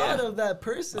this Yeah, thought yeah. of that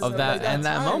person Of that like, and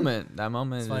that time. moment. That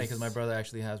moment. It's funny is- because my brother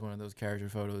actually has one of those character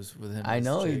photos with him. I and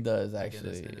his know he chick, does like, in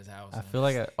his- actually. in his house. I And feel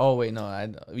like oh wait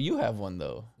no, you have one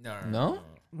though. no. No?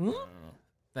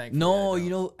 Thankfully, No, I you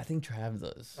don't. know I think Trav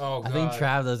does. Oh, I think God.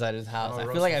 Trav does at his house. Oh, I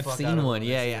roast feel like the I've fuck out seen of him one. when I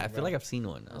Yeah, see yeah. it, I feel bro. like I've seen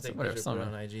one. I'll I'll take whatever, picture, put it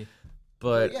something. on IG.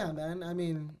 But yeah, man. I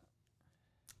mean,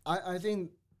 I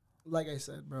think, like I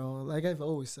said, bro, like I've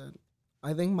always said,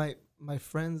 I think my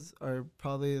friends are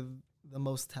probably the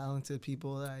most talented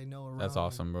people that I know around. that's me.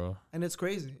 awesome, bro. And it's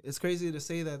crazy. It's crazy to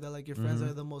say that like your friends Mhm.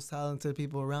 are the most talented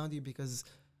people around you, because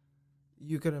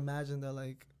you could imagine that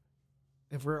like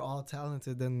if we're all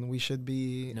talented, then we should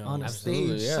be No, on a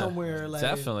absolutely, stage yeah. somewhere, like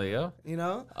Definitely, yeah. you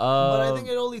know. But I think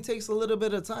Um, it only takes a little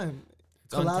bit of time,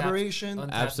 It's untapped- collaboration.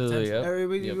 untapped Absolutely, potential. yeah.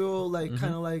 Everybody Yep. will like Mhm.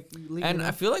 kind of like link and it I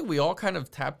up. feel like we all kind of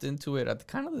tapped into it at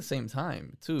kind of the same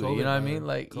time too. COVID, you know what I man. mean?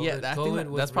 Like, COVID- yeah, I think COVID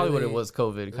was that's probably what it really- was.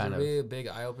 COVID, It was kind a of. really big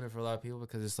eye opener for a lot of people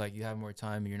because it's like you have more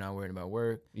time and you're not worried about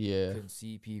work. You Yeah, couldn't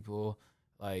see people.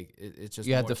 Like it's just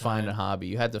you had more to find a time. hobby.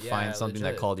 You had to Yeah, find something that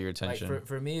legit. called your Like attention.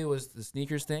 for me, it was the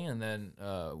sneakers thing, and then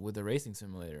with the racing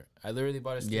simulator, I literally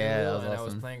bought a steering Yeah, that wheel was and I was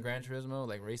awesome. playing Gran Turismo,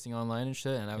 like racing online and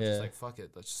shit, and I was Yeah. just like, fuck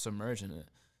it, let's just submerge in it.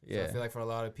 So Yeah, I feel like for a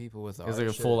lot of people with it's art like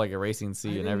a shit, full like a racing seat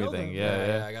and didn't know everything. that.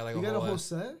 Yeah, I got like You got a whole ass-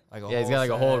 set. like a yeah. He's got like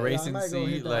a whole set, racing might go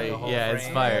hit seat. that. Like, a whole yeah, it's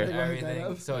frame, fire. Yeah.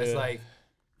 everything. So it's Yeah. like,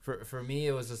 for me,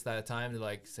 it was just that time to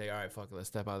like say, all right, fuck it, let's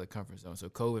step out of the comfort zone. So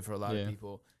COVID for a lot Yeah. of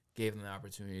people gave them the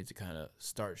opportunity to kind of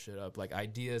start shit up, like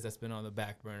ideas that's been on the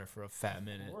back burner for a fat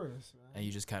minute, Of course, man. and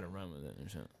you just kind of run with it and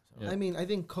shit. So. Yeah. I mean, I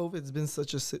think COVID's been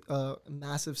such a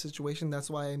massive situation. That's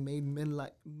why I made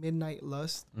Midnight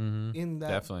Lust Mm-hmm. in that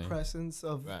Definitely. presence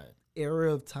of Right.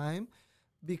 era of time,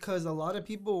 because a lot of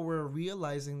people were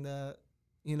realizing that,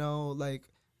 like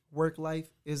work life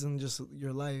isn't just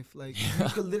your life. Like you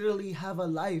could literally have a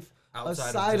life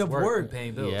aside just of and work.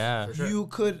 paying bills. Yeah. for sure. You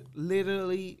could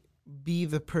literally be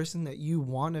the person that you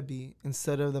want to be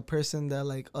instead of the person that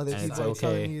like other And it's people are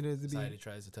telling okay. you to be. Society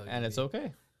tries to tell you, And to it's be.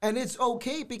 okay. And it's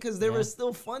okay because they Yeah. were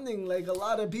still funding like a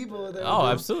lot of people. That Oh, were-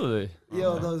 absolutely.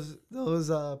 Yo, those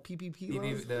PPP PPP,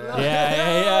 loans. the-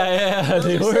 Yeah. Those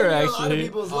They are were saving a lot of actually.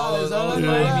 people's All lives. those I'm old not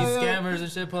gonna Miami lie, scammers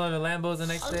and shit pulling the Lambos the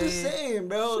next I'm day. just saying,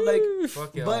 bro. Like,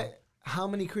 Fuck y'all. but how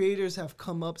many creators have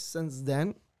come up since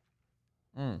then?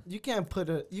 Mm. You can't put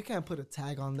a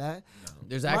tag on that.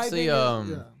 There's My actually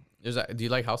thing is- do you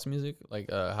like house music,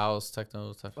 like house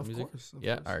techno type of of music? course. Of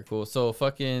Yeah. course. All right. Cool. So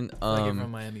fucking like you're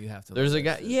from Miami, you have to. there's a like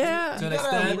guy. that shit. Yeah. To an You gotta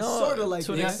extent, you know, sort of like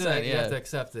to an You that. have to, extent, you have yeah. to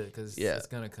accept it because Yeah. it's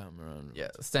gonna come around. Yeah,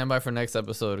 stand by for next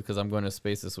episode because I'm going to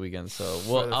space this weekend. So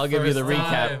For the I'll give you the first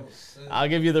recap. time. I'll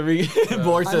give you the recap.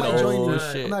 Board I said, might join "Oh you.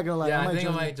 shit, I'm not gonna lie. Yeah, I I might think I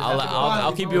join might you. just I'll- have to I'll- go.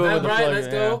 I'll keep you over the Right, plug, let's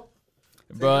yeah. go.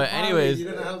 bro." You're Anyways,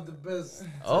 gonna have the best.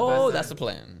 oh, that's the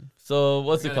plan. So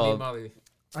what's We're it gonna need called? Molly.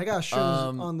 I got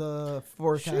shrooms on the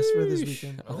forecast for this Sheesh.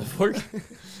 weekend. Oh, the fork-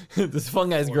 this fun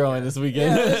guy's growing this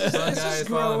weekend. Yeah, it's Some just guys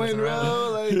following us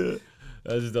growing, bro. Like,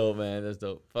 That's dope, man. That's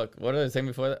dope. Fuck. What did I say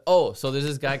before that? Oh, so there's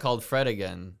this guy called Fred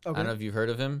again. I Okay. don't know if you've heard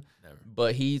of him. Never.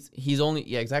 But he's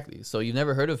only exactly. So you've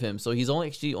never heard of him. So he's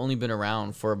only been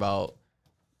around for about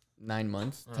 9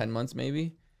 months, 10 months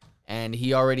maybe. And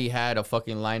he already had a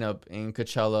fucking lineup in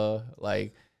Coachella.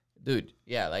 Like, dude,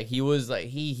 yeah, like he was like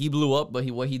he blew up, but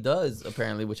what he does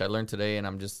apparently, which I learned today, and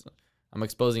I'm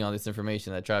exposing all this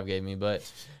information that Trav gave me. But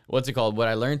what's it called? What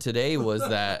I learned today was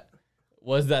that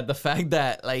the fact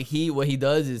that like what he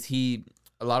does is a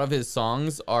lot of his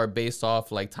songs are based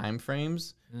off like time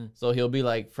frames. So he'll be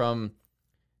like from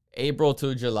April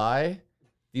to July.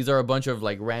 These are a bunch of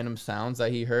like random sounds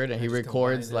that he heard, and he just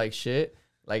records combine it. like shit,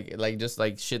 like just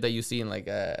like shit that you see in like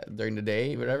during the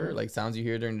day, whatever, like sounds you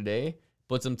hear during the day,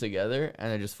 puts them together,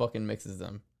 and it just fucking mixes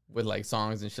them with like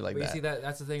songs and shit like But you that. see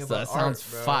that's the thing So about that sounds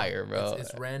art, bro. fire, bro.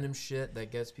 It's random shit that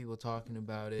gets people talking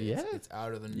about it. Yeah. It's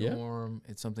out of the Yeah. norm.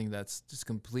 It's something that's just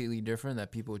completely different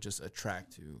that people just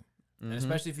attract to. And Mhm.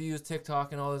 especially if you use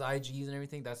TikTok and all those IGs and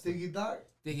everything, that's the Tiki Dark.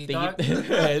 Diggy Tiki- Dog. Tiki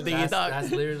That's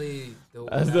Dog. literally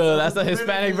That's the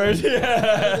Hispanic version.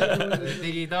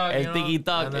 Diggy Dog. El you know? Tiki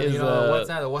Dog And then, is, you know, what's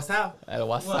that? What's up?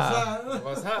 What's What's up? up?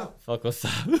 What's up? Fuck what's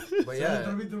up? But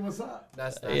yeah, What's up?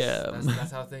 that's Yeah.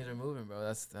 that's how things are moving, bro.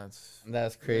 That's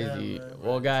That's crazy. man,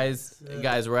 Well, guys,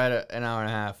 yeah. we're at an hour and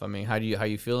a half. I mean, how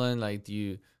you feeling? Like,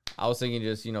 I was thinking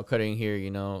just cutting here. Do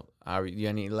you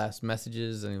any last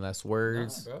messages? Any last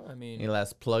words? bro. I mean, Any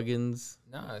last plugins?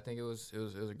 no, I think it was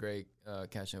a great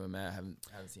catching up with Matt. I haven't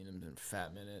seen him in a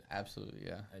fat minute. Absolutely,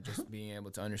 yeah. And just being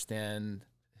able to understand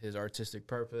his artistic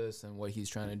purpose and what he's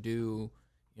trying to do,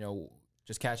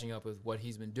 just catching up with what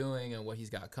he's been doing and what he's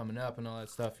got coming up and all that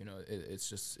stuff. It's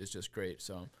just great.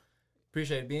 So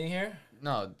appreciate being here.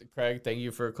 No, Craig, thank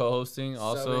you for co-hosting.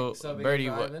 Also, subbing Birdie,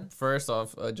 for Ivan. first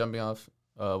off, jumping off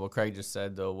what Craig just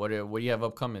said, though, what do you have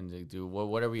upcoming, dude?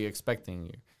 What are we expecting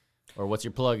here? Or what's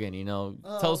your plug-in,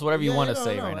 Tell us whatever you want to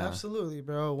say right now. Absolutely,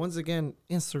 bro. Once again,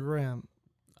 Instagram,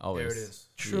 Always. There it is.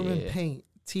 Truman Yeah. Paint,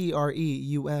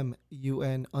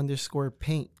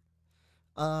 TREUMUN_paint.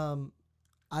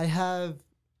 I have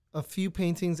a few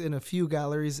paintings in a few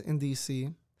galleries in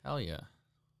DC. Hell yeah.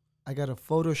 I got a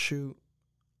photo shoot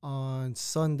on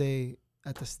Sunday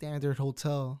at the Standard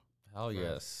Hotel. Hell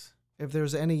yes. If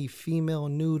there's any female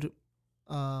nude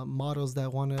models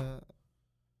that want to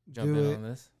Jump do in it, on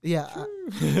this. yeah,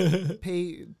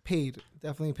 paid,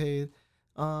 definitely paid.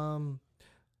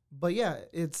 But yeah,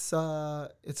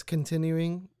 it's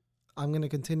continuing. I'm gonna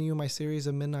continue my series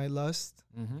of Midnight Lust.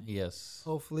 Mm-hmm. Yes.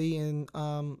 Hopefully, and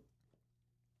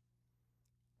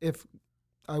if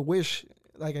I wish,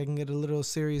 like, I can get a little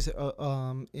series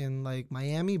in like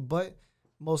Miami, but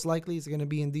most likely it's gonna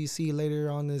be in DC later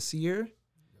on this year.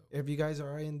 If you guys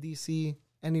are in DC,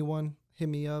 anyone hit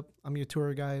me up. I'm your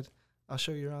tour guide. I'll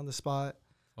show you around the spot.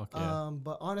 Fuck yeah.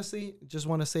 But honestly, just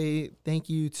want to say thank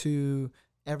you to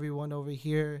everyone over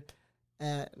here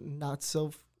at not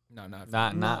so No, not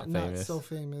Not famous. not so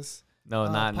famous,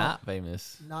 No, not pop-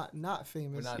 famous. not We're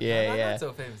famous. not, Yeah, not, yeah. not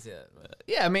so famous yet. But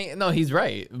Yeah, I mean, no, he's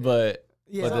right, but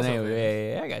Yeah, but the also name,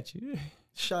 famous. yeah, I got you.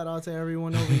 shout out to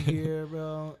everyone over here,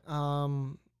 bro.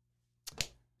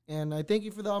 And I thank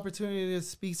you for the opportunity to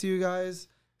speak to you guys,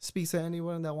 speak to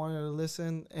anyone that wanted to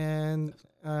listen. And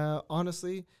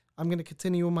honestly, I'm going to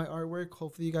continue with my artwork.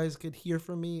 Hopefully you guys could hear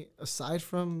from me aside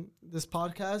from this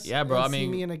podcast. Yeah, bro, and I see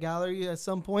mean- me in a gallery at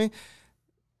some point.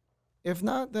 If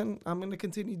not, then I'm going to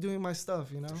continue doing my stuff,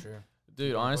 for sure.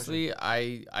 Dude, honestly,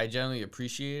 I genuinely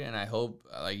appreciate it, and I hope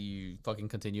like you fucking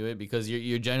continue it because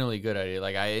you're genuinely good at it.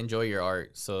 Like I enjoy your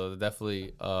art, so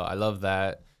definitely, I love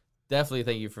that. Definitely,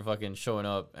 thank you for fucking showing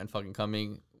up and fucking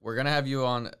coming. We're gonna have you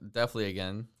on definitely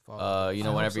again. Follow- I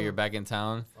hope Whenever so. you're back in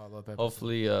town. Follow-up episode.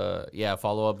 Hopefully,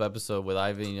 follow up episode with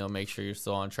Ivan. Make sure you're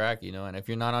still on track. And if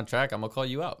you're not on track, I'm gonna call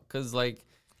you out because like.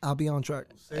 I'll be on track.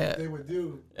 Same thing with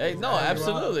you. Hey, no, Yeah,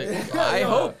 absolutely. you I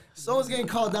hope. Someone's getting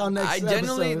called down next I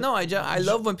genuinely episode. I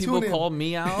love when people Tune in. call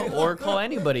me out or call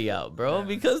anybody out, bro.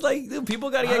 Because like, dude,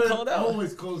 people gotta get called out.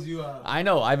 Always calls you out. I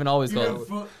know. Ivan always You calls.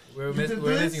 done fu- We're you miss- did we're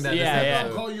this? missing that Yeah, this yeah. I'll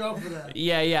episode. call you out for that.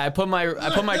 Yeah. I put my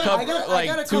cup I gotta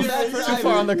like come too back for far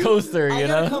Ivan. on the coaster, I you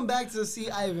gotta know. come back to see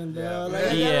Ivan, bro. Yeah, Like, man.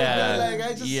 I Yeah, gotta, like, I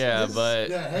just, yeah, this- but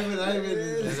Yeah, him and Ivan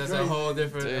is That's a great. whole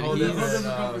different, Dude, whole he's- different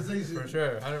conversation. for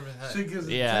sure, 100%. Shit gets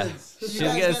Yeah. intense. You Shit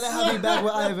guys gets- gotta have me back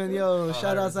with Ivan, yo.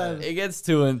 Shout out to 100%. Ivan. it gets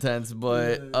too intense.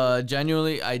 But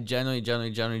genuinely, I genuinely,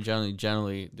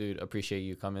 dude, appreciate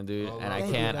you coming, dude. Oh, And I thank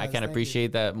you, can't guys, I can't thank you.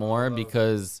 appreciate that more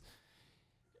because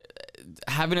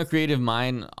having a creative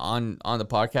mind on the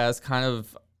podcast kind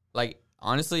of like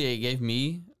honestly it gave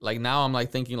me like now I'm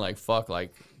like thinking like fuck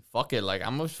like fuck it, like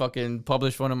I'm gonna fucking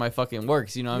publish one of my fucking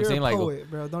works. You know what I'm You're saying? a Like poet,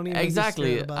 bro. Don't even be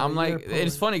exactly. scared about I'm it. like, You're a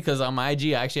it's poet. funny because on my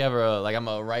IG I actually have I'm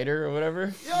a writer or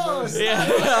whatever. Yo, Yeah,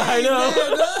 I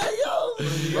know.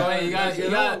 Wait, you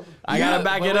got. I gotta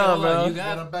back it up, bro. You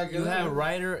Gotta back it you up. have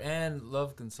writer and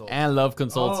love consultant. And love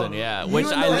consultant, Oh, yeah. you Which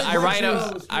and I those write wet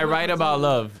dreams. I write about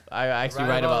love. I actually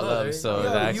write about love, so Yo,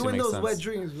 that Yo, actually you and makes those sense. wet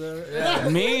dreams, bro.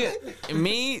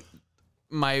 me,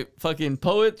 my fucking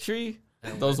poetry,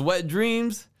 those wet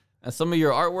dreams, and some of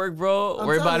your artwork, bro. I'm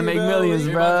we're about to telling you, make bro, millions,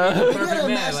 you're bro. about to be We Perfect gotta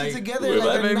man, mash like, it together we're like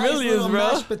about a to make nice millions, little bro.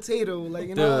 mashed potato, like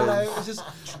you know, Dude. like it's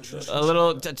just A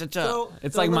little cha-cha-cha. throw-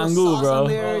 It's throw like a little mango, sauce bro. on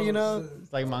there, you know.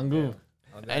 It's like mango.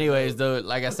 Anyways, though,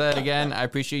 like I said again, I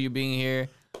appreciate you being here,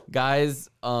 guys.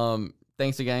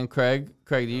 Thanks again, Craig.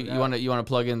 Craig, you wanna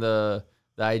plug in the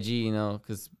IG, you know,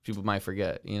 because people might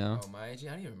forget, you know. Oh, my IG.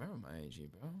 I don't even remember my IG,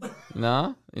 bro.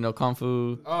 No, you know, Kung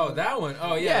Fu. Oh, that one.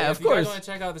 Oh, yeah. Yeah, if of you guys course. want to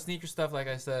check out the sneaker stuff, like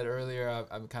I said earlier,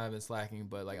 I've kind of been slacking,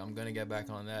 but like I'm gonna get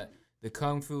back on that. The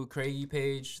Kung Fu Craigie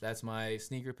page, that's my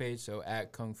sneaker page. So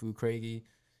at Kung Fu Craigie,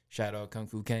 shout out Kung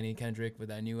Fu Kendrick with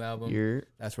that new album. You're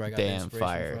That's where I got the damn inspiration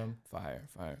fire. from.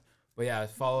 Fire. But yeah,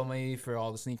 follow me for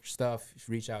all the sneaker stuff.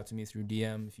 Reach out to me through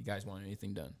DM if you guys want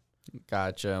anything done.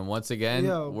 Gotcha. And once again,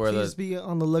 Yo, we're please the be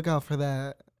on the lookout for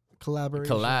that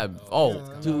collaboration. collab. Oh,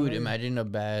 Yeah. dude, imagine a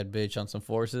bad bitch on some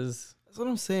forces. That's what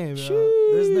I'm saying,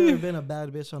 bro. There's never been a bad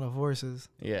bitch on a Forces.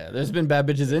 Yeah, there's been bad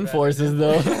bitches in forces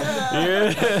though.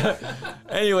 Yeah.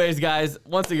 Anyways, guys,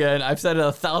 once again, I've said it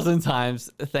 1,000 times.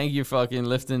 Thank you for fucking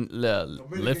lifting,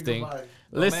 listening, Goodbye.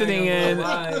 listening in.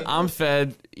 I'm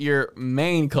Fed, your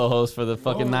main co-host for the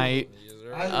fucking night.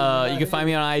 You can find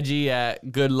me on IG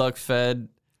at Good Luck Fed.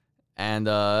 And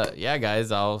yeah,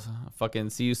 guys, I'll fucking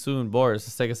see you soon. Boris,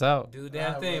 let's take us out. Do the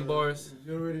damn thing, Boris.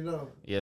 You already know. Yeah.